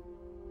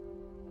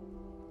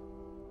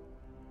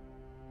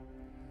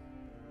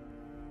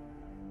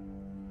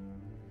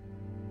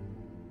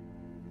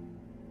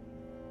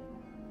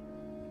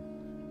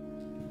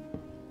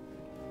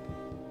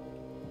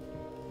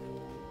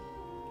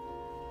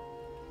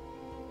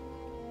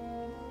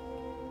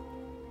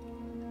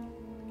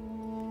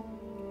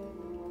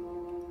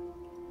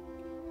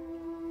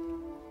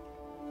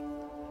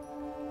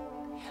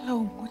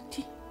 Hello,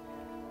 Mutti.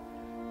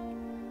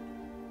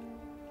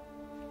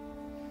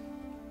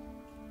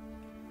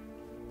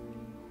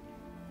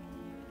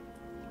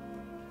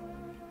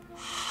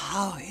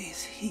 How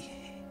is he?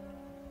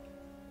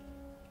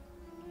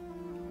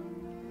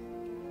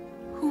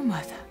 Who,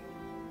 Mother?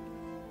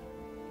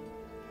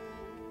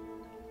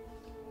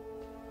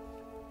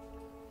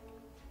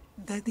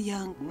 That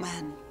young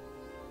man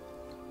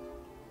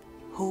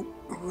who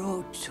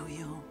wrote to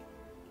you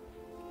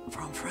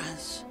from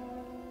France.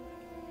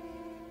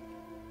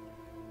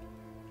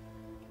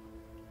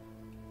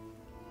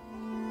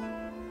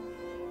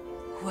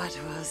 What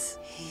was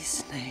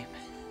his name?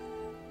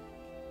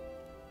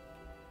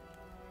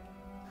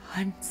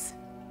 Hans.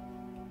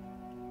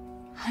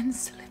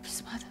 Hans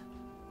lips, Mother.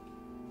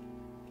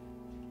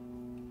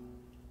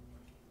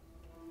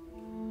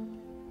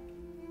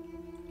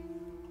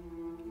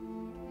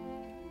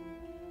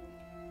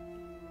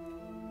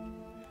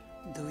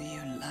 Do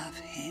you love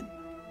him?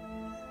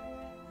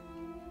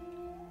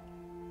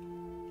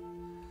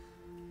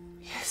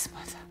 Yes,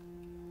 Mother.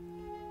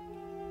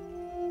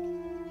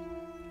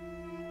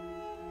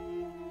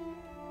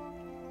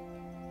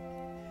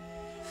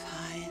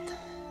 Fine.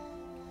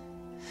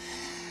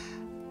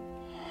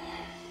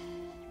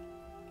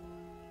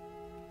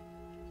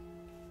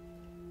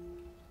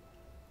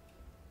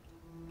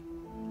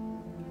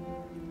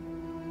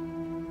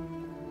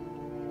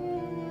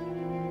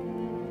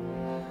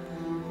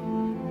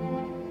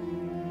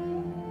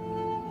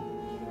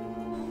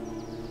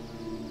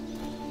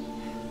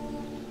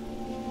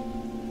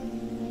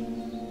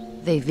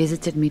 They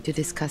visited me to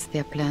discuss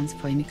their plans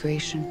for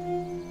immigration.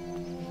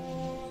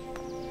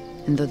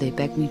 And though they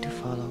begged me to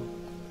follow,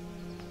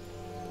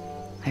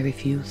 I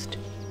refused.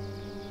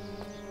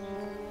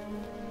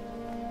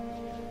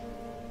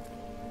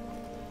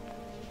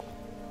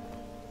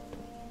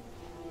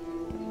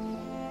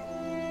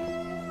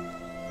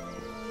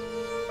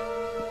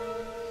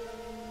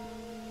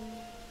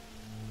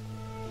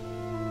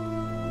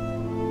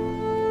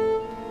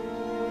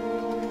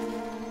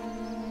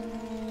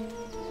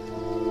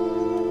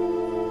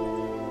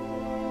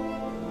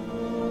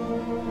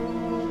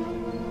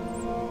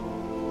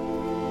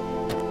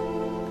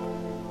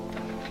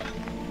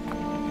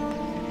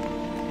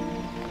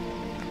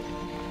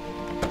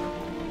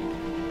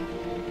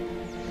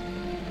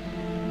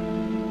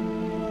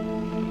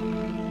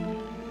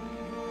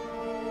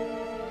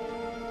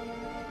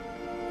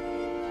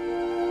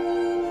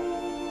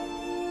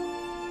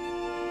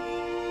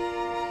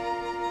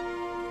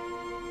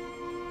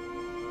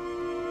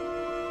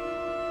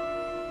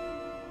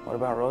 What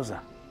about Rosa?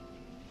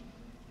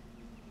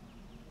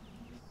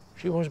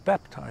 she was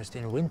baptized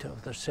in winter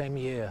of the same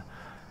year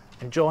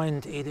and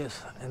joined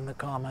Edith in the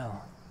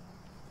Carmel.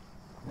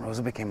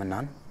 Rosa became a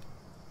nun?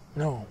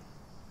 No.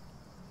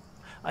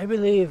 I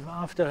believe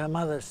after her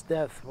mother's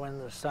death, when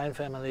the Stein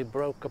family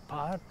broke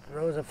apart,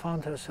 Rosa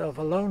found herself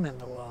alone in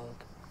the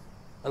world,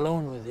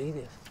 alone with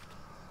Edith.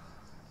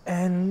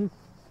 And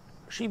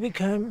she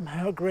became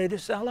her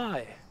greatest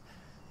ally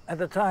at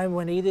the time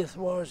when Edith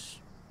was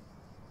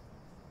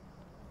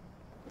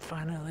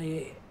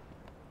finally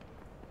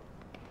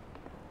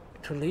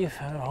to leave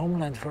her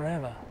homeland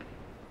forever.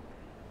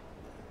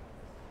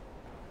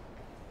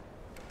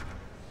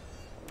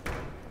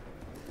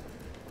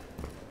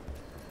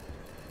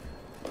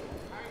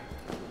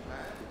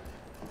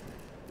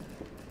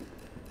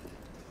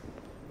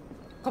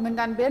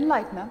 Commandant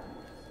Benedicta.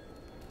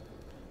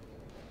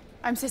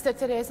 I'm Sister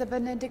Teresa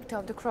Benedicta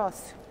of the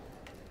Cross.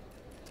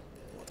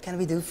 What can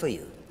we do for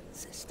you,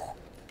 sister?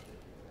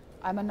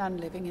 I'm a nun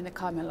living in the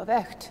Carmel of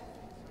Echt.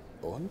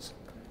 Und?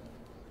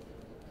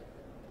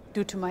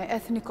 Due to my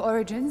ethnic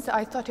origins,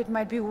 I thought it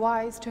might be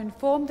wise to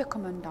inform the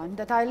Commandant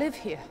that I live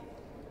here,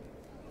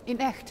 in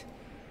Echt.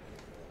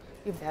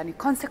 If there are any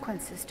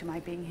consequences to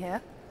my being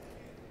here,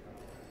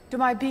 to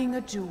my being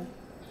a Jew,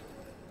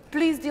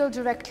 please deal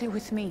directly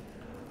with me.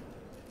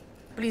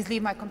 Please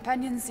leave my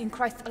companions in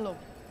Christ alone.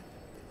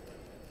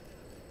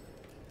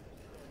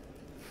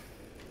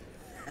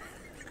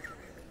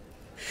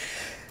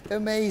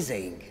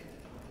 Amazing.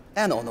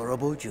 An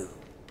honorable Jew.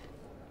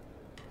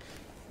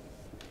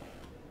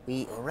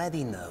 We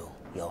already know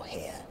you're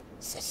here,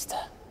 sister.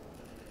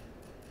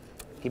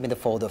 Give me the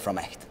folder from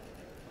Echt.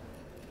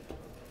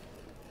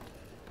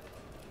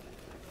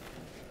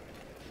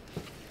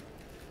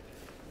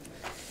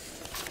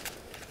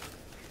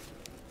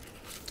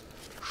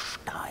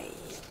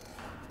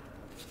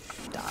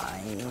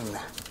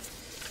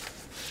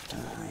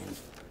 Stein.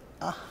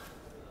 Ah,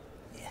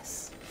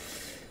 yes.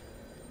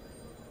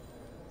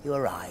 You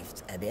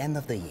arrived at the end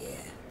of the year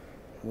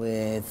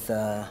with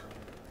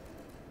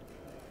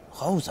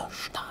Rosa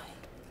Stein.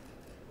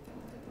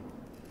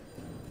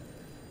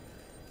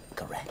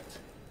 Correct?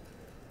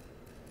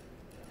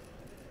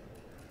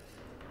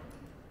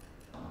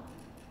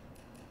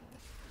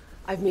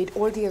 I've made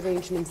all the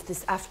arrangements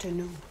this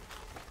afternoon.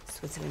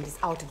 Switzerland is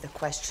out of the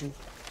question.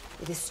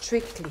 It is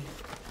strictly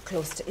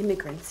close to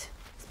immigrants,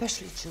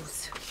 especially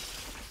Jews.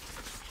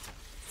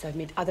 So I've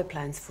made other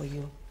plans for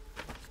you.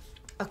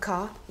 A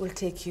car will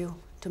take you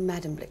to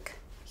Madamblick.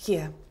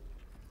 Here,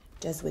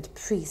 Jesuit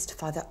priest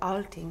Father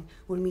Alting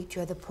will meet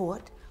you at the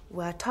port,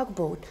 where a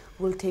tugboat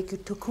will take you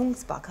to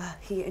Kungsbacka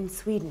here in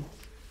Sweden.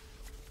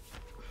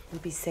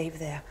 You'll be safe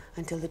there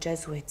until the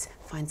Jesuits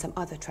find some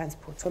other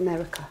transport for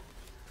America.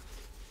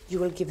 You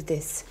will give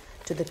this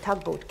to the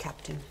tugboat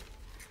captain.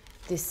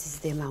 This is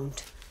the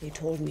amount they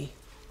told me.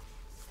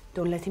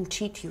 Don't let him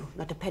cheat you,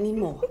 not a penny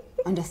more.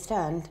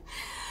 Understand?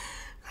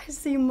 I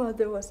see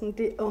Mother wasn't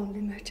the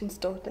only merchant's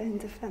daughter in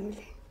the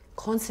family.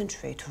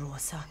 Concentrate,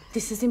 Rosa.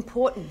 This is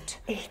important.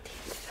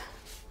 Edith,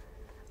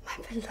 my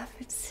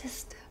beloved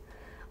sister,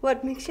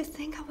 what makes you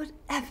think I would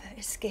ever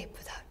escape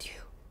without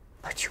you?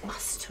 But you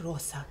must,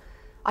 Rosa.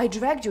 I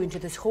dragged you into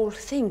this whole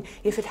thing.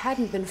 If it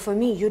hadn't been for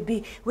me, you'd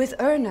be with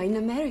Erna in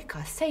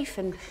America, safe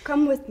and...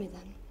 Come with me,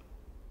 then.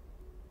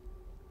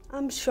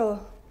 I'm sure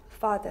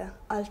Father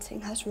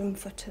Alting has room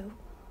for two.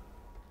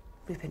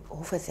 We've been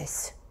over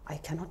this. I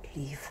cannot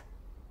leave.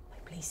 My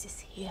place is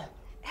here.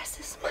 As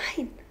is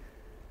mine.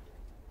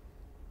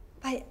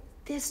 By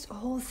this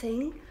whole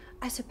thing,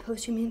 I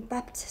suppose you mean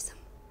baptism.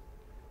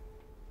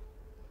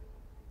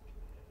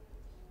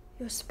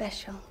 You're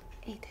special,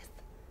 Edith.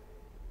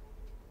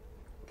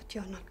 But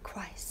you're not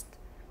Christ.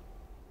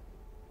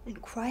 And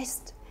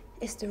Christ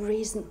is the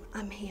reason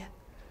I'm here,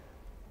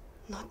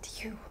 not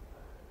you.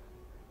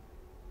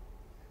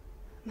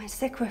 My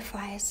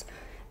sacrifice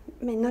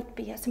may not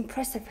be as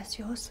impressive as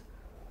yours,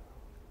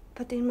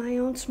 but in my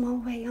own small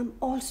way, I'm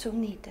also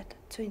needed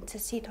to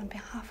intercede on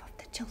behalf of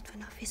the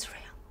children of Israel.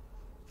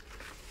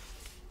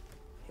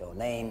 Your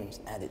name's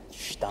Edith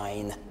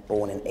Stein,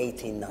 born in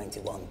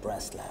 1891,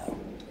 Breslau.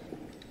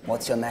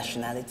 What's your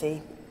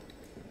nationality?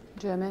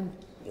 German.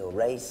 Your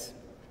race?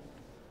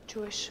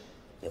 Jewish.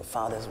 Your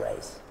father's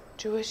race?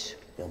 Jewish.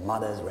 Your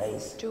mother's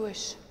race?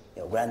 Jewish.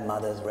 Your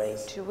grandmother's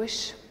race?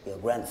 Jewish. Your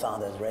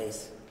grandfather's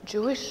race?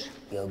 Jewish.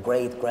 Your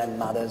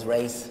great-grandmother's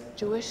race?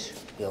 Jewish.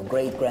 Your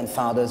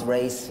great-grandfather's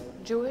race?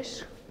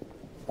 Jewish.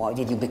 Why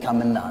did you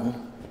become a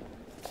nun?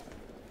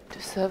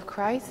 To serve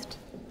Christ.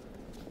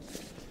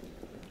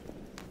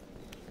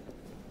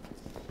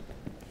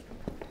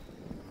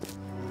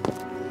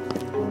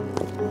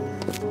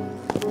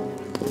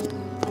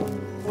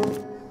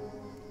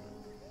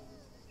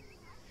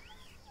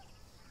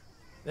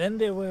 Then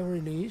they were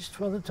released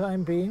for the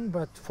time being,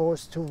 but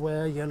forced to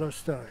wear yellow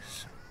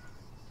stars.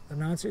 The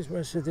Nazis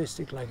were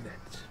sadistic like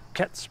that.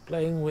 Cats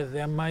playing with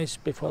their mice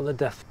before the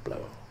death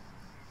blow.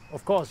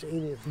 Of course,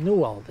 Edith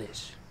knew all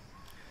this.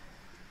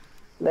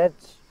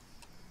 That's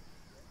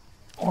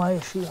why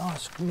she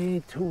asked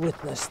me to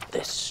witness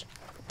this.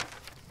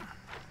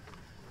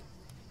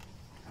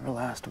 Her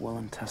last will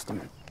and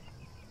testament.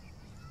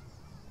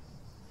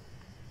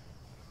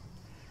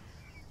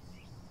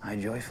 I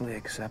joyfully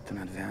accept and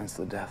advance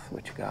the death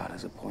which God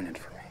has appointed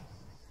for me.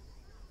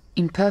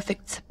 In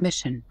perfect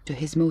submission to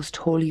his most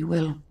holy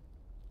will,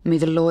 may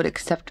the Lord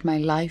accept my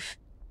life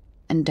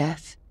and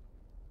death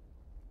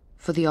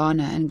for the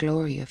honor and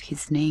glory of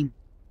his name,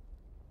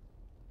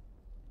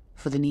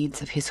 for the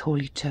needs of his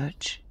holy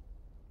church,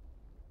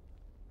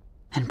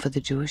 and for the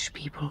Jewish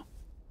people.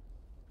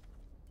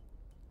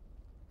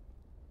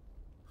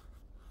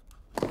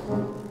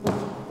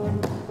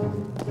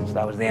 So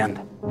that was the end.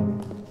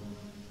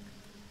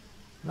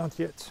 Not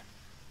yet.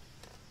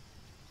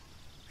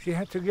 She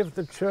had to give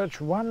the church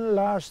one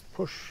last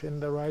push in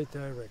the right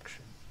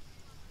direction.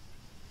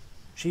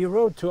 She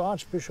wrote to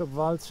Archbishop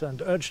Walzer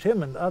and urged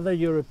him and other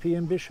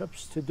European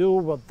bishops to do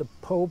what the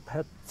Pope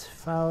had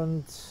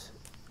found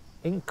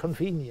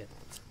inconvenient.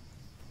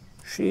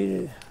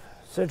 She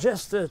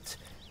suggested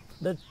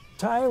that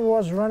time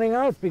was running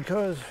out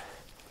because,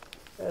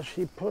 as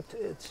she put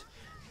it,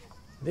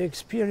 the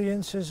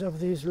experiences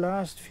of these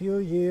last few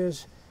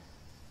years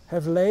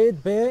have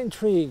laid bare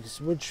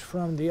intrigues which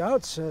from the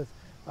outset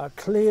are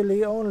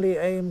clearly only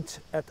aimed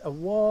at a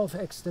war of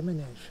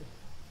extermination.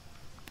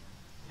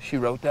 She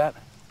wrote that?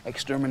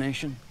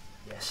 Extermination?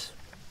 Yes.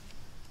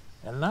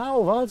 And now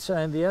Walzer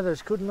and the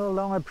others could no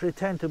longer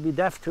pretend to be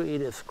deaf to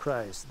Edith's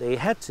cries. They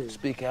had to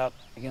speak out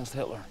against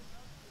Hitler.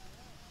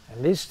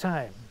 And this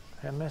time,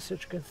 her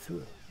message got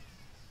through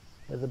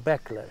with a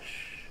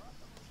backlash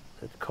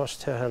that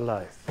cost her her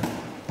life.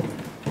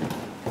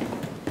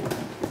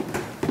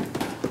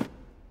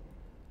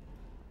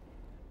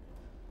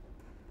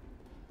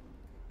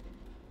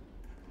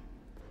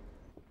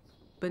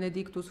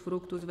 Benedictus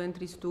fructus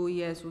ventris tui,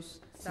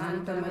 Iesus.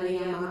 Santa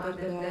Maria, Mater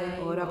Dei,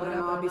 ora pro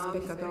nobis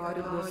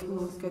peccatoribus,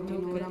 nunc et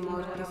in hora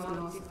mortis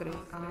nostre.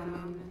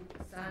 Amen.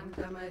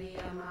 Santa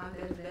Maria,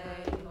 Mater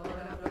Dei,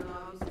 ora pro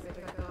nobis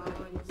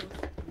peccatoribus,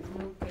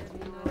 nunc et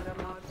in hora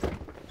mortis.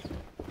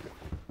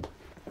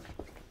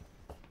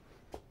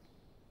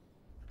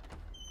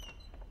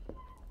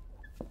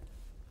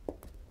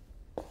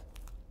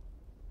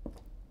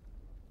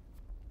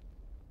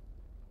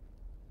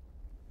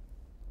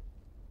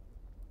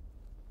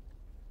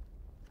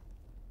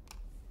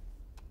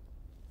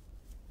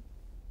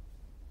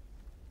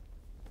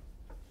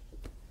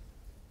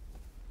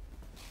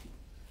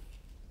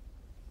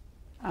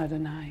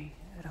 Adonai,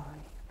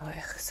 roi,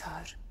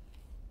 loechsar.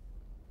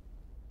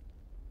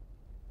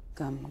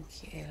 Gam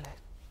kiele.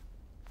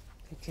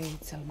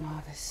 Gegeid al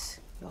mavis,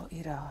 lo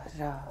ira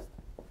ra,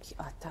 ki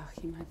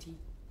atahimadi.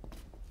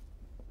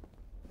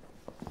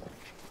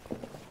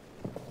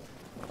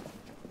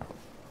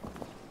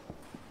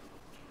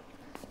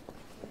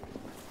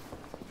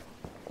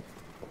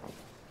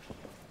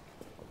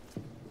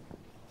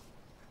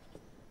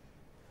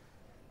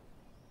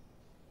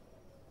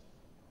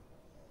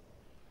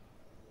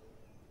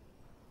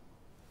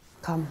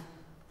 Come.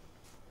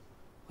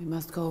 We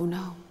must go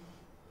now.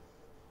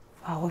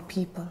 Our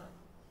people.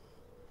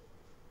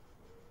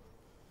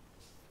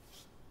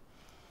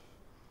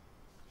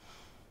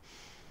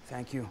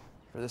 Thank you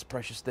for this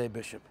precious day,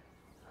 Bishop.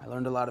 I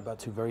learned a lot about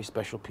two very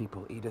special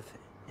people, Edith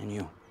and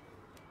you.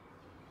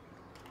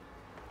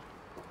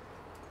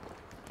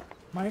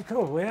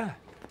 Michael, where?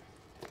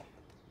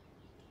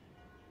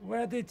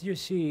 Where did you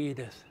see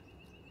Edith?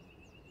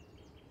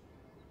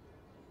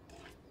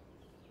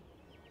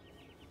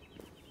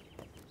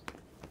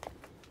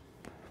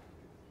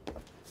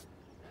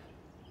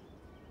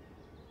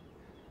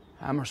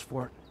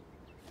 Amersfoort,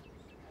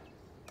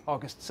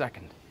 August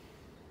 2nd.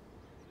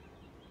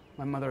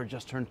 My mother had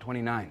just turned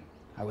 29.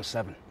 I was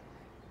 7.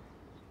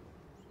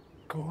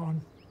 Go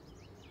on.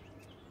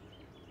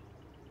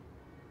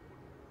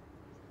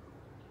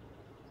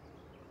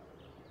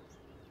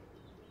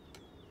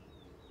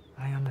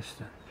 I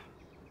understand.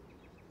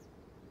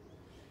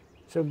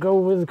 So go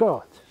with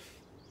God.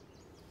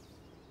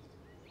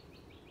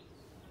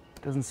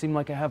 Doesn't seem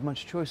like I have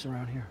much choice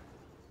around here.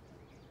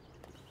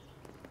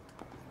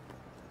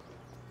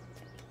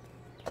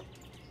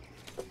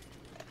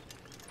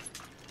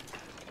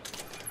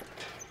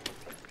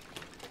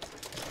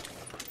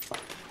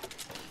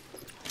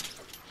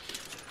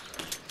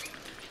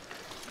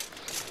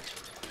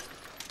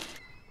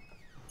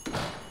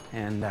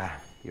 And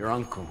your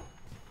uncle,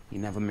 he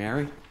never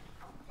married?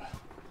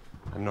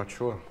 I'm not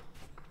sure.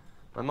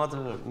 My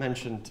mother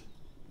mentioned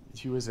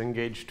he was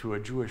engaged to a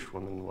Jewish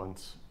woman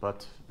once,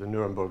 but the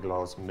Nuremberg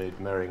laws made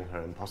marrying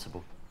her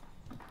impossible.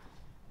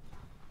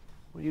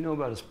 What do you know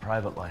about his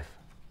private life?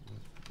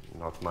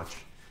 Not much.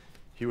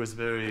 He was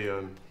very,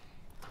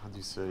 how do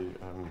you say,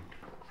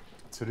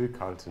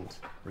 zurückhaltend.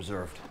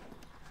 Reserved.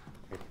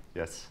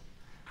 Yes.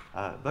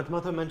 But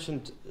Mother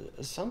mentioned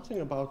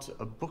something about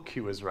a book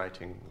he was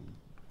writing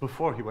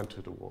before he went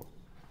to the war.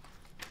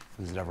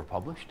 Was it ever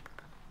published?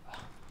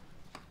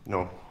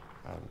 No.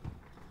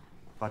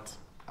 But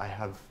I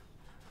have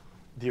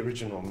the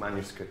original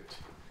manuscript.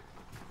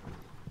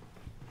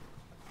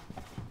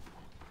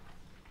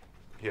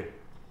 Here.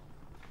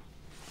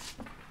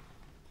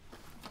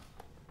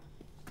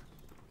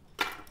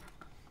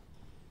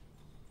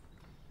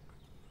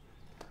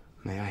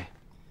 May I?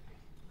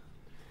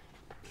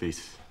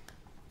 Please.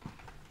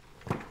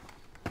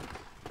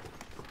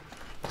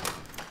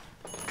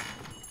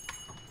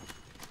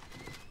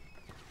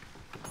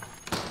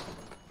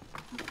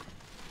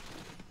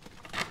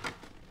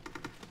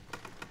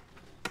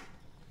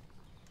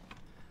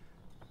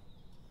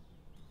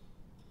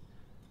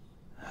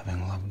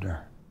 Having loved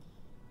her,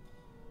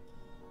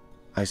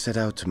 I set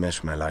out to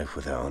mesh my life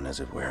with her own,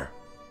 as it were.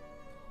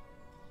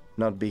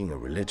 Not being a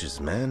religious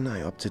man,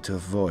 I opted to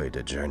avoid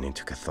a journey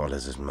to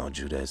Catholicism or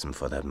Judaism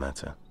for that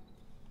matter,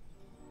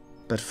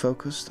 but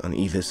focused on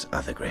Edith's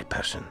other great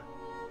passion,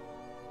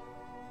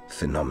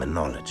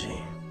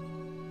 phenomenology.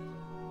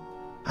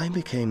 I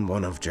became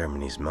one of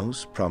Germany's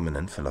most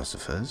prominent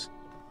philosophers,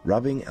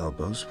 rubbing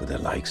elbows with the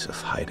likes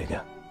of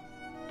Heidegger.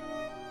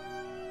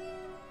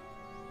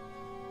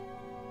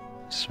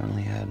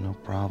 Certainly had no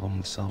problem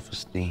with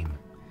self-esteem.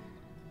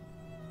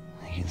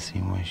 I can see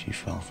why she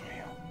fell for you.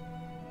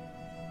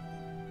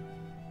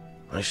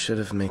 I should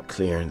have made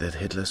clear that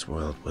Hitler's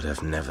world would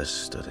have never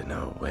stood in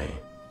our way.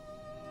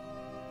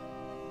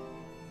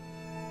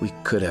 We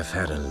could have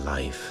had a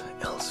life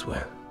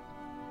elsewhere.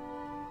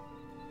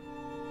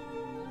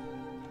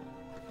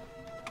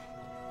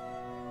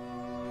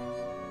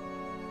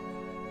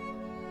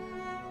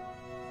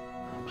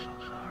 I'm so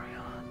sorry,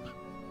 Hans.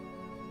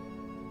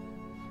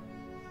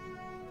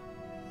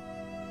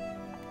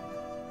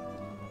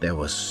 There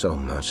was so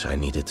much I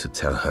needed to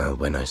tell her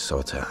when I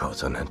sought her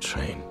out on that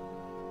train.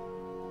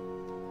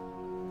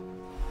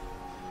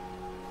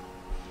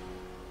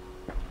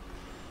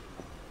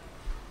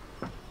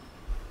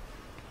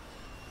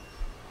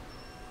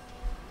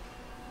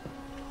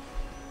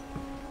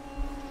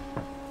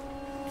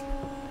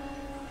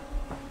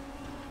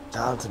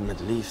 The ultimate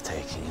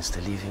leave-taking is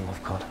the leaving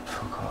of God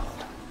for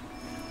God.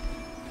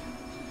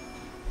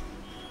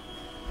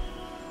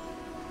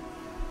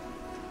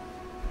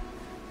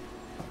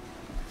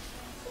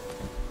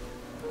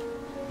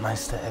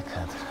 Meister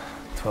Eckhart,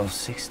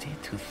 1260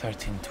 to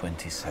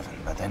 1327.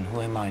 But then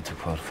who am I to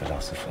quote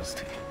philosophers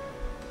to you?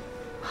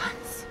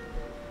 Hans,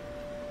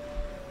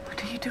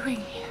 what are you doing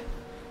here?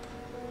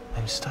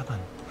 I'm stubborn,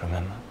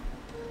 remember?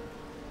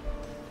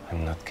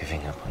 I'm not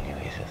giving up on you,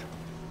 Edith.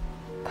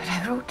 But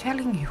I wrote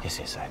telling you. Yes,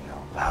 yes, I know.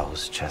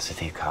 Vows,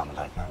 chastity,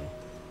 Carmelite nun.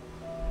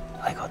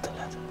 I got the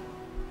letter.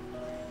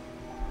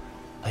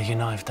 But you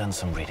know, I've done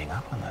some reading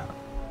up on that.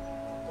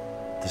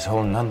 This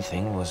whole nun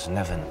thing was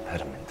never an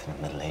impediment in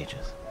the Middle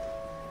Ages.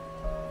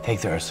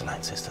 Take the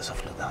Ursuline Sisters of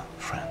Loudun,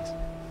 France.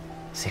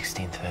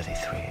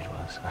 1633 it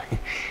was.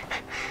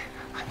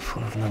 I'm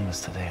full of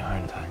numbers today,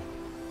 aren't I?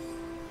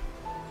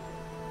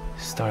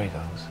 The story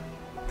goes,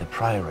 the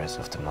prioress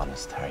of the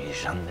monastery,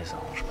 Jeanne des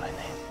Anges by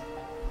name.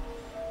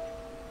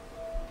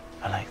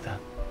 I like that.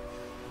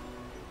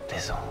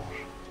 Des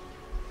Anges.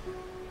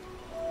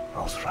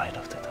 Rolls right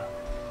off the tongue.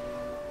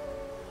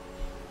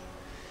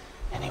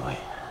 Anyway,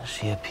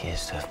 she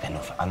appears to have been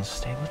of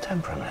unstable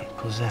temperament,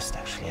 possessed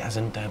actually, as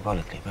in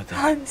diabolically, but then...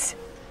 Hans!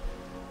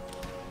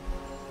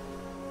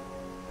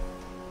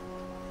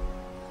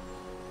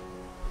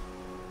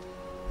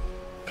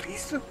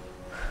 Please do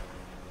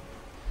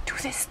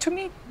this to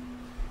me.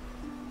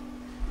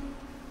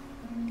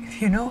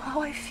 If you know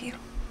how I feel,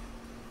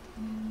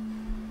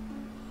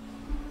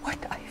 what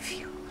I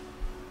feel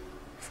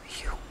for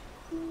you,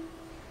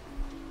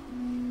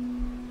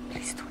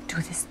 please don't do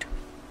this to me.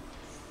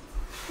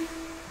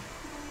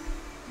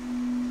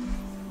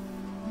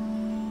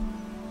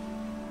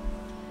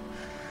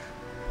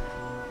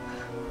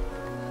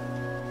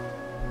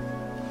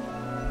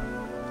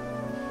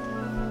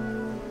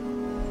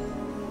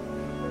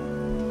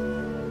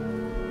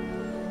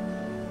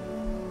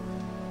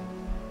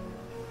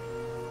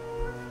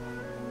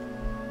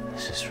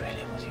 This is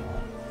really what you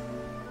want.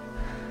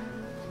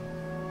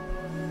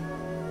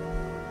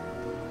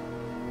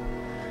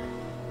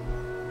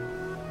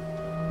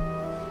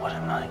 What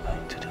am I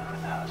going to do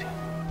without you?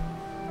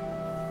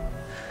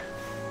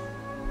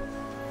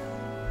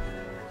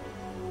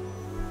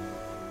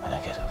 When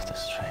I get off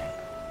this train,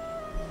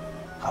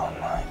 how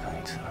am I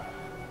going to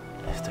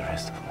live the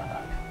rest of my life?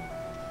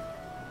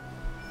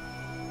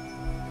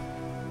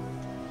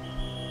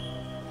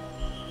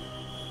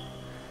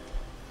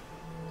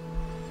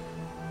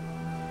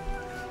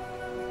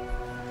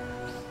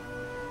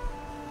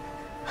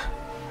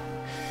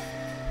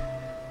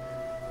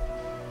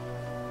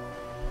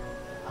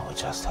 I would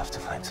just have to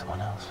find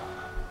someone else,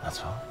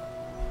 that's all.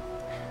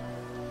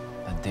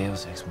 A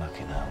Deus ex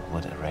machina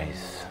would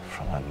erase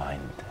from my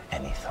mind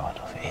any thought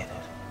of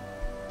Edith.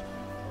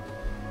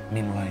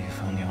 Meanwhile, you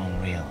found your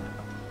own real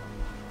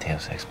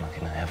Deus ex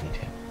machina, haven't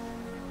you?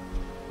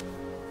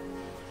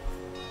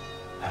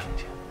 Haven't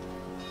you?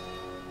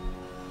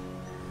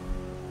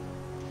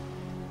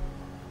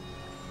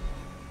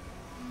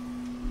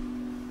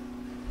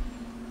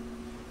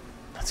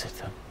 That's it,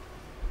 then.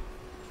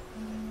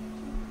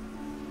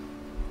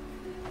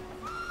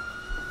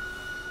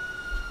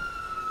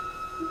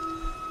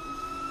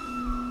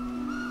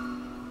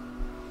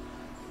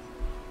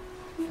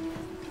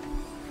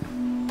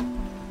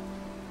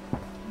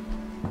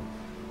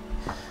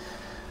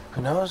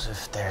 Who knows,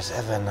 if there's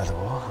ever another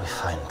war, we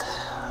find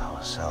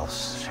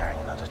ourselves sharing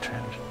another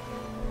trench.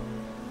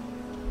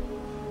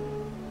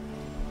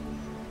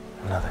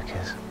 Another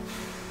kiss.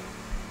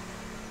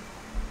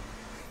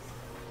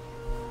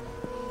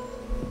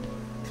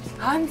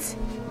 Hans!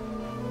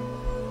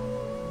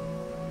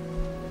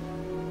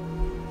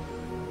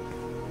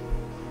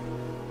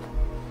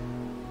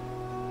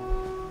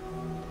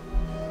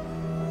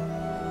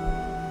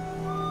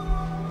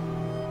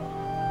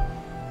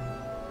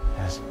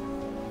 Yes.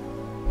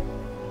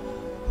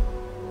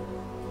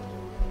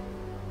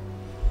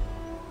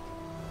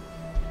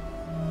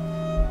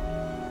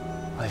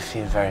 I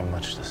feel very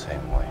much the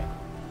same way.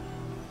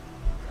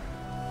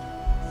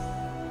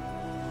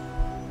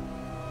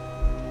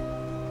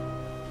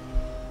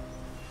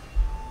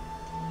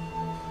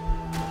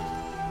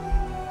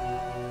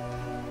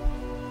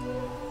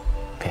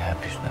 Be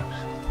happy, Snaps.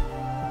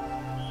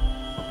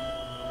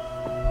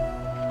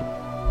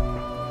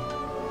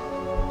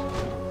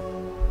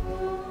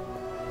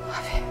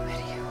 Ave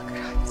Maria,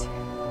 grazie.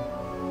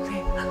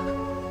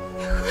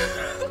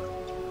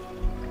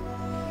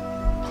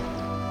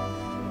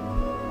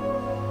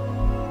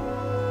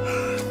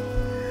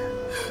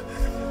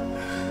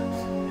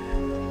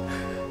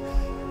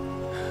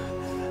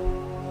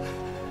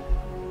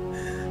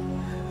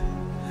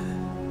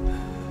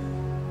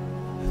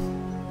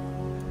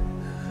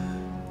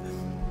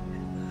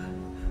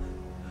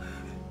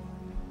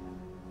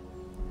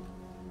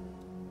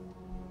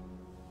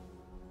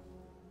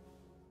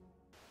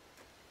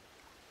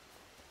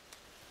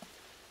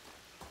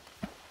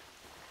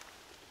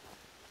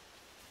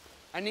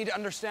 I need to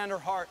understand her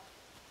heart.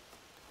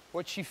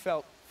 What she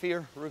felt,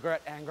 fear,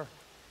 regret, anger.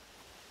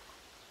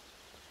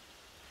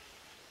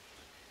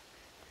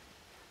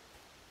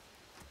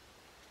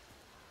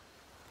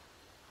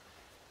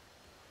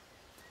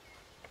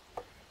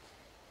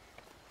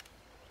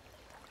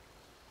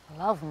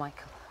 Love,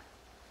 Michael.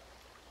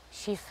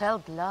 She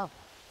felt love.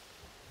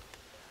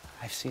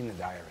 I've seen the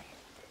diary.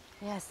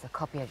 Yes, the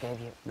copy I gave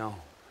you. No,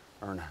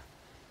 Erna.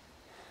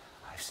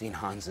 I've seen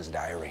Hans's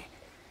diary.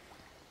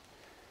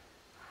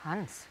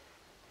 Hans?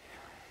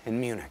 In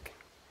Munich.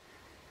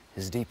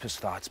 His deepest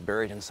thoughts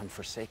buried in some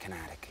forsaken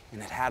attic.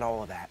 And it had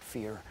all of that,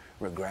 fear,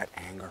 regret,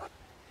 anger,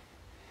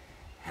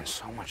 and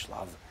so much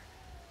love.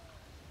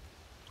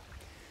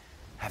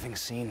 Having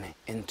seen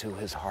into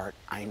his heart,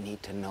 I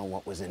need to know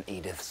what was in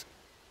Edith's.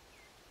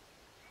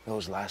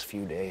 Those last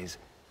few days,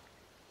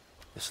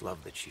 this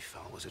love that she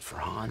felt, was it for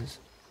Hans?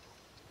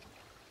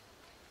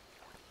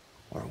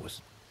 Or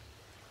was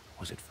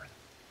it for...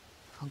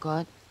 For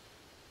God?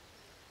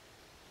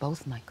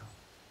 Both, Michael.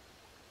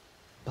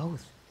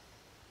 Both.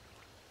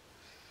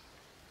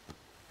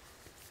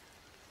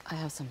 I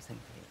have something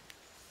for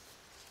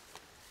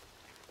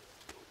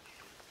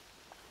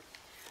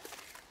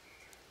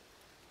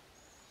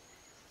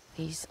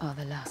you. These are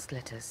the last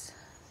letters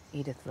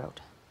Edith wrote.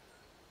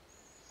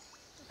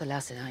 The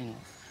last that I know of.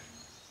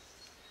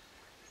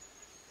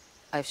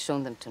 I've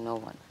shown them to no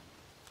one.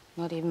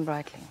 Not even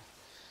Brightling.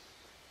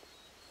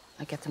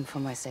 I get them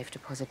from my safe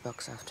deposit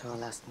box after our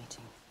last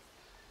meeting.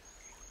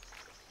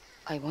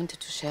 I wanted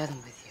to share them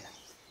with you.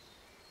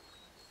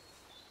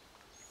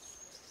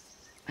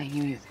 I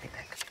knew you'd be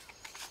back.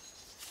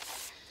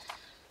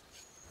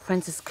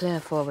 Francis Clare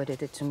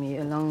forwarded it to me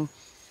along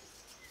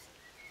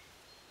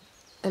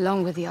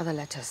with the other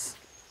letters.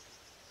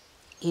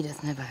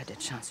 Edith never had a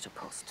chance to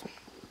post.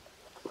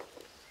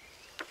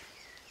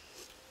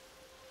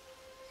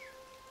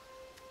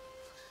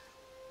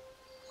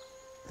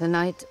 The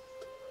night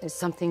is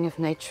something of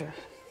nature.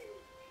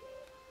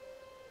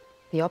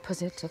 The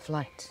opposite of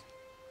light.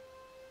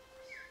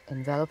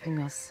 Enveloping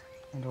us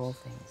and all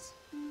things.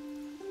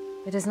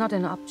 It is not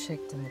an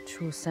object in the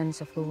true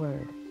sense of the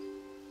word.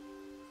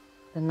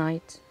 The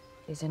night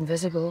is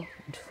invisible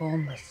and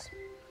formless.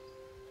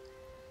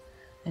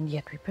 And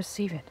yet we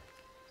perceive it.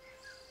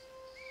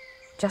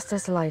 Just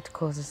as light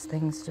causes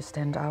things to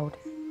stand out,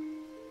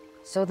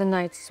 so the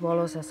night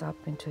swallows us up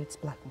into its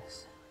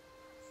blackness.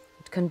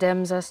 It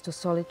condemns us to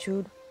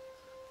solitude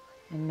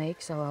and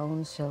makes our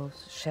own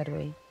selves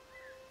shadowy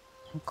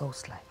and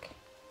ghost-like.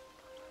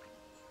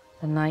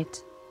 The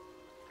night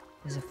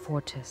is a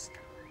foretaste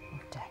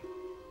of death.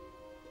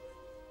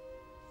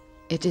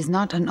 It is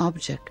not an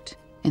object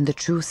in the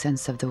true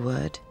sense of the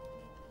word.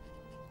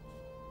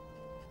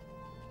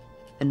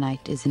 The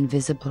night is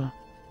invisible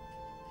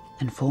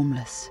and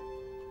formless.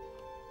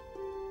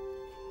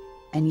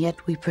 And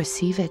yet we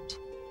perceive it,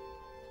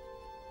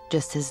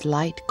 just as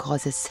light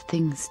causes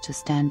things to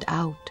stand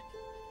out,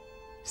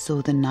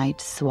 so the night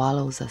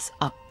swallows us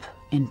up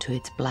into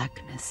its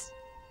blackness.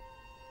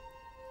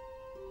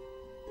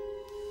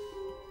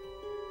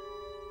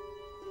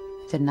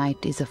 The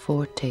night is a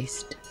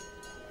foretaste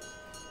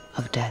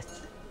of death.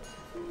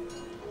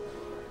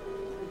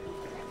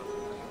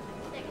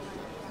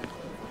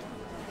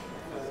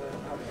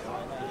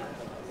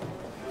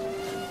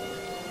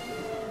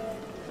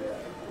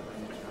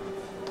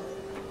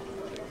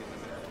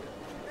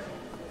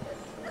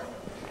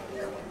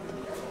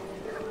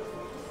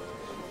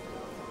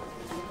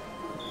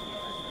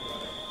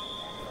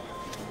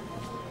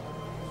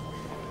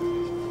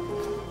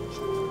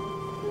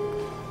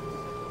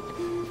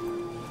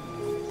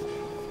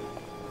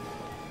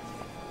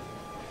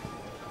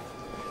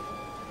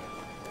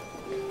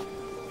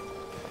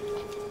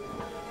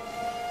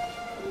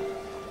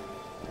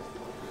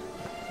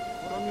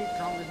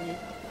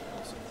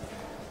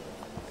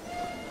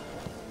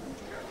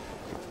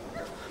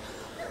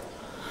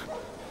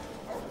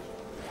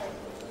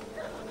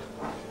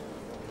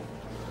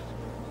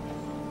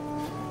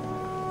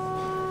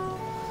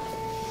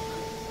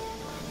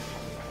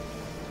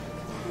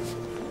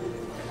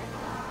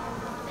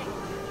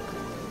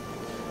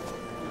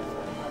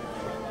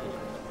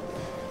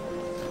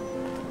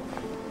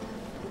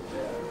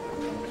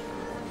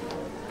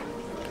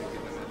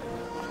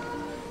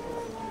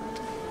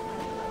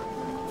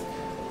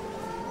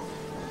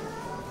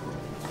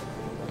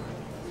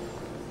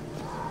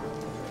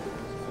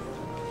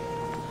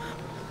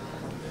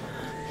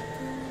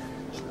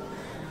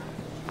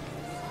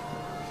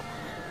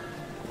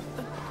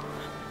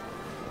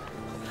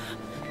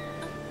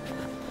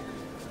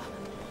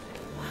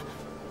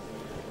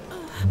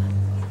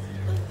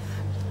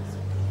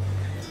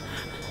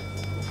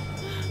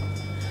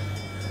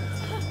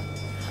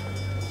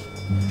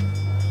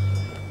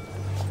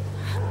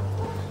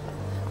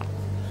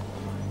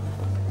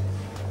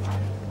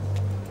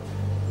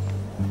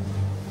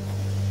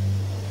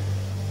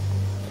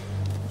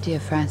 Dear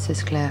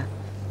Francis Clare,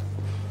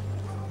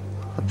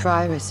 a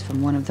prioress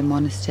from one of the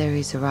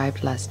monasteries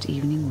arrived last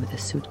evening with a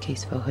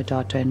suitcase for her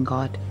daughter in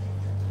God.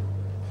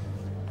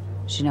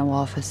 She now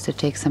offers to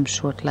take some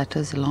short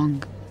letters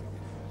along,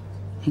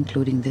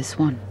 including this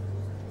one.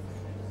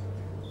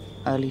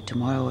 Early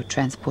tomorrow, a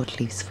transport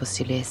leaves for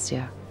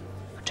Silesia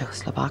or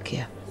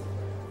Czechoslovakia.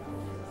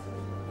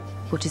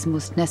 What is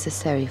most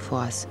necessary for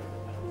us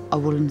are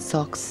woolen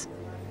socks,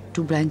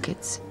 2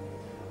 blankets,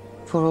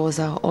 for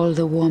Rosa all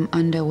the warm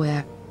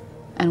underwear,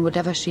 and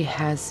whatever she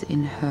has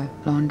in her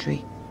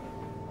laundry.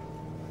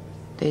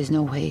 There is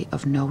no way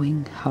of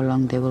knowing how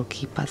long they will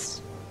keep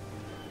us.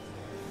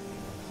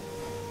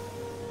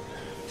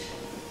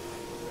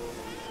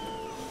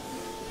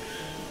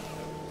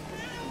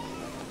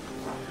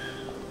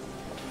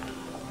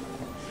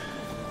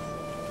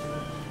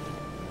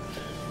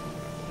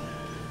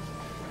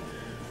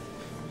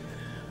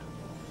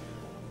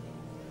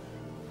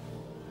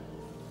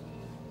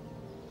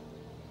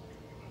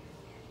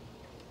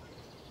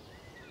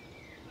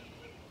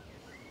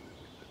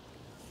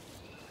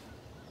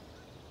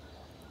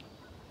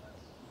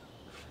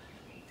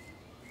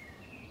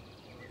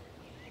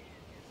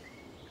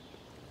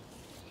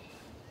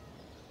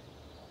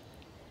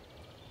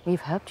 We've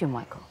helped you,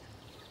 Michael.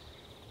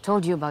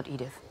 Told you about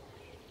Edith.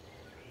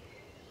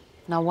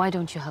 Now why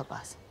don't you help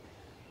us?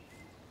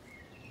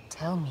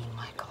 Tell me,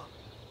 Michael,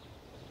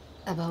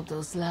 about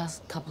those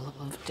last couple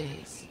of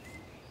days.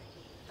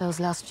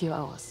 Those last few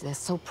hours, they're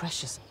so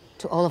precious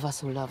to all of us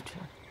who loved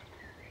her.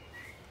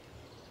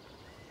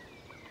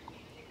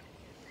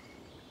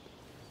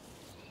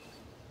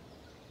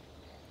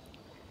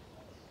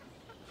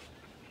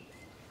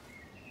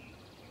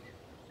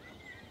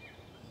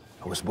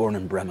 I was born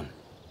in Bremen,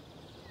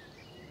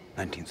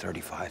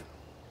 1935.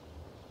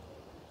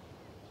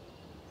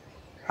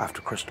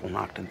 After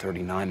Kristallnacht in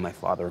 39, my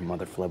father and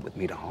mother fled with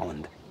me to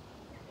Holland.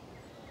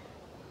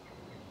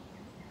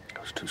 I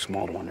was too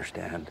small to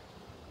understand.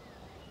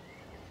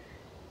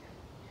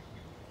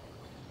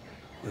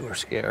 We were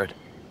scared.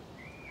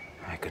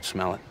 I could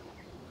smell it.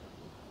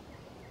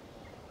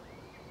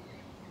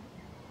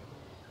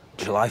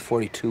 July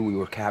 42, we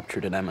were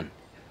captured at Emmen.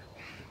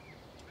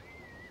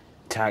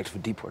 Tagged for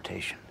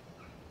deportation.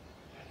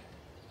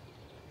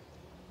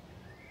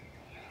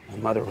 My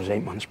mother was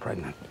 8 months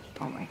pregnant.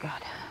 Oh my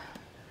God.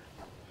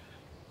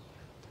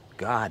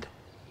 God?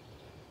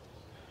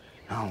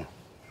 No.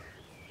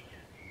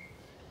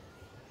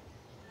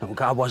 No,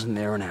 God wasn't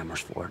there in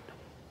Amersfoort.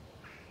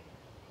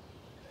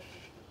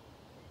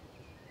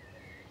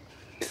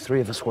 The 3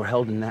 of us were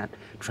held in that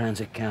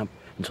transit camp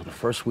until the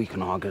first week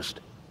in August.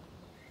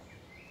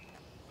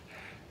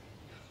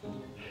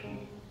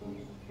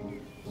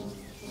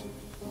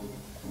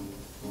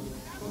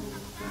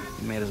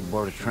 He made us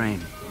board a train.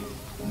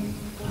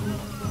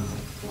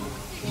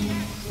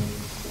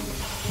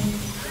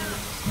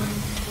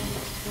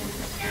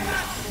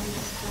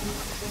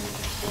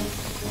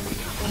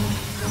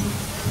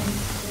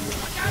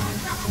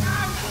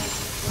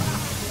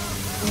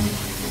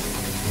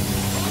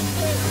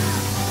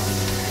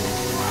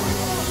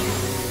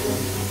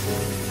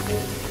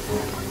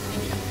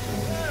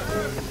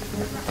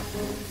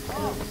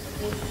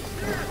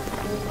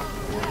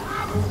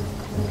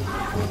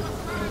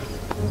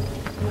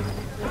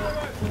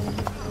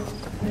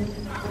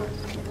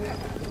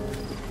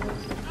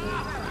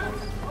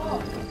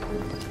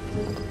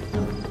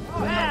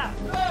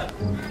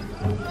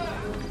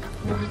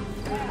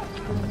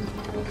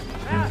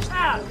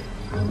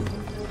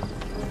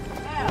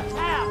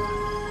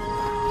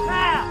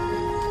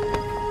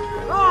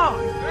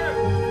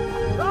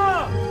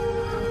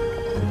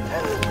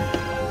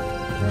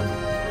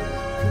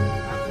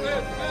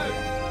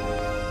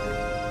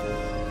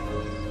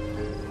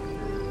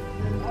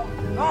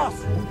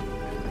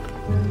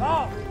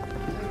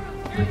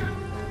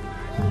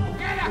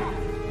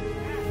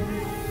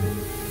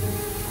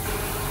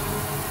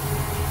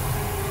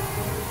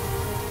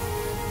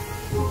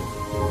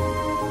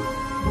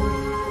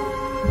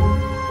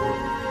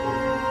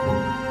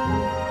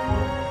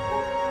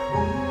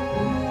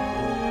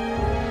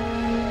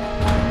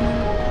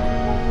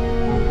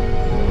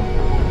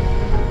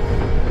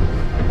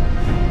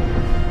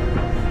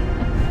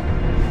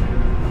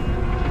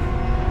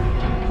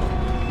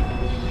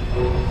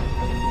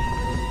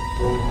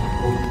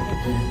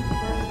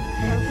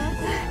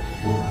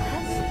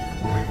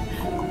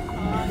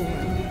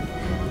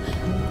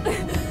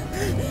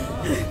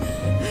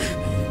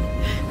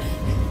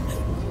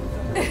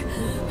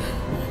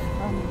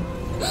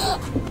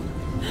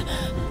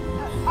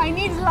 I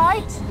need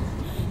light.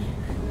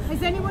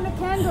 Has anyone a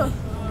candle?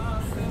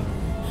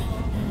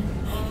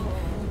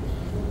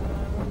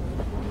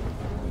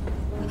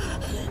 A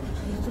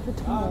little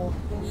bit more.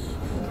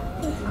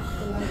 The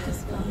light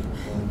is coming.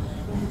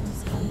 It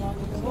is coming.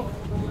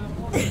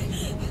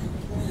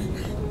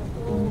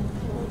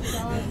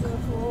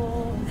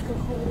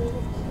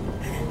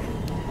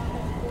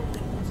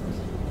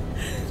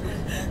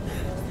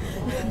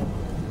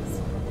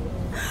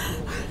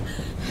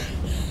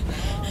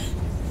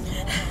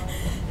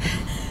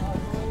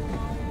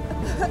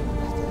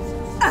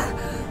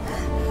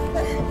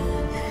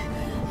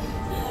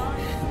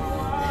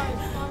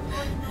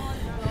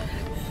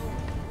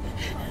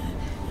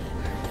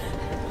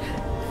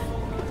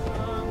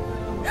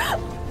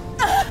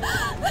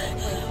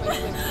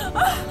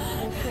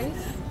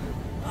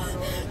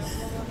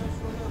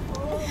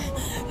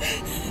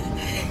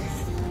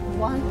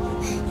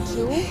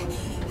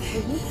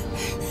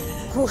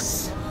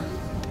 Push.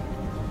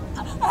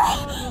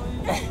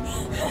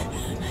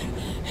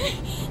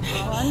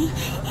 1,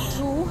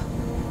 2,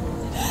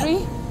 3.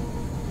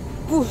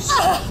 Push.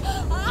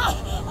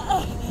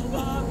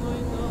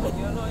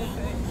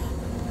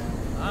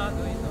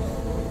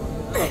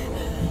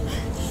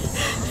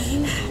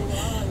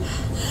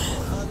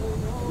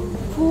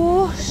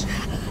 Push.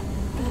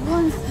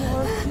 Once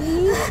more,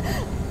 please.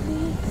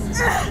 Please.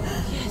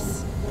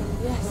 Yes.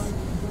 Yes.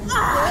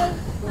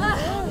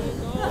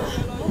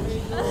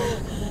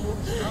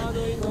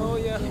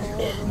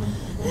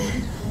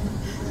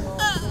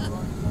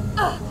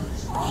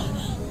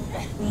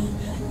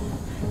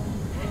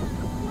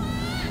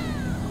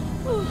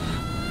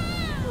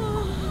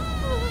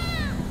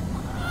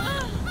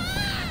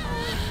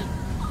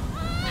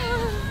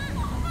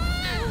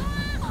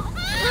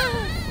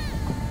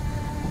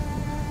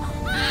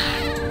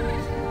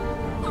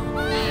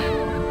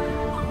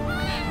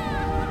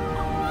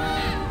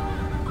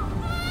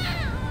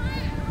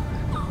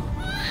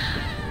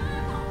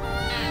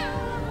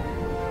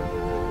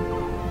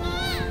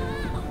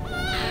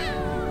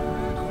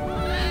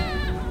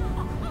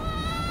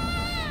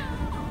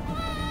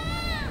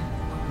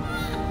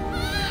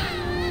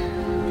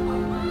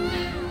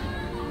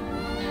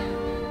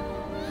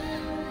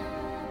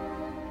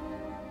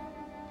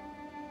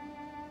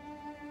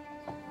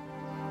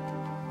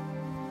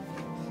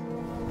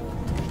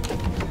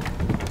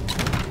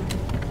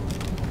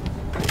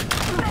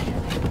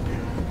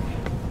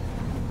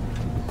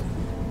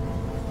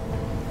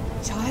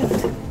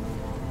 Child.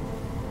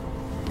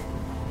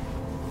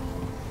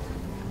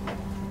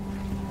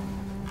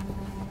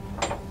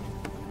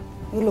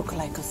 You look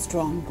like a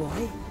strong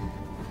boy.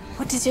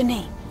 What is your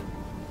name?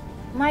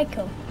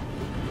 Michael.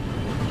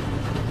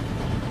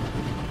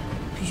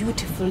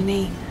 Beautiful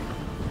name.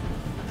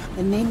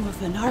 The name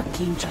of an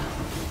archangel.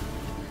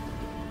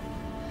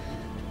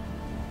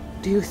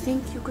 Do you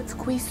think you could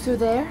squeeze through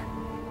there?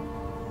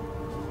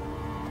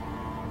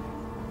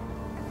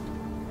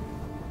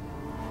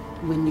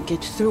 When you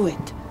get through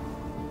it,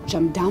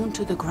 jump down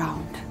to the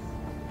ground.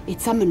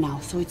 It's summer now,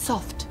 so it's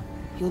soft.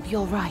 You'll be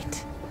all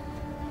right.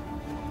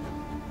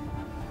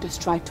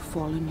 Just try to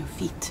fall on your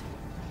feet.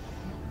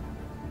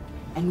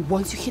 And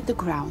once you hit the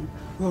ground,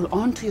 roll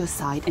onto your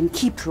side and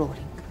keep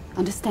rolling.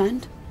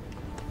 Understand?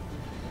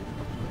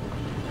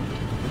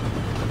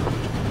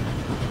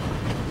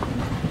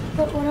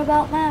 But what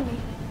about Mammy?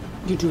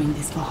 You're doing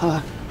this for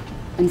her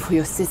and for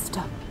your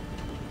sister.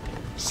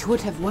 She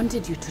would have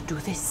wanted you to do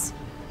this.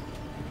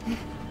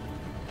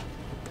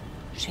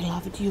 She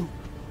loved you.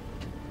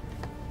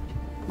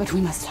 But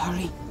we must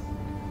hurry.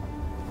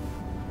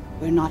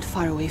 We're not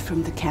far away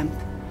from the camp.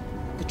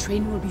 The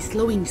train will be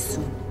slowing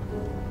soon.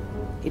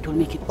 It will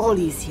make it all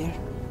easier.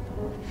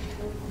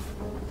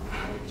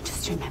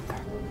 Just remember,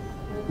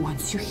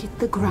 once you hit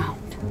the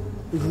ground,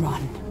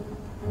 run.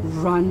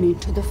 Run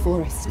into the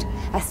forest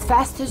as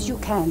fast as you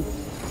can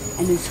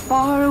and as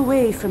far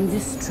away from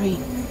this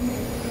train.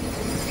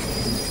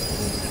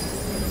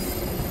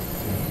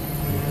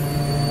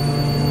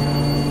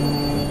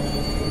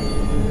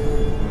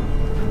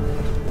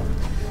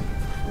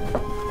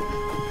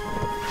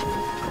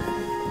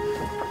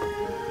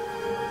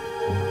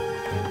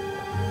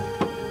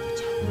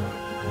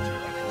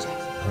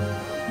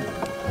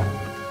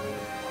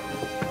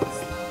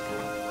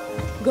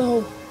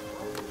 Go.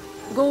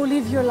 Go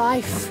live your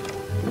life.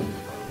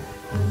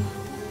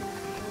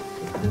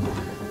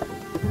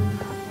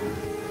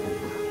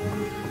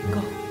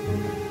 Go.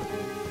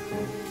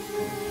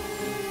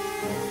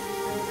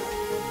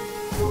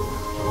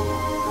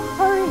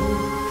 Hurry!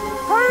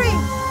 Hurry!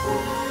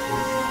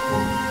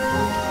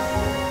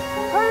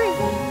 Hurry!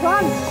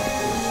 Run!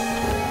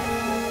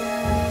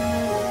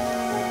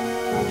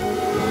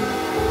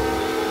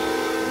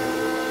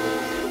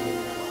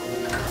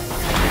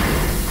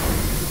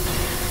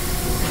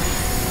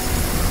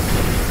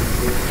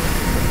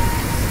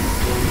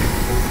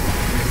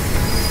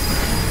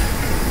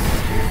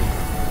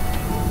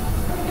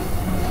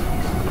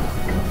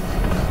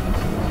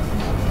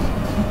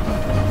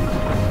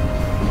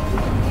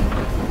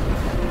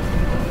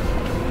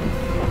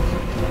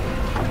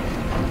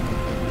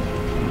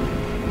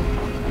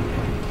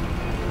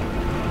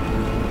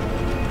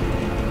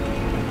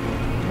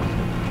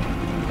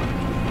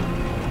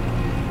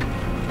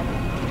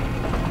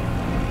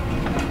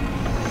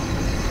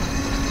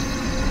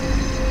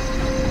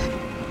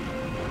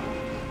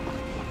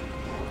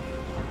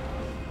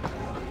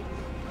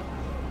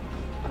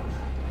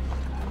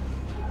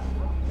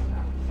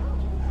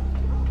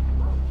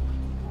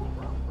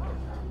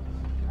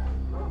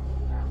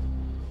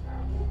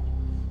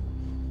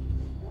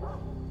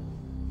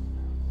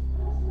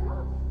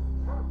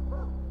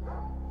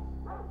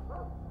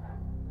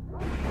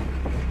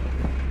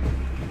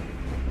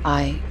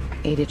 I,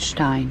 Edith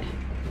Stein,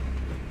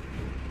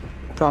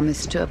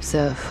 promise to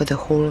observe for the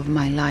whole of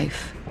my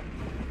life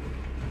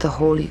the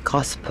holy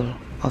gospel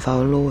of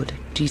our Lord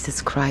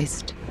Jesus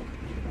Christ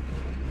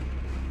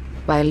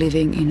by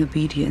living in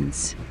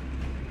obedience,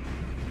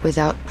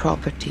 without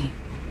property,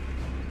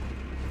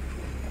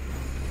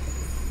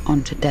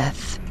 on to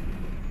death.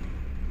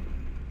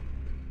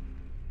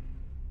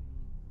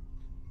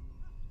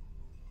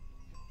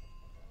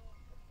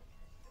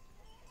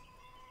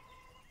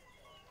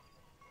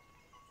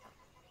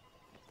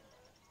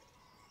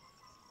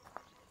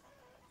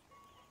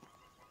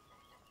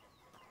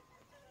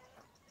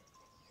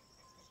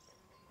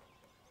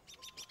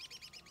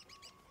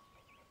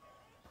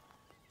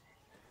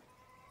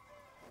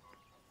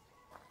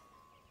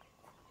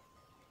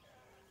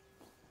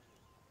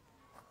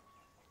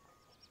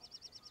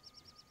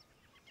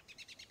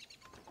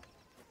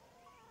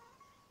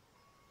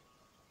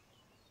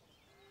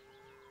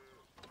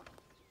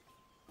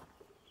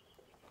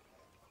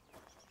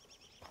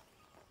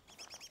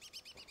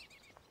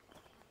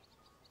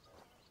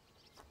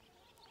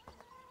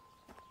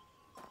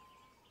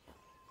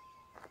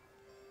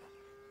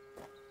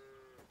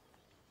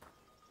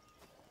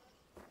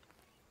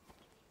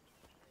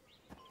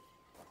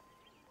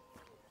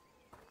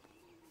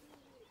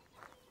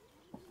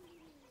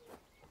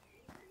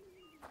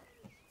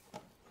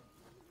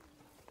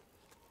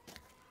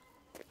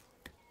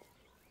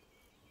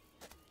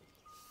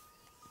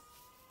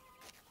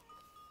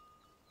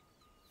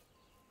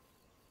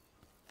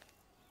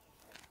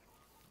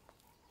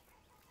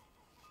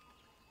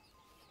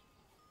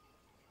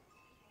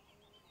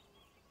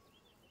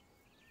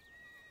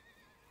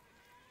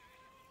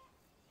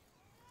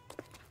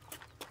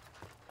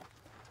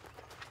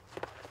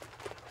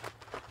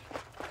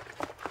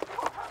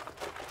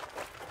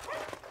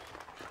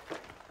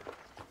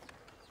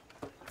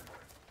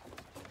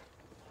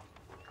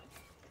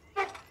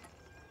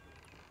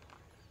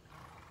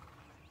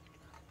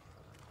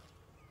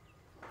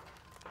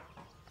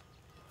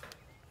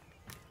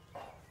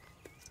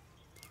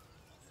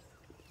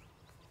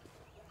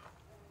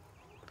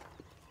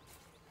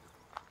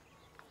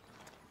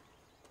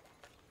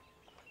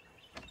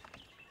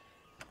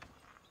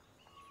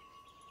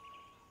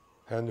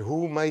 And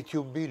who might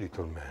you be,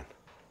 little man?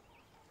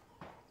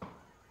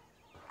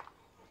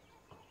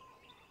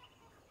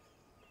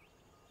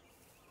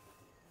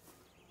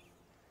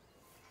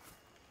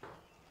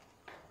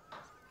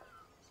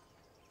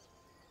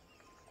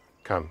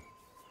 Come.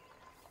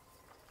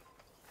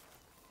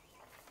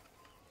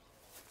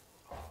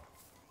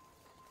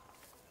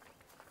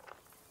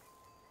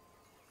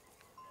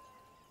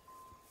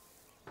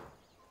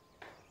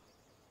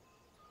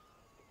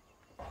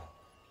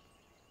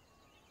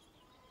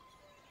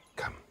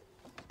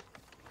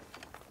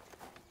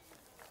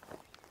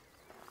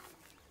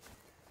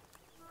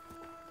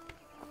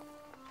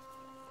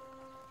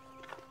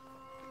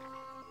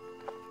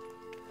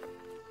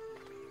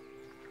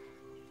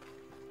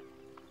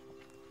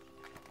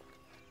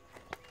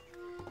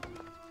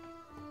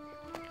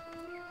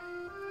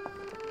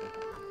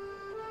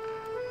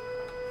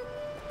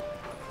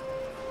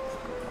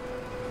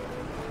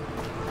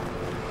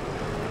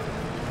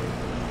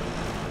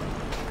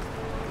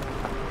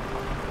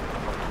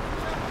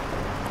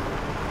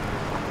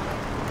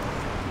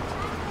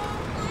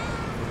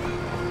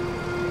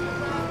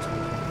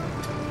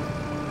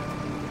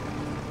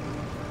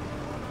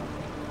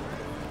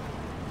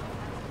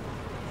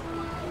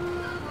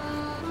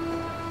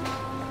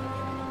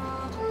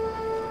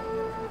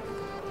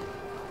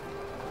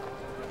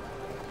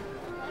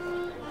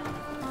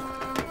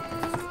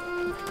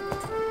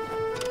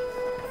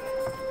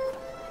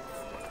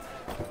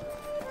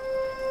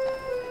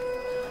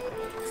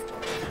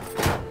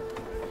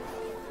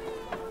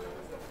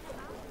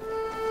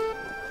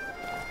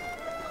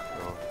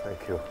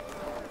 Thank you.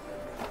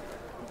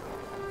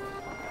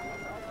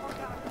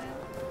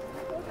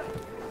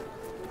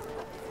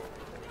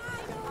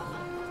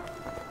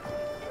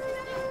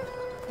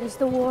 Is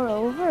the war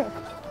over?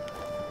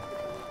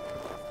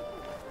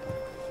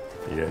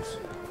 Yes.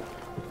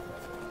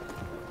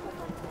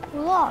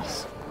 Who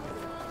lost?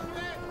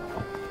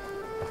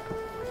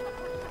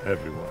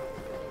 Everyone.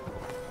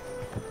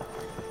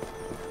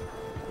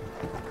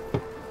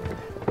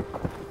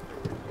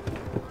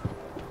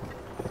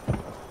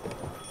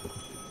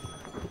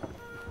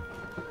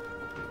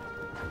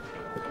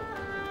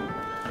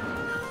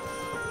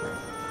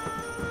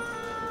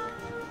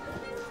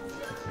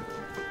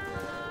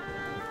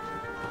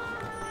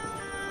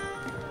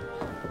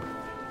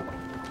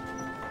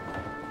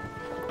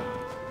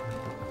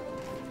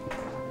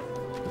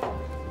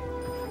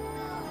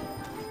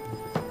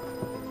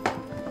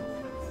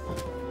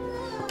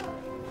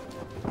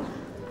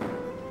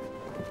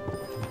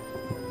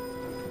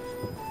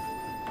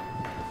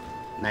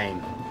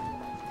 Name?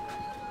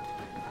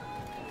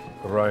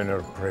 Rainer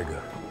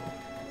Prager.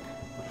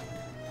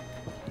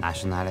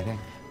 Nationality?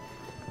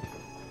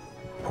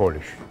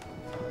 Polish.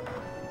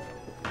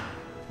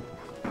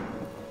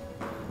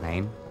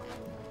 Name?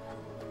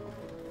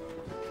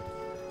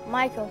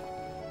 Michael.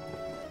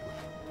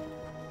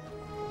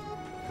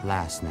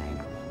 Last name?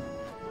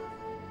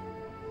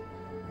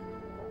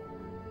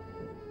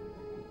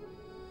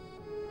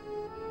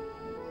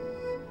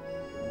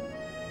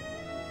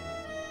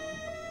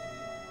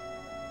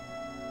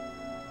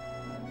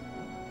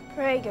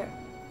 Prager.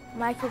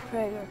 Michael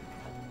Prager.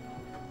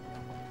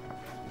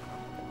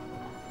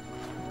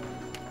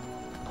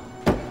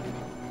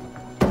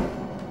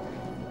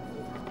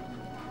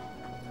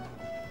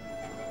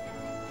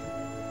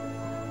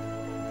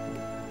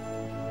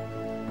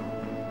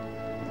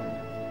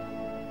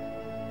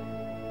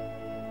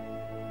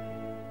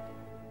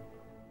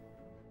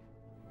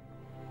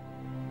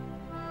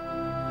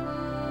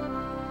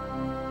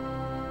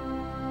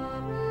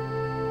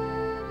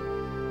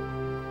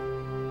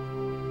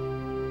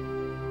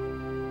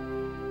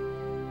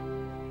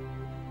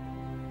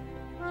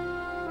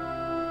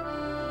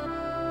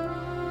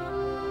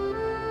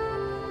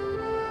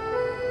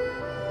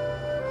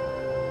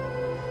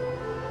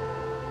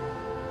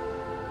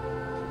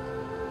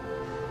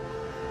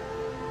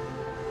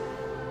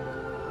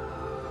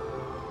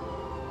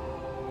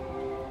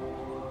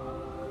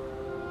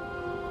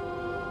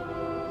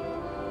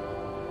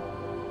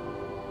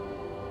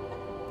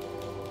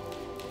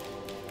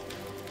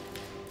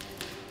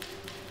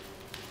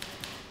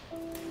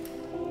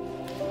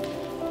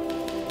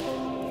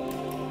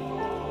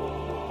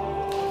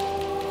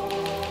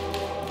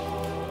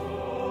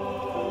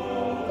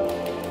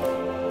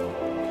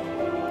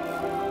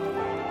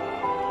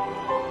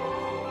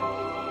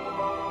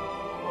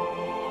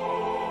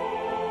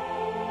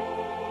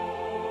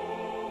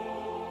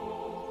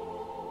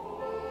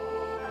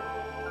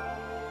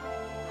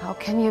 How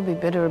can you be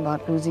bitter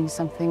about losing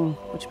something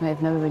which may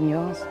have never been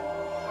yours?